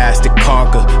 ski mask to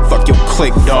conquer. Fuck your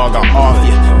click, dog, I'm off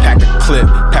ya. Pack a clip,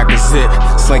 pack a zip,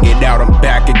 sling it out, I'm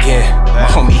back again. My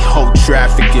homie, whole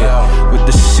trafficking with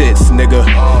the shits, nigga.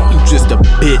 You just a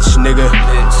bitch, nigga.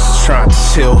 Trying to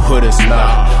chill hooders,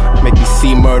 nah. Make me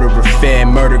see murder, fan,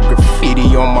 murder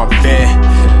graffiti on my van.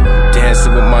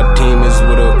 Dancing with my demons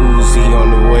with a Uzi on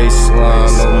the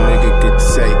waistline. No nigga could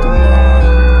take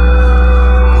mine.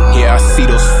 Yeah, I see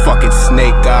those fucking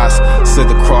snake eyes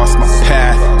slither across my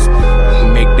path.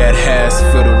 Make that ass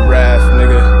for the wrath,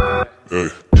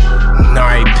 nigga. Nah,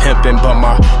 I ain't pimpin', but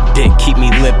my dick keep me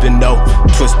limpin' though.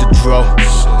 Twist the dro.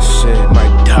 Shit,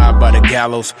 might die by the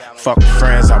gallows. Fuck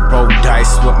friends, I roll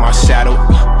dice with my shadow.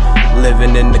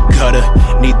 Living in the gutter,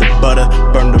 need the butter,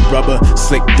 burn the rubber,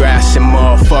 slick thrashing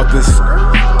motherfuckers.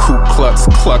 Ku Klux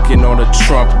clucking on a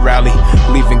Trump rally,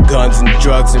 leaving guns and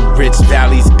drugs in rich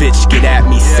valleys. Bitch, get at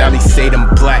me. Sally say them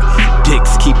black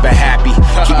dicks keep her happy,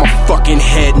 keep my fucking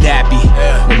head nappy.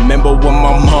 Remember when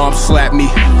my mom slapped me?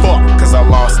 Fuck, cause I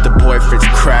lost the boyfriend's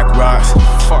crack rocks.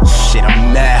 Fuck shit,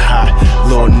 I'm mad high.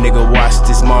 Little nigga watched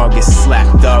his mom get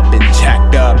slapped up.